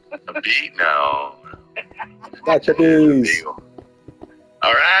 A bee? No. Got chippies. Beagle.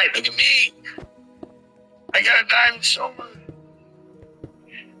 All right, look at me. I got a diamond sword.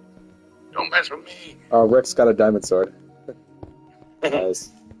 Don't mess with me. Rick's got a diamond sword.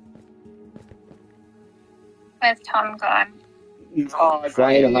 Nice. Where's Tom gone? He's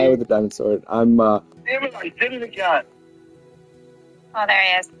flying high with a diamond sword. I'm. Damn it! I did it again. Oh, there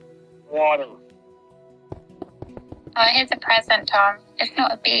he is. Water. Oh, here's a present, Tom. It's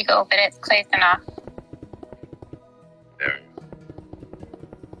not a beagle, but it's close enough. There.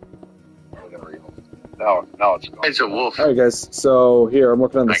 Now it's gone. It's a wolf. All right, guys. So here, I'm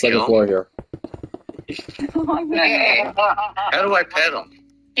working on the I second kill floor here. Oh, no. How do I pet him?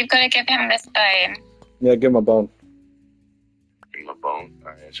 You've got to give him this bone. Yeah, give him a bone. Give him a bone.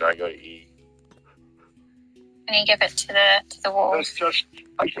 All right, so I go to E. And you give it to the wolf. That's just.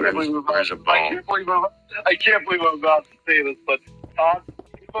 I can't believe Where's a bone? I can't believe I'm about to say this, but Todd,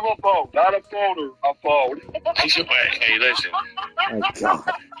 give him a bone, not a boner, a bone. Hey, listen. My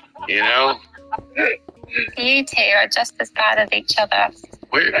God. You know, You two are just as bad as each other.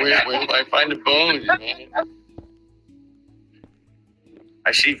 where do I find the bones, man?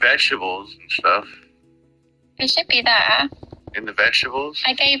 I see vegetables and stuff. It should be there. In the vegetables?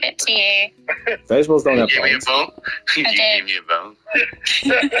 I gave it to you. Vegetables don't You have give me a bones. bone? You I did. gave me a bone.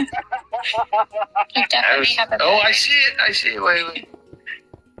 You definitely have a bone. Oh, I see it. I see it. Wait.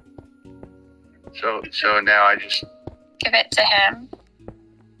 So now I just... Give it to him.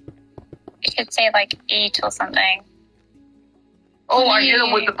 It should say, like, eat or something. Oh, I hit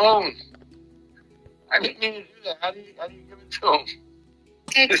him with the bone. I didn't mean to do that. How do you give it to him?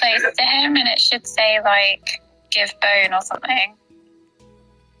 Go close to him, and it should say, like, give bone or something.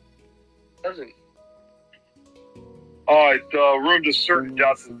 Doesn't. Oh, it ruined a certain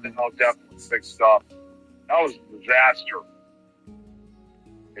death and then I'll definitely fix up. That was a disaster.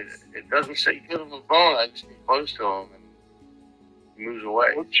 It doesn't say give him a bone. I just get close to him and he moves away.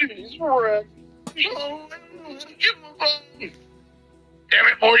 Oh, jeez, Rick. Oh, give him a bone. Damn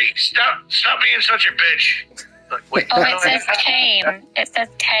it, Morty. Stop being such a bitch. Like, wait, Oh, how it do I- says tame. It says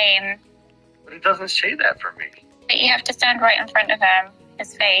tame. But it doesn't say that for me. But you have to stand right in front of him,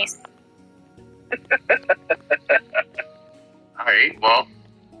 his face. All right, well,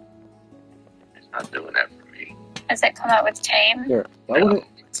 it's not doing that for me. Does it come up with tame? Here, why would it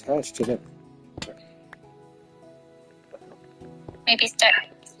attach to that? Maybe step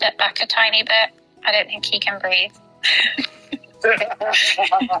back a tiny bit. I don't think he can breathe.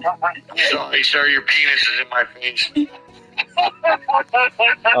 Sorry, sir, your penis is in my face.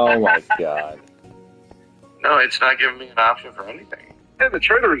 Oh my God. No, it's not giving me an option for anything. Hey, the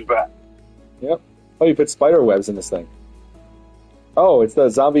trader is back. Yep. Oh, you put spider webs in this thing. Oh, it's the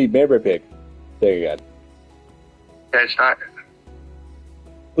zombie bear pig. There you go. That's not.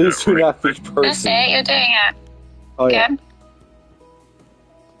 Please do not feed That's person. it. You're doing it. Oh yeah. Good.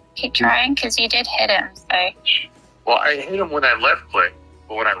 Keep trying, because you did hit him, so... Well, I hit him when I left click,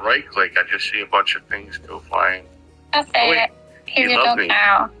 but when I right click, I just see a bunch of things go flying. That's Oh, wait. it. He's He your loves dog me.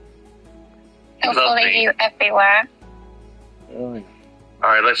 now. He'll He loves follow me. you everywhere. Oh, yeah. All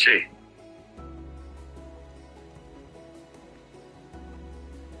right, let's see.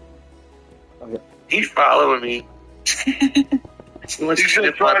 Oh, yeah. He's following me. He wants to He's sniff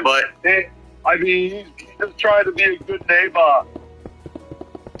just my trying. butt. Hey, I mean, he's just trying to be a good neighbor.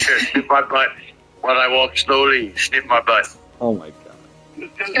 Here, sniff my butt while I walk slowly. Sniff my butt. Oh my God.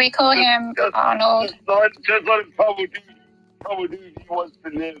 Should we call him Arnold? Just let him come with you. Come with you. He wants to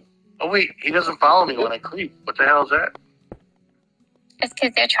live. Oh wait, he doesn't follow me when I creep. What the hell is that? It's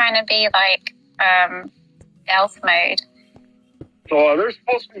because you're trying to be, like, stealth mode. So are there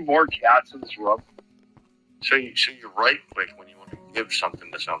supposed to be more cats in this room? So you right click when you want to give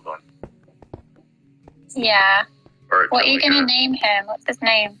something to someone. Yeah. Or What are you like going to a- name him? What's his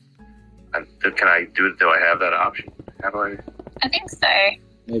name? Can I do it? Do I have that option? How do I think so.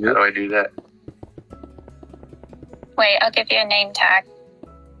 Maybe. I do that? Wait, I'll give you a name tag.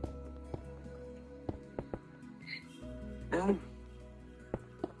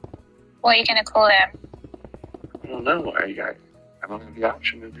 What are you going to call him? I don't know. I don't have the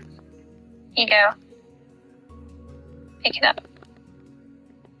option to do that. Here you go. Pick it up.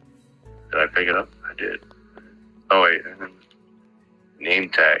 Did I pick it up? I did. Oh wait, and then name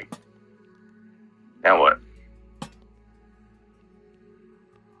tag. Now what?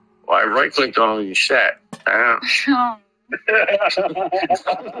 Well, I right clicked on all you set. I Oh, don't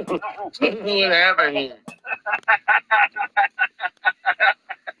know what happened here.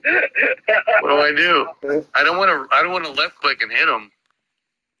 What do I do? I don't want to left click and hit him.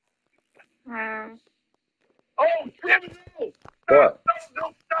 hmm. Oh, damn it! No! What?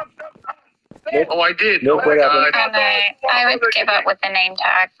 No, stop. Nick, Oh, I did. Nick, Oh my what god. happened? I would give up with the name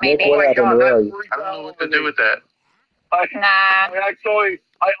tag, Nick, maybe. what happened? Where are you? I don't know what to do with that. Nah. I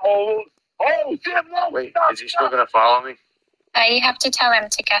almost. Oh, Jim, no! Wait, stop, is he still going to follow me? You have to tell him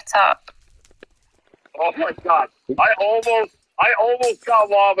to get up. Oh my God! I almost got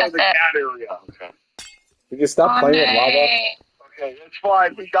lava in the cat area. Okay. Did you stop playing with lava? Okay, it's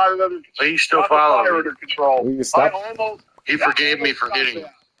fine. We got it under control. But he's still following me. Under control. Will you stop? He forgave me for hitting him.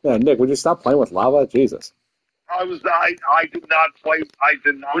 Yeah, Nick, would you stop playing with lava? Jesus. I did not play. I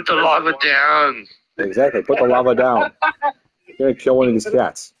did not. Put the lava down. Exactly. Put the lava down. You're gonna kill one of these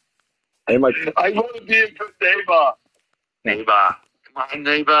cats. Hey, my. I want to be a good neighbor. Neighbor. Come on,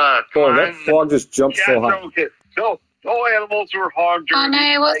 neighbor. Come Oh, on. that frog just jumped so high. No animals were harmed. Oh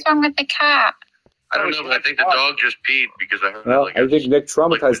no, what's wrong with the cat? I don't know, but I think the dog just peed because I heard Well, like I think Nick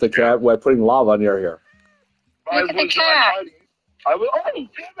traumatized the cat by putting lava near here. Look at the cat. Oh, damn it!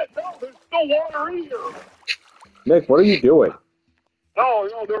 No, there's no water in here. Nick, what are you doing? No,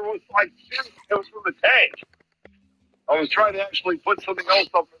 there was it was from the tank. I was trying to actually put something else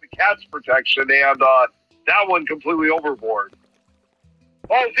up for the cat's protection, and that one completely overboard.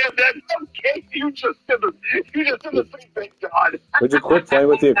 Oh, damn! Okay, you just did the same thing, John. Would you quit playing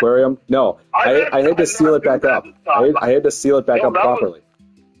with the aquarium? No, I had to seal it back up. I had to seal it back up properly.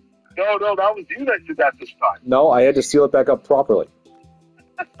 No, that was you that did that this time. No, I had to seal it back up properly.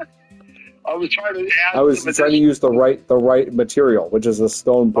 I was trying to add. I was trying to use the right material, which is the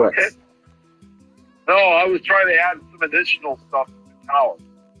stone bricks. Okay. No, I was trying to add some additional stuff to the tower.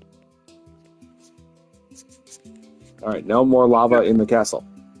 All right, no more lava in the castle.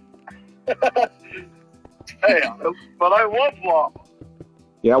 Hey, but I love lava.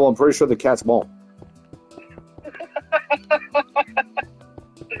 Yeah, well, I'm pretty sure the cats won't.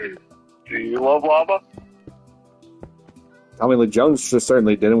 Do you love lava? Tommy Lee Jones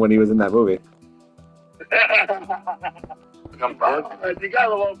certainly didn't when he was in that movie. You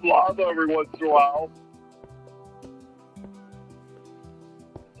gotta love lava every once in a while.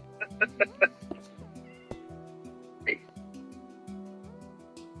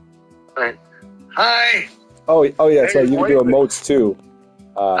 Hi. Oh yeah, so you can do emotes too.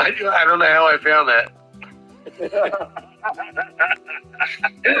 I don't know how I found that.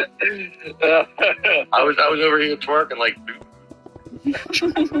 I was over here twerking like.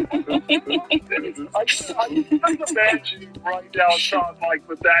 I just imagine you right now, Sean, like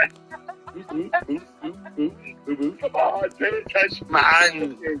with that. Come on, pay attention. Come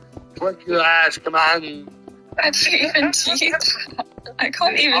on, twerk your ass. Come on. I can't even do that. I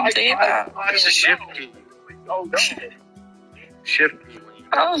can't even do that. It's a shift key. Oh no. Shift key.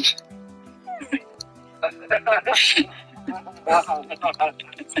 Oh.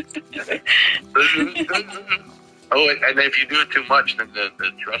 Oh, and if you do it too much, then the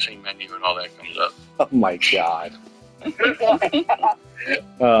dressing menu and all that comes up. Oh my god.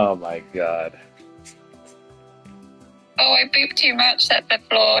 Oh my god. Oh, I pooped too much that the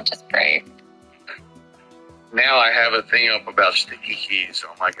floor just broke. Now I have a thing up about sticky keys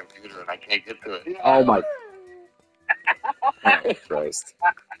on my computer, and I can't get to it. Oh my. Oh Christ.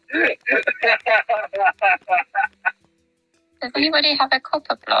 Does anybody have a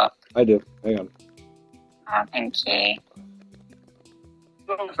copper block? I do. Hang on. Oh, thank you.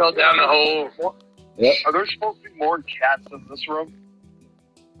 Fell down the hole. Yep. Are there supposed to be more cats in this room?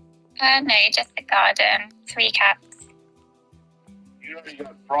 No, just the garden. 3 cats. You know you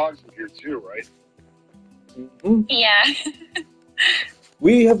got frogs in here too, right? Mm-hmm. Yeah.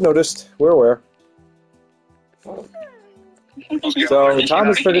 We have noticed. We're aware. So Tom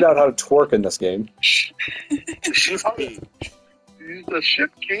has figured out how to twerk in this game. The shift key. Use the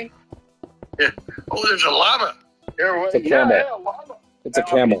shift key. Yeah. Oh, there's a llama. Here, wait. It's a camel. Yeah, lava. It's a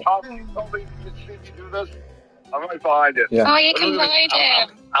camel. Tell me you can see me do this. I'm right behind it. Yeah. Oh, you can ride it.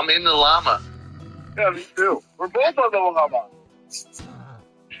 I'm in the llama. Yeah, me too. We're both on the llama.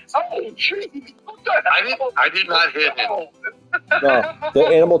 Oh, jeez. What the hell? I did not hit him. No, the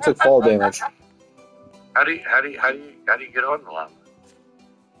animal took fall damage. How do you get on the llama?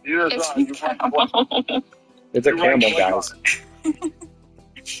 You just, you right click. It's a You're right camel, click guys.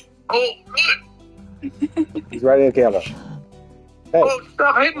 Oh, good. He's riding a camel. Hey, Oh,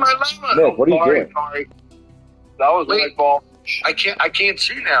 stop hitting my llama. Nick, what are you doing? Sorry. That was my Wait. fault. I can't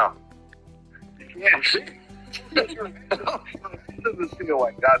see now. You can't see. You're into the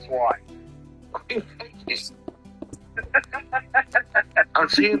ceiling. That's why. I'm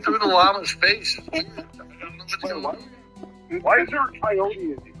seeing through the llama's face. I don't know what's going on. Why is there a coyote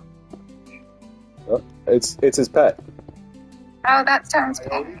in here? It's his pet. Oh, that sounds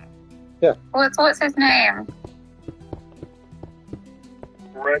good. Yeah. What's his name?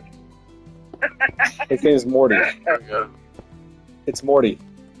 Rick. His name is Morty. There we go. It's Morty.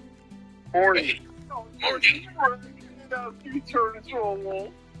 Morty. Oh, Morty, you turn into a wolf.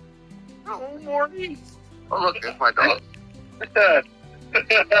 Oh, Morty. Oh, look, there's my dog.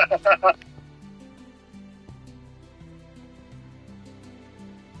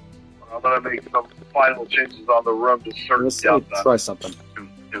 I'm going to make some final changes on the room to certain Let's depth. try something.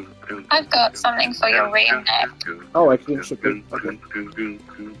 I've got something for your room, Nick. Oh, I can ship it. Okay.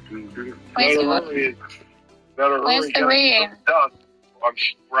 Where's Better your, hurry. Better where's hurry. the room? Done.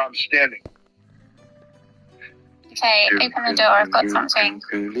 Where I'm standing. Okay, open the door. I've got something.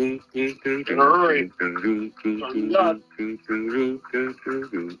 Hurry.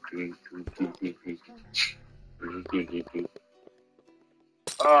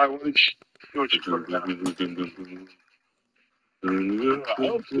 Alright, what did you do? What you put down? I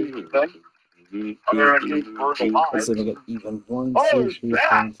don't see anything. Other than being burned Let's see if I alive. get even. 1, Oh, 2, there's 3, that.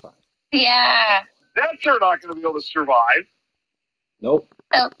 4, 5. Yeah, Bats are not going to be able to survive. Nope.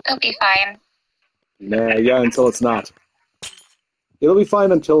 they'll be fine. Nah, yeah, until it's not. It'll be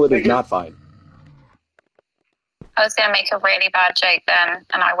fine until it is not fine. I was going to make a really bad joke then,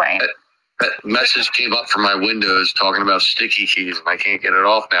 and I won't. That message came up from my Windows talking about sticky keys, and I can't get it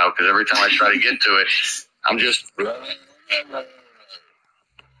off now because every time I try to get to it, I'm just.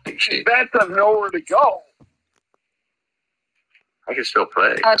 Bats have nowhere to go. I can still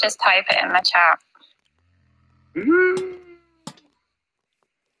play. I'll just type it in the chat.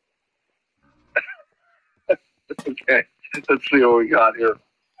 Okay, let's see what we got here.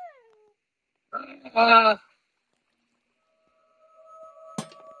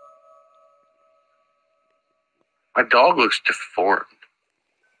 My dog looks deformed.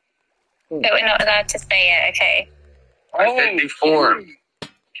 But we're not allowed to say it, okay? I said deformed.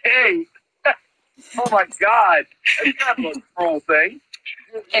 Kate! Oh my God! That's not a cruel thing.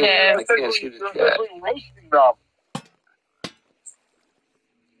 It is. I can't see the You're chat. roasting them.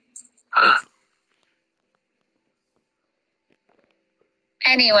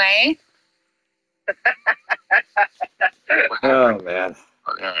 Anyway, Oh, man.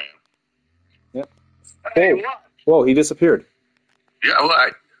 Oh, there I am. Hey, Oh. what? Whoa, he disappeared. Yeah, well,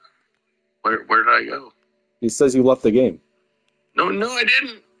 where did I go? He says you left the game. No, I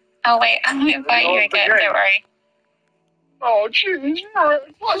didn't. oh wait, I'm going to invite you again, don't worry. Oh, jeez. Oh,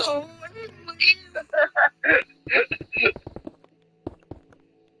 I didn't leave.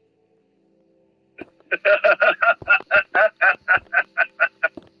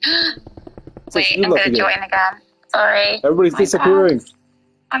 Says Wait, you I'm left going the to game. join again. Sorry. Everybody's My disappearing. bad.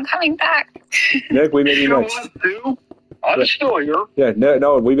 I'm coming back. Nick, we may be You next. want to? I'm still here. Yeah,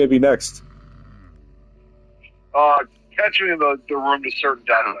 no, we may be next. Catch me in the room to certain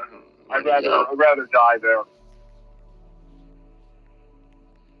depth. I'd rather die there.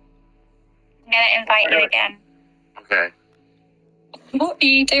 I'm going to invite you again. Okay. What are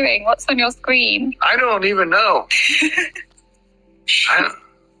you doing? What's on your screen? I don't even know.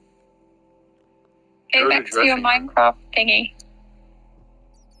 Go Go to back to your dressing room. Minecraft thingy.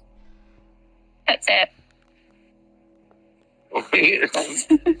 That's it.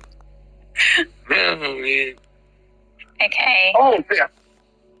 Okay. Oh, yeah.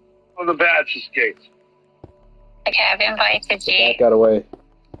 Oh, the bats escaped. Okay, I've invited you. That got away.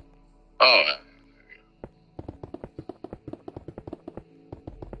 Oh.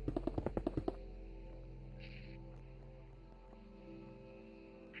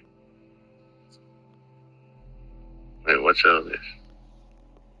 Wait, what's all this?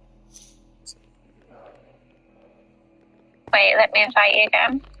 Wait, let me invite you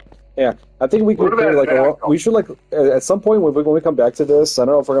again. Yeah, I think we could What about create like that? we should like at some point when we come back to this. I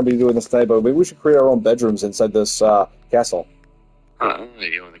don't know if we're gonna be doing this tonight, but maybe we should create our own bedrooms inside this castle.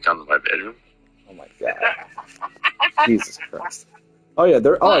 You want to come to my bedroom? Oh my God, Jesus Christ! Oh yeah,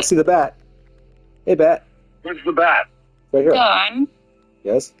 there. Oh, I see the bat. Hey, bat, Where's the bat? right here. Dawn,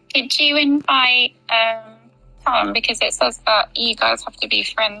 Yes. could you invite Tom? Because it says that you guys have to be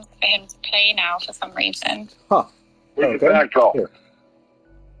friends for him to play now for some reason. Huh. Where'd Okay. the bat go? Here.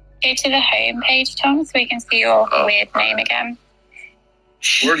 Go to the home page, Tom, so we can see your weird name again.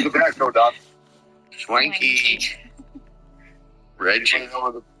 Where'd the bat go, Doc? Swanky Reggie.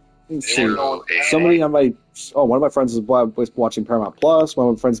 Let's see. Zero, eight. Somebody on my one of my friends was watching Paramount Plus. One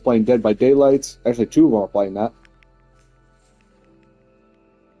of my friends is playing Dead by Daylight. Actually, two of them are playing that.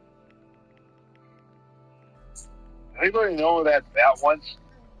 Anybody know where that bat went?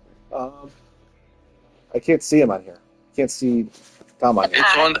 I can't see him on here. Can't see Tom on here.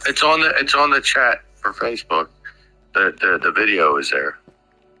 It's on the chat for Facebook. The video is there,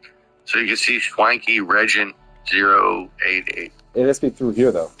 so you can see Swanky Regent 088. It has to be through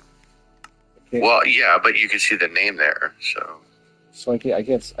here though. Well, yeah, but you can see the name there, so. Swanky, I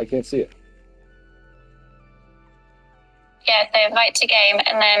can't see it. Yeah, so invite to game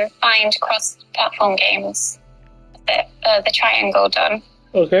and then find cross-platform games. The triangle done.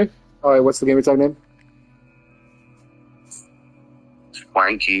 Okay. All right, what's the game tag name?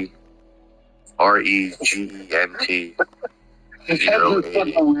 Swanky. REGENT. That's just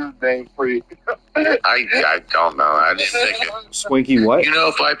such a weird name for you. I don't know. I didn't think it. Swanky what? You know,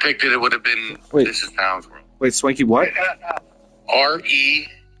 if I picked it, it would have been Wait. This is Pounds World. Wait, Swanky what? REGENT.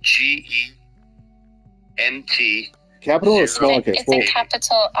 Capital or small? Okay, It's a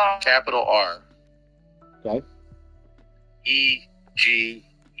capital R. Capital R. Okay. EGENT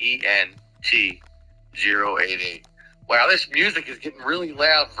 088. Wow, this music is getting really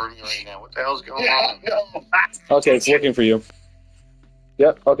loud for me right now. What the hell's going on? Okay, it's working for you.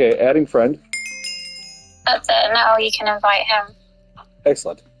 Yep. Okay, adding friend. That's it. Now you can invite him.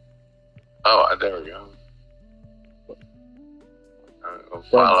 Excellent. Oh, there we go.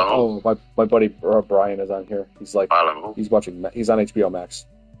 Follow. Oh, my buddy Brian is on here. He's like, Follow. he's watching. He's on HBO Max.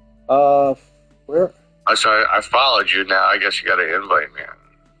 Where? I'm sorry, I followed you now. I guess you got to invite me.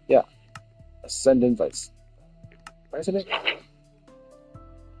 Yeah. Send invites. Why isn't it?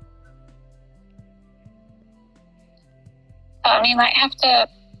 You might have to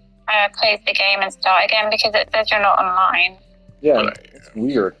close the game and start again because it says you're not online. Yeah, it's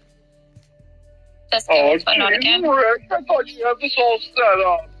weird. Just give it one on again. Rick, I thought you had this all set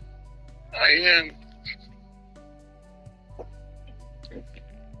up. I am.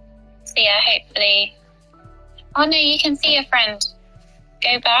 So yeah, hopefully. Oh no, you can see your friend.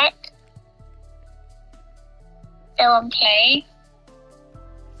 Go back. Go on play.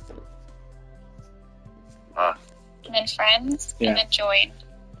 And then friends. Yeah. And then join.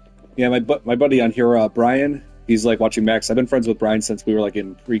 Yeah, my buddy on here, Brian. He's like watching Max. I've been friends with Brian since we were like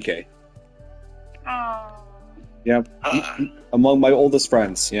in pre-K. Oh. Yeah, among my oldest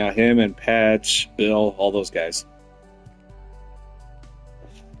friends. Yeah, him and Patch, Bill, all those guys.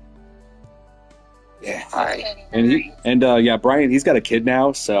 Yeah, and Brian, he's got a kid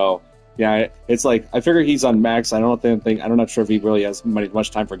now, so yeah, it's like I figure he's on Max. I'm not sure if he really has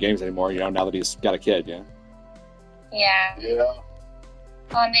much time for games anymore. You know, now that he's got a kid. Yeah. Yeah. Yeah.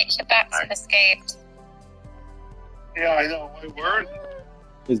 Oh, Nick, your bats have escaped. Yeah, I know. Wait, where is it?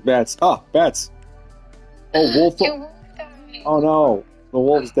 His bats. Oh, bats. Oh, wolf. Your wolf died. Oh no, the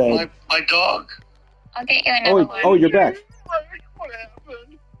wolf's dead. My dog. I'll get you another one. Oh, you're back. What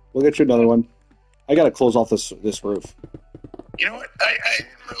happened? We'll get you another one. I gotta close off this roof. You know what? I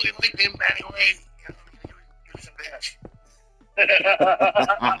didn't really like him anyway. He was a bitch.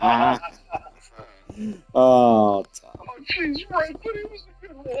 Oh, Oh, jeez, right, but he was a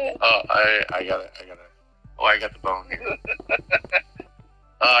good wolf. Oh, I got it. Oh, I got the bone here.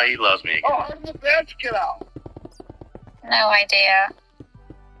 He loves me. Oh, how did the bats get out? No idea.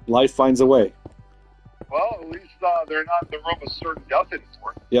 life finds a way. Well, at least they're not in the room of certain death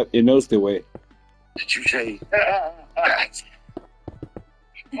anymore. Yep, it knows the way. Did you say Oh, bats?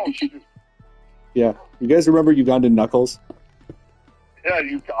 shoot. Yeah, you guys remember Uganda Knuckles? Yeah,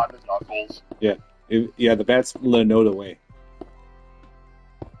 you got the knuckles. Yeah, the bats know the way.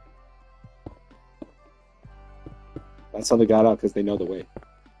 That's how they got out, because they know the way.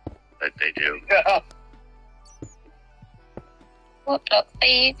 That they do. Yeah. What blocks are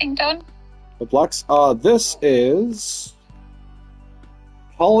you using, Don? The blocks. This is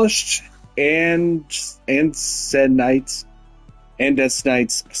polished andesite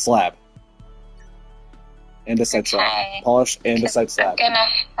slab. Andesite slab. Okay. Polished andesite slab. I'm gonna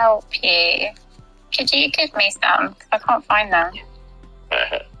help you. Could you give me some? 'Cause I can't find them.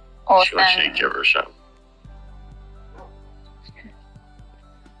 Awesome. She wants you to give her some.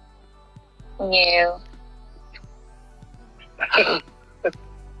 You.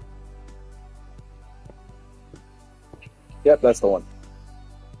 Yep, that's the one.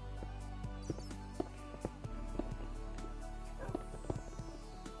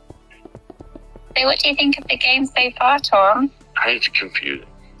 So what do you think of the game so far, Tom? It's confusing.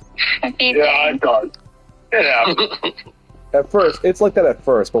 Yeah, I thought. It happened. At first, it's like that at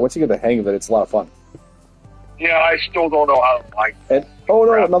first, but once you get the hang of it, it's a lot of fun. Yeah, I still don't know how to like it. And oh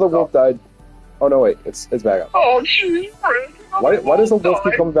no, another wolf died. Oh no, wait, it's back up. Oh, jeez, Rick. Why does the wolf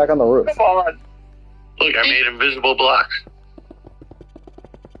keep coming back on the roof? Come on. Look, I made invisible blocks.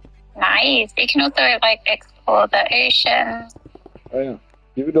 Nice. You can also explore the ocean. Oh yeah,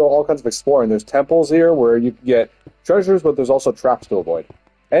 you can do all kinds of exploring. There's temples here where you can get treasures, but there's also traps to avoid,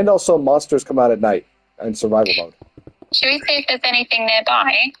 and also monsters come out at night in survival mode. Should we see if there's anything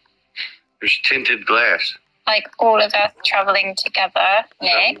nearby? There's tinted glass. like all of us traveling together,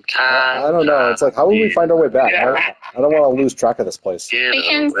 Nick. I don't know. It's like, how will we find our way back? I don't want to lose track of this place. We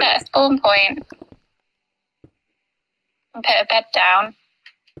can set a spawn point and put a bed down.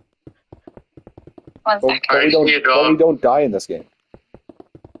 One second. But we don't die in this game.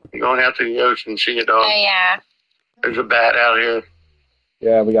 You're going out to the ocean, see a dog. Oh, yeah. There's a bat out here.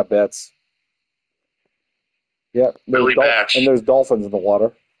 Yeah, we got bats. Yeah, Billy bats. And there's dolphins in the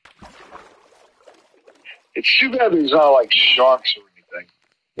water. It's too bad there's not like sharks or anything.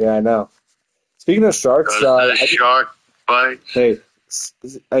 Yeah, I know. Speaking of sharks, shark bites. Hey,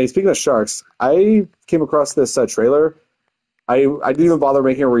 speaking of sharks, I came across this trailer. I didn't even bother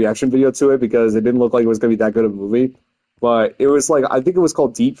making a reaction video to it because it didn't look like it was going to be that good of a movie. But it was like, I think it was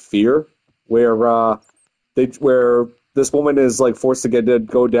called Deep Fear, where this woman is like forced to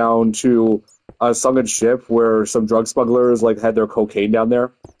go down to a sunken ship where some drug smugglers like had their cocaine down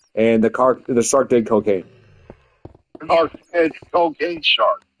there, and the shark did cocaine. It's cocaine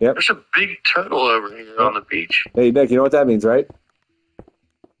shark. Yep. There's a big turtle over here on the beach. Hey Nick, you know what that means, right?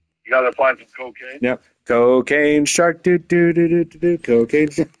 You gotta find some cocaine. Yep. Cocaine shark, do cocaine.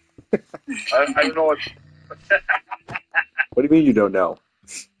 I don't know what. What do you mean you don't know?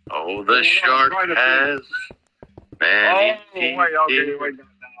 Oh, the shark has many teeth. Wait,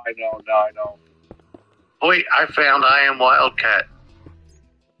 I know. Wait, I found I Am Wildcat.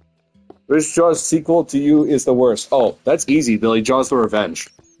 Which Jaws sequel to you is the worst? Oh, that's easy, Billy. Jaws the Revenge.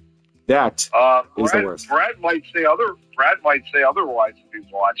 That is the worst. Brad might say otherwise if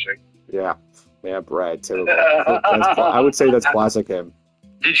he's watching. Yeah, Brad too. I would say that's classic him.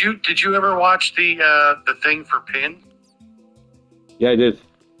 Did you ever watch the thing for Pin? Yeah, I did.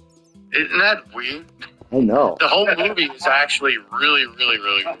 Isn't that weird? I know. The whole movie is actually really, really,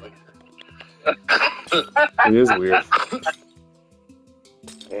 really weird. It is weird.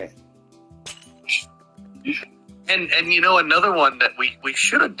 Yeah. And you know, another one that we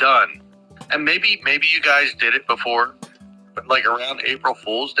should have done, and maybe you guys did it before, but like around April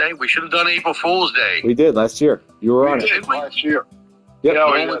Fool's Day, we should have done April Fool's Day. We did last year. You were on it. Did last year. Yep.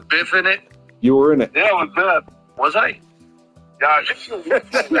 Yeah, Was Biff in it? You were in it. Yeah, it was Biff. Was I? Yeah,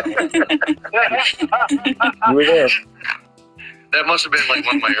 You were there. That must have been like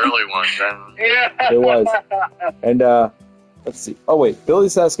one of my early ones. yeah. It was. And let's see. Oh wait,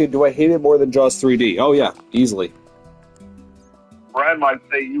 Billy's asking, do I hate it more than Jaws 3D? Oh yeah, easily. Brad might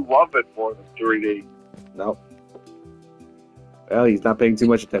say you love it more than 3D. No. Well, he's not paying too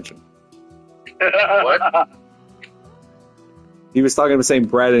much attention. What? He was talking about saying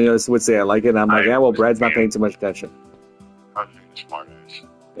Brad and he would say I like it, and I'm like, yeah, well, Brad's not paying too much attention. I was being a smart ass.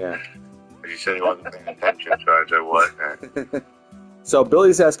 Yeah. He said he wasn't paying attention, so I said, what? So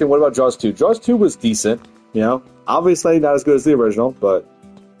Billy's asking, what about Jaws 2? Jaws 2 was decent, you know? Obviously not as good as the original, but...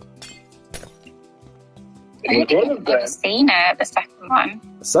 I think I've never seen it, the second one.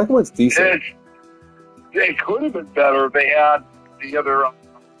 The second one's decent. It could have been better if they had the other...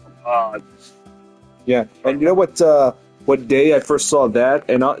 Yeah, and you know what day I first saw that?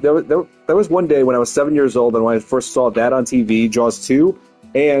 And there was one day when I was 7 years old, and when I first saw that on TV, Jaws 2,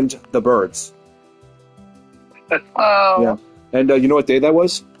 and The Birds. Oh. Yeah. And you know what day that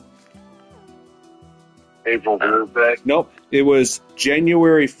was? April Fool's Day. Nope. It was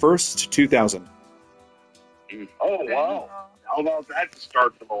January 1st, 2000. Oh, wow. How about that to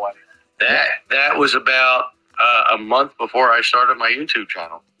start the millennium? That was about a month before I started my YouTube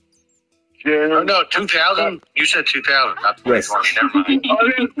channel. Yeah. No, 2000? You said 2000, not 2020. Yes. Never mind. I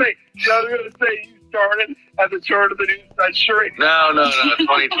was going to say you started at the turn of the news century. No,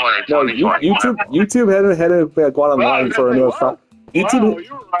 2020. No, 2020. YouTube hadn't gone online for another 5. YouTube, wow,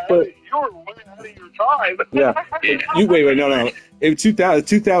 you were way ahead of your time. Yeah. Yeah. Wait, no. In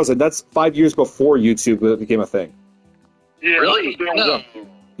 2000, that's 5 years before YouTube became a thing. Yeah, Really? No.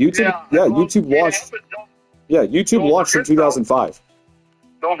 YouTube launched. Yeah, YouTube launched in 2005.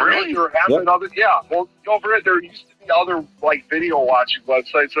 Don't forget there have been other. Yeah, well, don't forget there used to be other like video watching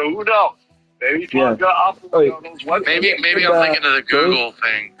websites. So who knows? Maybe if you're gonna upload on those websites. Maybe I'm thinking of the Google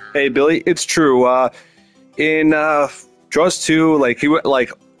thing. Hey Billy, it's true. In Jaws 2, Roy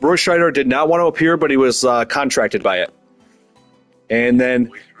Scheider did not want to appear, but he was contracted by it. And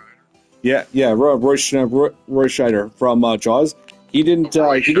then, Roy Scheider from Jaws. He didn't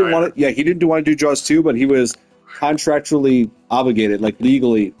want to do Jaws 2, but he was contractually obligated, like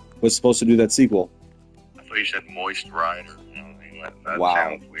legally, was supposed to do that sequel. I thought you said Moist Rider. That Wow.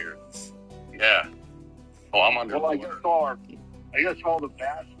 sounds weird. Yeah. Oh, I'm under. Well, I guess all the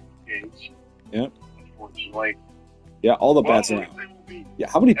bats games. Yeah. Unfortunately. Yeah, all the bats. Yeah,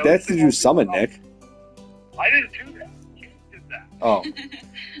 how many bats did you summon, Nick? I didn't do that. You did that. Oh,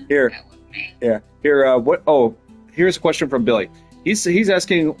 here. me. Yeah. Here, here's a question from Billy. He's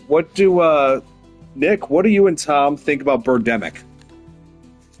asking, what do Nick? What do you and Tom think about Birdemic?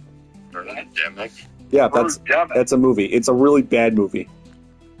 Birdemic. Yeah, Birdemic. that's a movie. It's a really bad movie.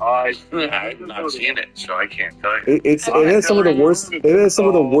 I've not seen it, so I can't tell you. It has some of the worst. It has some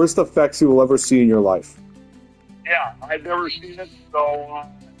of the worst effects you will ever see in your life. Yeah, I've never seen it, so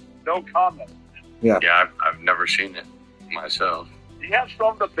no comment. Yeah. Yeah, I've never seen it myself. Do you have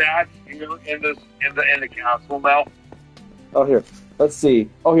some of the bad here in the castle now? Oh, here. Let's see.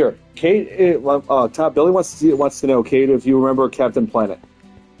 Oh, here. Kate. Tom. Billy wants to know, Kate, if you remember Captain Planet.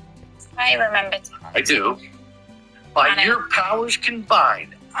 I remember. I do. By your powers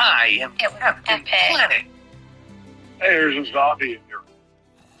combined, I am Captain Planet. Hey, there's a zombie in here.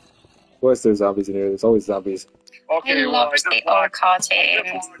 Of course, there's zombies in here. There's always zombies. Okay, I loved the old cartoons.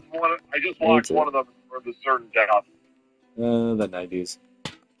 I just watched one of them for the certain death. The 90s.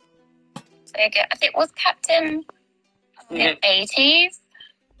 So it was Captain in the 80s.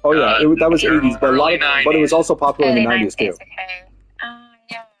 Oh yeah, that was 80s, but but it was also popular in the 90s too. Okay.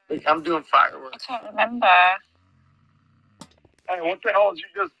 Yeah. I'm doing fireworks. I can't remember. Hey, what the hell did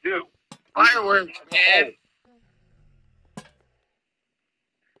you just do? Fireworks, man.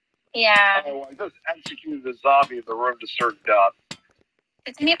 Yeah. Oh, I just executed a zombie in the room to certain death.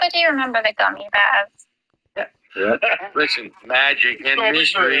 Does anybody remember the gummy bears? Yeah. Listen, magic and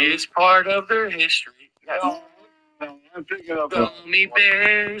mystery is part of their history. No, I'm thinking of Gummy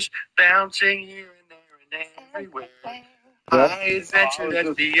bears bouncing here and there and everywhere. Yeah. High adventure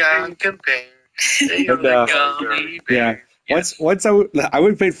that's beyond compare. They are And, the gummy Yeah. bears. Yes. Once I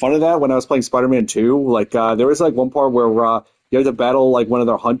would make fun of that when I was playing Spider-Man 2. Like there was like one part where you have to battle like one of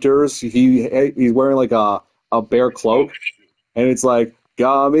their hunters. He's wearing like a bear cloak, and it's like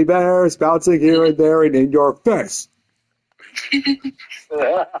gummy bears bouncing here and there and in your face.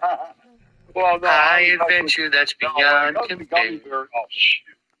 Well, no, High adventure that's beyond compare. Oh,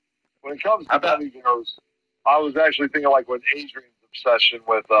 shoot. When it comes to gummy bears, I was actually thinking like with Adrian's obsession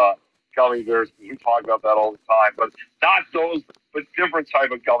with gummy bears, because we talk about that all the time, but not those, but different type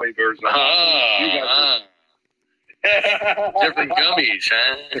of gummy bears. Different gummies,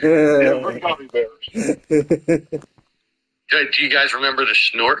 huh? Different gummy bears. Do you guys remember the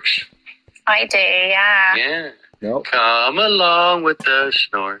Snorks? I do, yeah. Yeah. Nope. Come along with the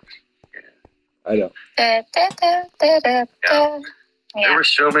Snorks. I know. Da, da, da, da, da, da. There Yeah. were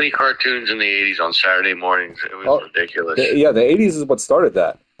so many cartoons in the 80s on Saturday mornings. It was ridiculous. The 80s is what started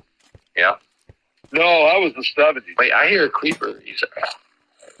that. Yeah. No, that was the 70s. Wait, I hear a creeper.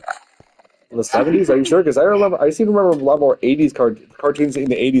 The 70s? Are you sure? Because I seem to remember a lot more 80s cartoons in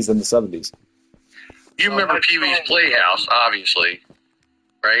the 80s than the 70s. You remember Pee-wee's Playhouse, obviously,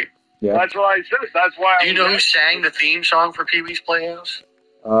 right? Yeah. That's what I said. That's why. Do you know who sang the theme song for Pee-wee's Playhouse?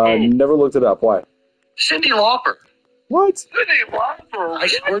 Never looked it up. Why? Cyndi Lauper. What? Cyndi Lauper. I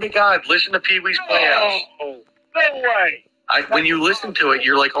swear to God, listen to Pee-wee's Playhouse. No way. When you listen to it,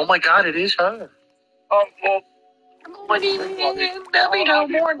 you're like, oh my God, it is her. Oh, well. What do you mean? There'll be no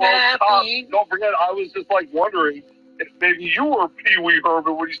more napping. Don't forget, I was just like wondering if maybe you were Pee Wee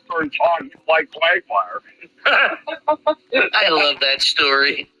Herman when you started talking like Quagmire. I love that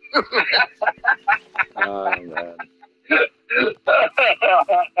story. Oh, man.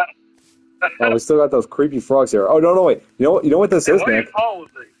 Oh, we still got those creepy frogs here. Oh, no, wait. You know what this is, Nick?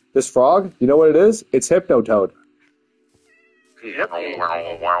 This frog, you know what it is? It's Hypnotoad. Yeah,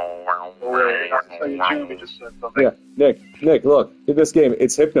 Nick, look. In this game,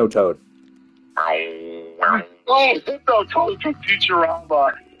 it's Hypnotoad. Oh, Hypnotoad from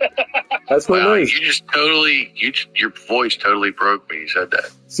Futurama. That's what it is. You just totally, your voice totally broke when you said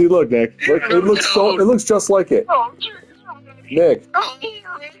that. See, look, Nick. Look, it looks just like it. Oh, Nick.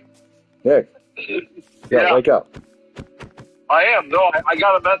 Yeah, wake up. I am. No, I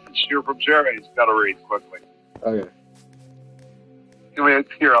got a message here from Jeremy. He's got to read quickly. Okay. Give me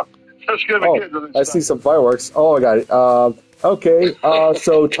here. Let's get I see some fireworks. Oh, I got it. Okay.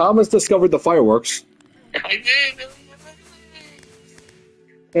 So Thomas discovered the fireworks. I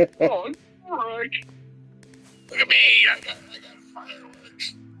did. Oh, Rick. Look at me. I got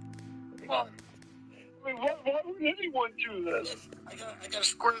fireworks. Come on. I mean, why would anyone do this? I got a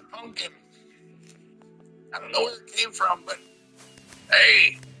square pumpkin. I don't know where it came from, but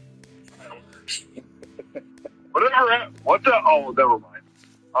hey, fireworks. What the? Oh, never mind.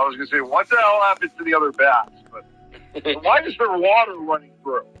 I was gonna say, what the hell happened to the other bats? But why is there water running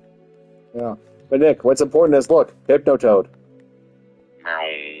through? Yeah. But Nick, what's important is look, Hypnotoad.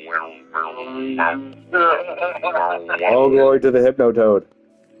 All glory to the Hypnotoad.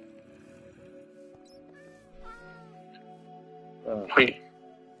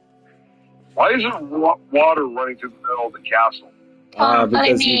 Why is there water running through the middle of the castle? Follow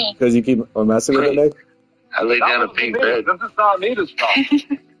Because me. you keep messing with it, Nick. I laid down a That pink wasn't me. bed. This is not me to stop.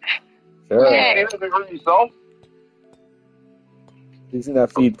 Sure. Yeah. You didn't agree yourself? Using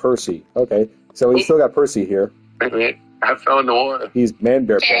that feed Percy. Okay, so we still got Percy here. Wait a minute. I fell in the water. He's Man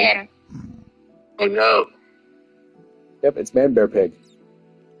Bear Pig. Get in. Oh no. Yep, it's Man Bear Pig.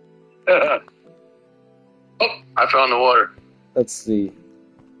 Oh, I fell in the water. Let's see.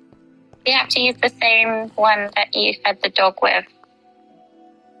 You have to use the same one that you fed the dog with.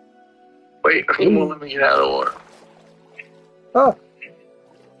 Wait, he won't let me get out of the water. Ah!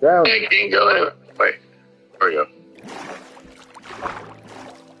 Drown. I can't go anywhere. Wait, there we go.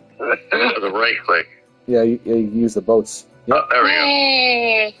 The right click. Yeah, you use the boats. Yep. Oh, there we go.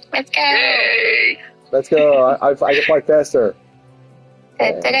 Yay! Let's go. Yay! Let's go. I can fly faster.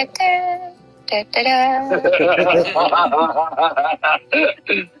 Da, da, da, da, da, da.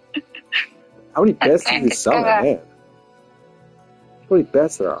 How many bats do you That's summon, man? How many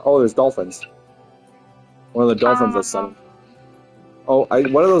bats there are? Oh, there's dolphins. One of the dolphins that's summoned. Oh,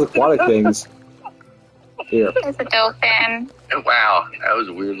 one of those aquatic things. Here. There's a dolphin. Wow, that was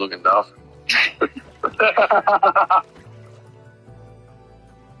a weird looking dolphin.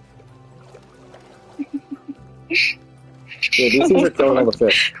 Yeah, these things are killing all the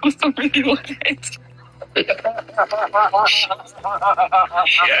fish. Also really love it.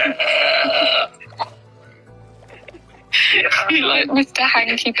 Yeah. You like Mr.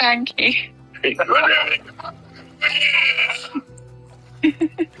 Hanky Panky.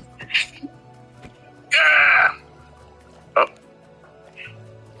 Yeah. Oh,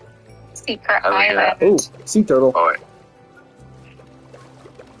 Secret I like that. Island. Oh, sea turtle. oh wait.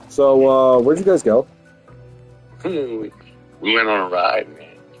 So, where'd you guys go? We went on a ride, man.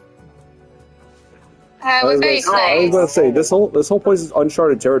 We're very I was close. gonna say this whole place is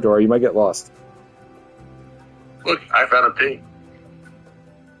uncharted territory. You might get lost. Look, I found a pig.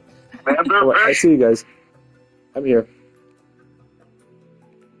 Man, Oh, I see you guys. I'm here.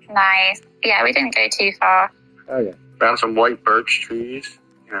 Nice. Yeah, we didn't go too far. Okay. Found some white birch trees.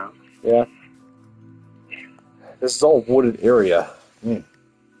 You know. Yeah. This is all wooded area. Mm.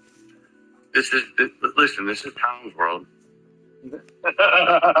 Listen. This is Tom's world.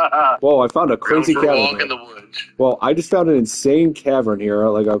 Whoa! I found a crazy We're cavern. walking here. the woods. Well, I just found an insane cavern here,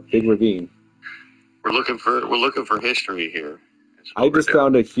 like a big ravine. We're looking for history here. That's what I we're just doing.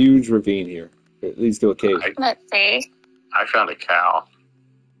 found a huge ravine here. It leads to a cave. Let's see. I found a cow.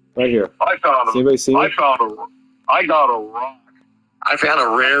 Right here. I found Does anybody see I it? got a rock. I found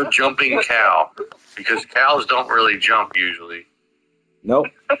a rare jumping cow because cows don't really jump usually. Nope.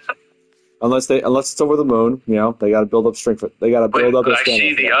 Unless it's over the moon, you know, they got to build up strength. They got to build up But their I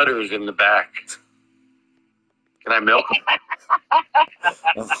see stamina. the udders in the back. Can I milk?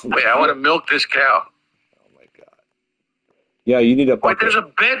 Wait, I want to milk this cow. Oh my god. Yeah, you need a Wait, bucket. there's a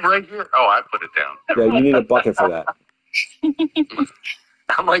bed right here. Oh, I put it down. Yeah, you need a bucket for that.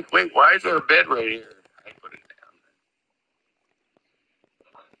 I'm like, wait, why is there a bed right here? I put it down.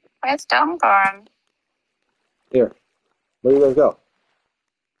 Where's Dom gone? Here. Where do you guys go?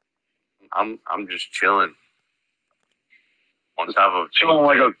 I'm just chilling on top of Chilling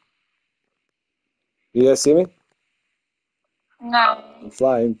like a You guys see me? No. I'm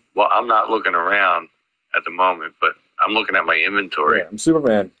flying. Well, I'm not looking around at the moment, but I'm looking at my inventory. Yeah, I'm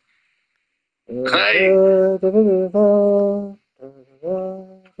Superman. Hey. Oh,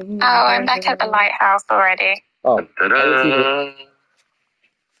 I'm back at the lighthouse already. Oh, Ta-da!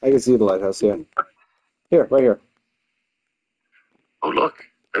 I can see the lighthouse, yeah. Here, right here. Oh, look,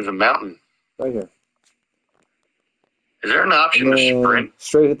 there's a mountain. Right here. Is there an option to sprint?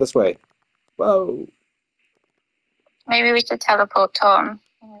 Straight hit this way. Whoa. Maybe we should teleport Tom.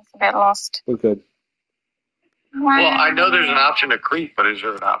 He's a bit lost. We could. Wow. Well, I know there's an option to creep, but is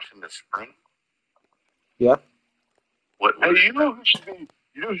there an option to sprint? Yeah. What? Hey, you know who should be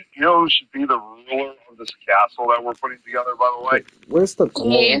who should be the ruler of this castle that we're putting together, by the way? Where's the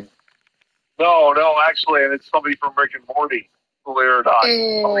glowing? No, actually, and it's somebody from Rick and Morty, believe it or not.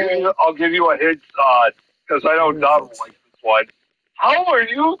 I'll give you a hint, because I know Don will like this one. How are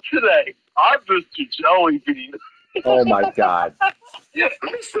you today? I'm Mr. Jellybean. Oh my god.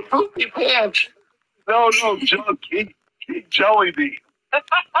 Mr. Poopy Pants. No, King Jellybean.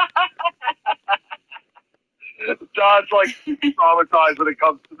 Don's like traumatized when it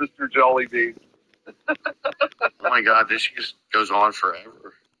comes to Mr. Jellybean. Oh my God, this just goes on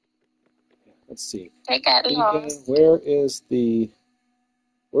forever. Let's see. They get lost. Where's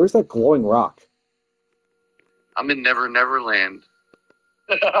that glowing rock? I'm in Never Neverland.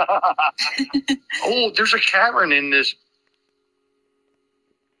 Oh, there's a cavern in this.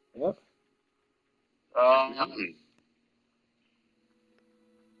 Yep. I don't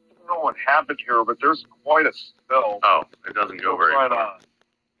know what happened here, but there's quite a spill. Oh, it doesn't go very far.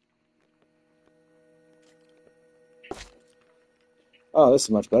 Oh, this is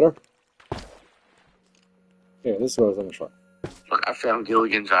much better. Here, this is what I was looking for. Look, I found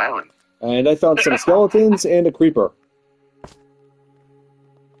Gilligan's Island. And I found some skeletons and a creeper.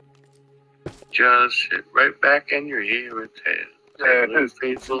 Just sit right back and you're here and tell. Yeah, It's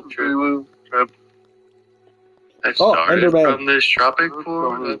faithful true. That Oh, started Enderman. from this tropic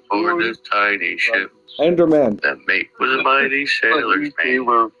port aboard this tiny ship. Enderman. That mate was a mighty sailor's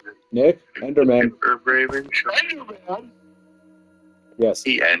man. Nick? Enderman. For brave and sure. Yes.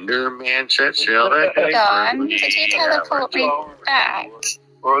 The Enderman set sail that day. Don, did you teleport me back?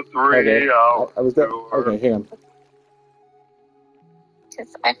 For 3 Okay. hours. I was there. Okay, hang on.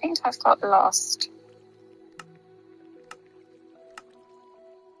 Because I think I've got lost.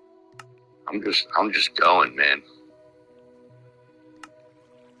 I'm just going, man.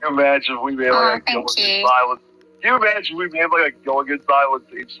 Can you imagine we made like a thank Gilligan's you. Island? Can you imagine we made like a Gilligan's Island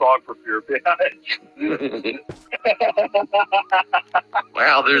theme song for Fear Badge?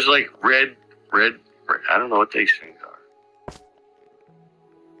 Wow, there's like red. I don't know what these things are.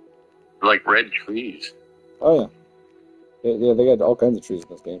 Like red trees. Oh, yeah. Yeah, they got all kinds of trees in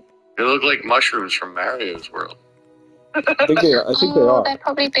this game. They look like mushrooms from Mario's world. I think they are. They're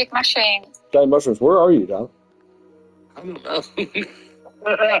probably big mushrooms. Giant mushrooms. Where are you, Don? I don't know.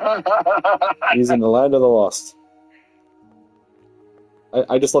 He's in the land of the lost.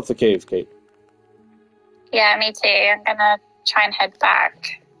 I just left the cave, Kate. Yeah, me too. I'm gonna try and head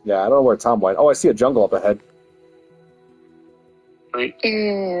back. Yeah, I don't know where Tom went. Oh, I see a jungle up ahead.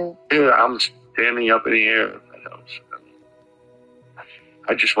 Ooh. Yeah, I'm standing up in the air.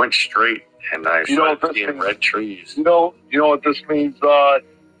 I just went straight, and I started seeing red trees. You know what this means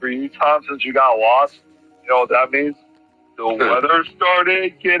for you, Tom, since you got lost? You know what that means? The weather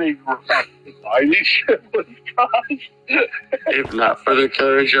started getting rough. Mighty shipless cause. If not for the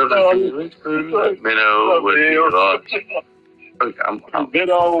courage of the feelings, minnow would be lost. Look, I'm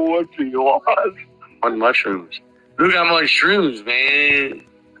Minnow would be lost. on mushrooms. Look, I'm on shrooms, man.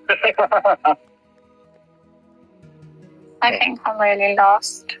 I think I'm really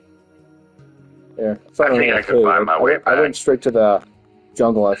lost. Yeah, I think I could find my way back. I went straight to the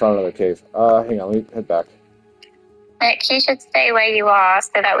jungle and I found another cave. Hang on, let me head back. Nick, you should stay where you are so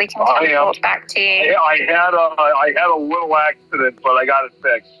that we can teleport back to you. I had a little accident, but I got it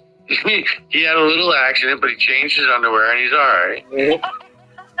fixed. He had a little accident, but he changed his underwear, and he's all right.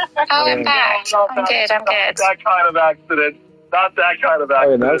 Oh, I'm back. I'm good. Not that kind of accident. Not that kind of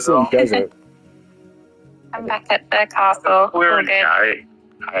accident. Oh, yeah, now it's in the desert. I'm back at the castle. All good. I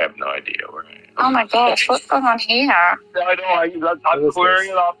have no idea where I am. Oh my gosh, what's going on here? Yeah, I know. I'm clearing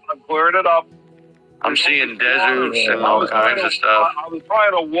it up. I'm clearing it up. I'm seeing deserts and all kinds of stuff. I was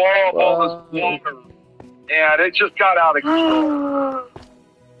trying to wall up all this water, and it just got out of control.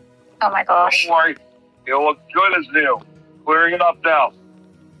 Oh my gosh. Don't worry. It'll look good as new. Clearing it up now.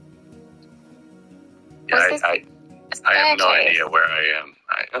 Yeah, I have no idea where I am.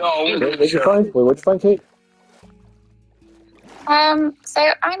 What'd you find? Wait, what'd you find, Kate? So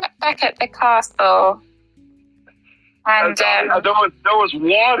I'm back at the castle. And there was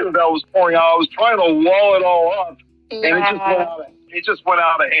water that was pouring out. I was trying to wall it all up, and it just went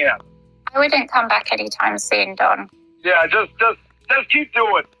out of hand. I wouldn't come back anytime soon, Don. Yeah, just keep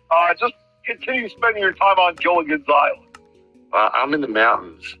doing. Just continue spending your time on Gilligan's Island. I'm in the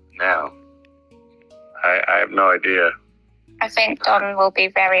mountains now. I have no idea. I think Don will be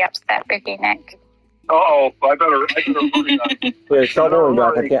very upset with you, Nick. I better hurry up. Here,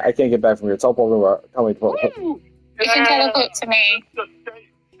 teleport me back. I can't get back from here. Teleport me where. Tell me. You can teleport to me.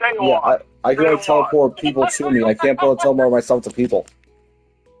 Yeah, I can only teleport people to me. I can't teleport myself to people.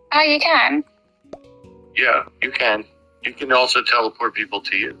 Oh, you can? Yeah, you can. You can also teleport people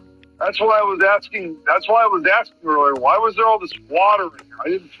to you. That's why I was asking. That's why I was asking earlier. Why was there all this water in here? I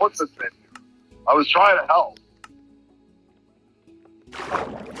didn't put this in here. I was trying to help.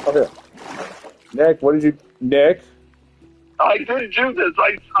 Okay. Nick, what did you... Nick? I did do this.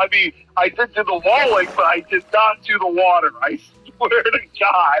 I mean, I did do the walling, but I did not do the water. I swear to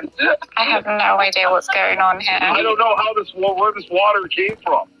God. I have no idea what's going on here. I don't know where this water came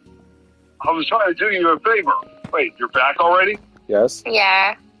from. I was trying to do you a favor. Wait, you're back already? Yes.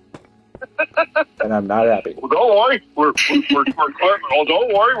 Yeah. And I'm not happy. Well, don't worry. We're clearing. Oh,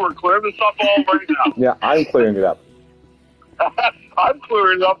 don't worry. We're clearing this up all right now. Yeah, I'm clearing it up. I'm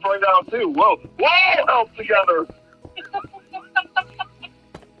clearing it up right now too. Whoa, help together.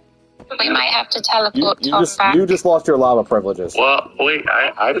 We might have to teleport Tom back. You just lost your lava privileges. Well, wait,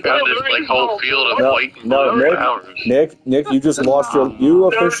 I found this like whole field of white and blue flowers. Nick, you just lost your. You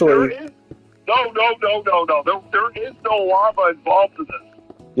officially. No. There is no lava involved in this.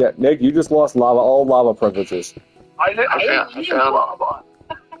 Yeah, Nick, you just lost all lava privileges. I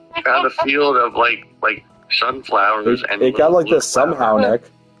found a field of like sunflowers and it got like this somehow, Nick.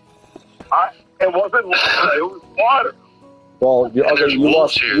 It wasn't lava, it was water. Well, you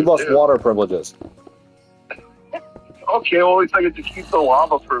lost water privileges. Okay, well, at least I get to keep the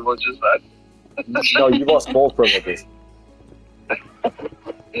lava privileges then. No, you lost both privileges.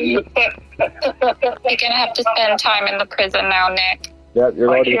 You're gonna have to spend time in the prison now, Nick. Yeah, you're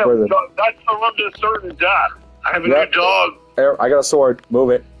going to prison. That's the road to certain death. I have a new dog. I got a sword.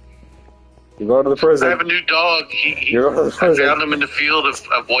 Move it. You're going to the prison. I have a new dog. You're going to the prison. I found him in the field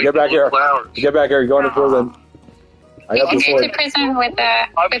of white Get back and blue here. flowers. Get back here. You're going to prison. I got the You sword. go to prison with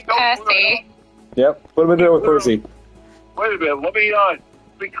Percy. Yep, put him in there with Percy. Wait a minute. Let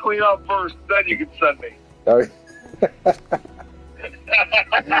me clean up first. Then you can send me.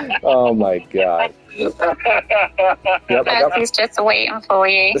 Oh my God. Yep, Percy's just waiting for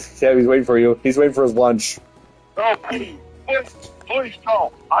you. Yeah, he's waiting for you. He's waiting for his lunch. Oh, please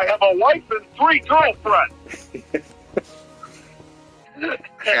no. I have a wife and 3 girlfriends.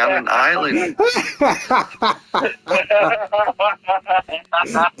 Found an island.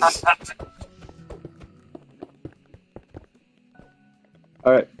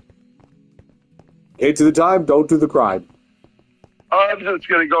 All right. Hey, to the time, don't do the crime. I'm just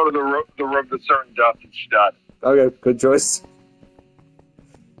going to go to the room to certain death instead. Okay, good choice.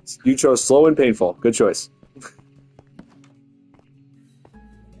 You chose slow and painful. Good choice.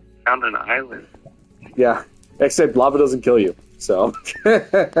 Found an island. Yeah, except lava doesn't kill you, so. Yeah,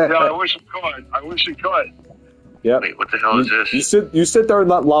 I wish it could. Yeah. Wait, what the hell is this? You sit there and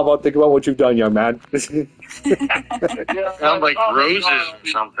let lava and think about what you've done, young man. Sound like roses or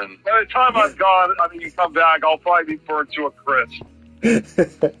something. By the time I'm gone, you come back, I'll probably be burned to a crisp.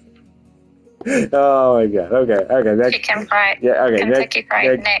 Oh my God. Okay. Next. Chicken fried. Yeah. Okay. Kentucky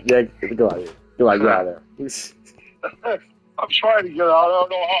Fried Nick. Go on. Get out of there. I'm trying to get out. I don't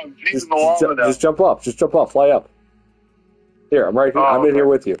know how. I'm feeding the lava now. Just jump up. Fly up. Here, I'm right here. I'm in here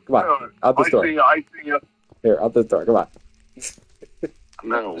with you. Come on. Out this door. I see you. Here, out this door. Come on. I'm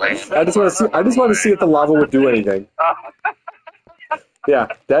gonna land. I just want to see if the lava would do anything. Yeah,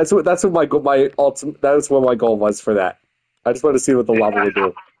 that's what my goal was for that. I just want to see what the lava would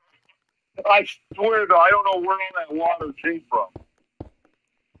do. I swear though, I don't know where all that water came from.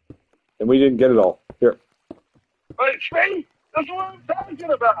 And we didn't get it all. Here. But see, that's what I'm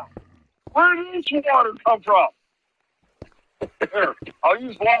talking about. Where did this water come from? Here, I'll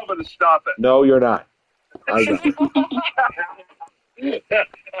use lava to stop it. No, you're not. I know.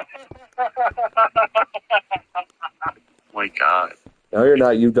 My God. No, you're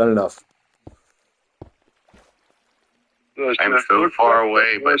not. You've done enough. I'm so far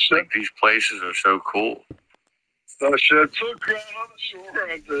away, but like these places are so cool. The shit took ground on the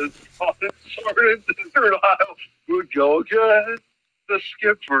shore of the uncharted desert isle would go again. The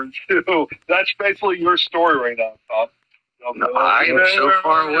skipper too. That's basically your story right now, Tom. No, I am so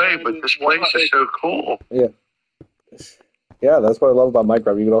far away, but this place is so cool. Yeah. Yeah, that's what I love about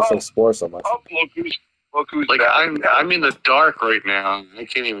Minecraft. You can also explore so much. Oh, look who's like back. I'm in the dark right now. I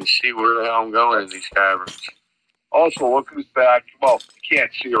can't even see where the hell I'm going in these caverns. Also, look who's back. Well, you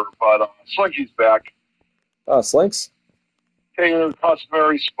can't see her, but Slinky's back. Slinks? Taking her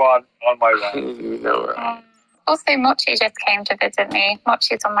customary spot on my lap. No. Also, Mochi just came to visit me.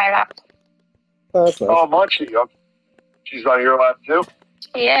 Mochi's on my lap. Oh, that's nice. Oh, Munchie. Okay. She's on your lap, too?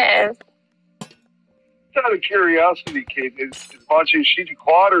 She is. Just out of curiosity, Kate, is Munchie, is she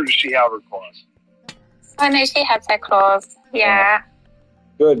declawed or does she have her claws? Oh, no, she has her claws. Yeah.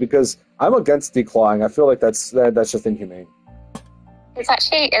 Good, because I'm against declawing. I feel like that's just inhumane. It's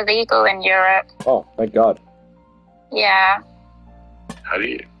actually illegal in Europe. Oh, thank God. Yeah. How do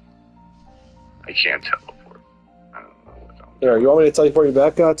you? I can't teleport. I don't know what I'm There, you want me to teleport you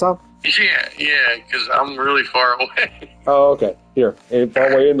back, Tom? Yeah, because I'm really far away. Oh, okay. Here,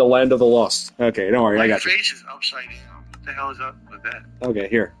 far away in the land of the lost. Okay, don't worry, I got you. My face is upside down. What the hell is up with that? Okay,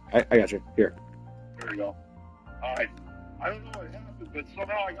 here, I got you. Here. There you go. All right. I don't know what happened, but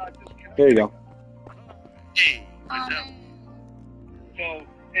somehow I got disconnected. There you go. Hey, what's up? So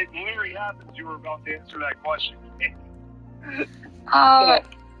it literally happens. You were about to answer that question. Oh,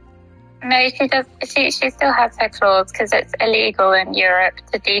 no, she does. She still has her claws because it's illegal in Europe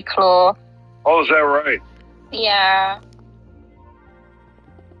to declaw. Oh, is that right? Yeah.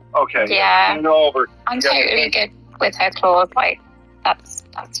 Okay. Yeah. Over. I'm totally good with her claws. Like, that's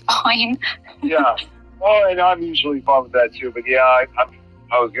that's fine. Yeah. Well, and I'm usually fine with that too. But yeah, I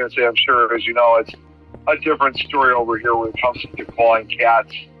was going to say, I'm sure, as you know, it's a different story over here when it comes to declawing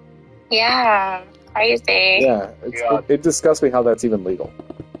cats. Yeah, crazy. Yeah, it disgusts me how that's even legal.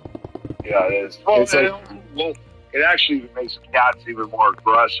 Yeah, it is. Well, It's like- it actually even makes cats even more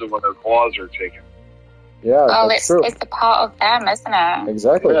aggressive when their claws are taken. Yeah, Well, that's true. it's a part of them, isn't it?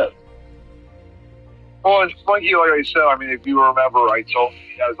 Exactly. Yeah. Well, it's funky, like I said. I mean, if you remember, I told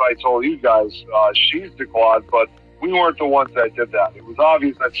you guys, she's declawed, but we weren't the ones that did that. It was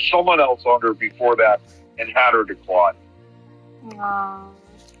obvious that someone else owned her before that and had her declawed. Oh.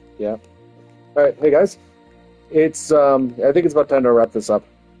 Yeah. All right, hey guys, it's I think it's about time to wrap this up.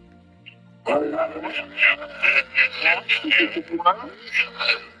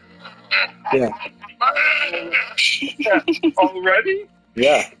 Yeah. Already?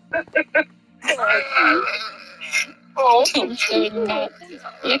 Yeah. Oh, Tom's going nuts.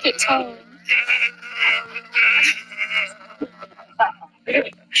 Look at Tom. Look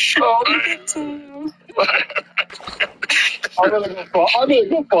at Tom. I'm gonna go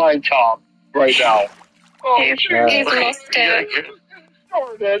find Tom right now. Oh, He's lost it.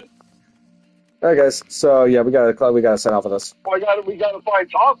 started. All right, guys. So yeah, we gotta sign off with this. Well, we gotta find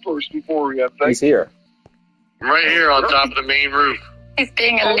Tom first before we have He's things. here. Right here on top of the main roof. He's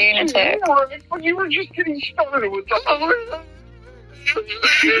being a lunatic. But you were just getting started with the.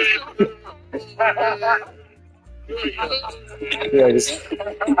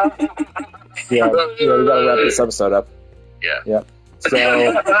 Yeah, we gotta wrap this episode up. Yeah.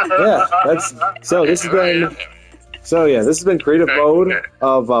 So this has been creative mode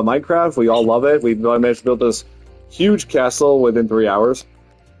of Minecraft. We all love it. We've managed to build this huge castle within 3 hours.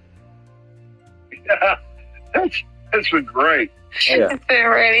 Yeah, that's been great. Oh, yeah. It's been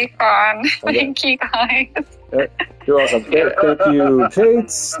really fun. Okay. Thank you, guys. You're welcome. Thank you, Kate.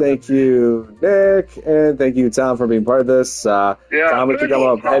 Thank you, Nick, and thank you, Tom, for being part of this. Tom has become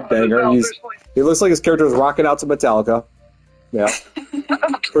a headbanger. He looks like his character is rocking out to Metallica. Yeah.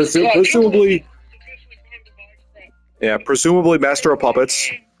 Presumably master of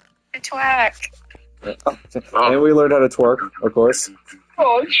puppets. The twerk. And we learned how to twerk, of course.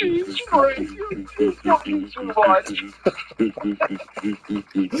 Oh, jeez, great. You're talking too much.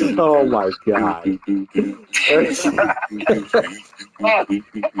 Oh my god.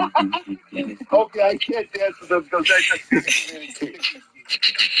 Okay, I can't dance with them because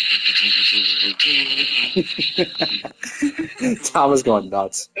Tom is going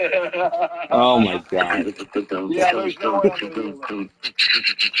nuts. Oh my god. Yeah, there's no way I'm gonna do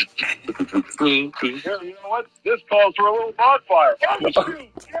Here, you know what? This calls for a little bonfire. Oh,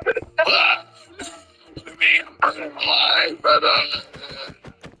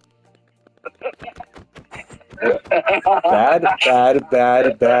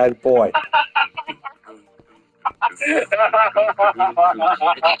 shoot! Bad boy.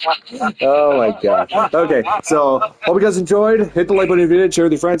 Oh my god. Okay, so hope you guys enjoyed. Hit the like button if you did, share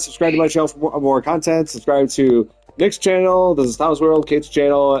with your friends, subscribe to my channel for more content, subscribe to Nick's channel, this is Tom's World, Kate's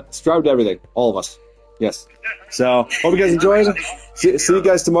channel, subscribe to everything. All of us. Yes. So hope you guys enjoyed. See you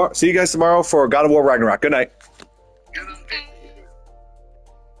guys tomorrow. See you guys tomorrow for God of War Ragnarok. Good night.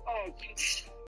 Oh,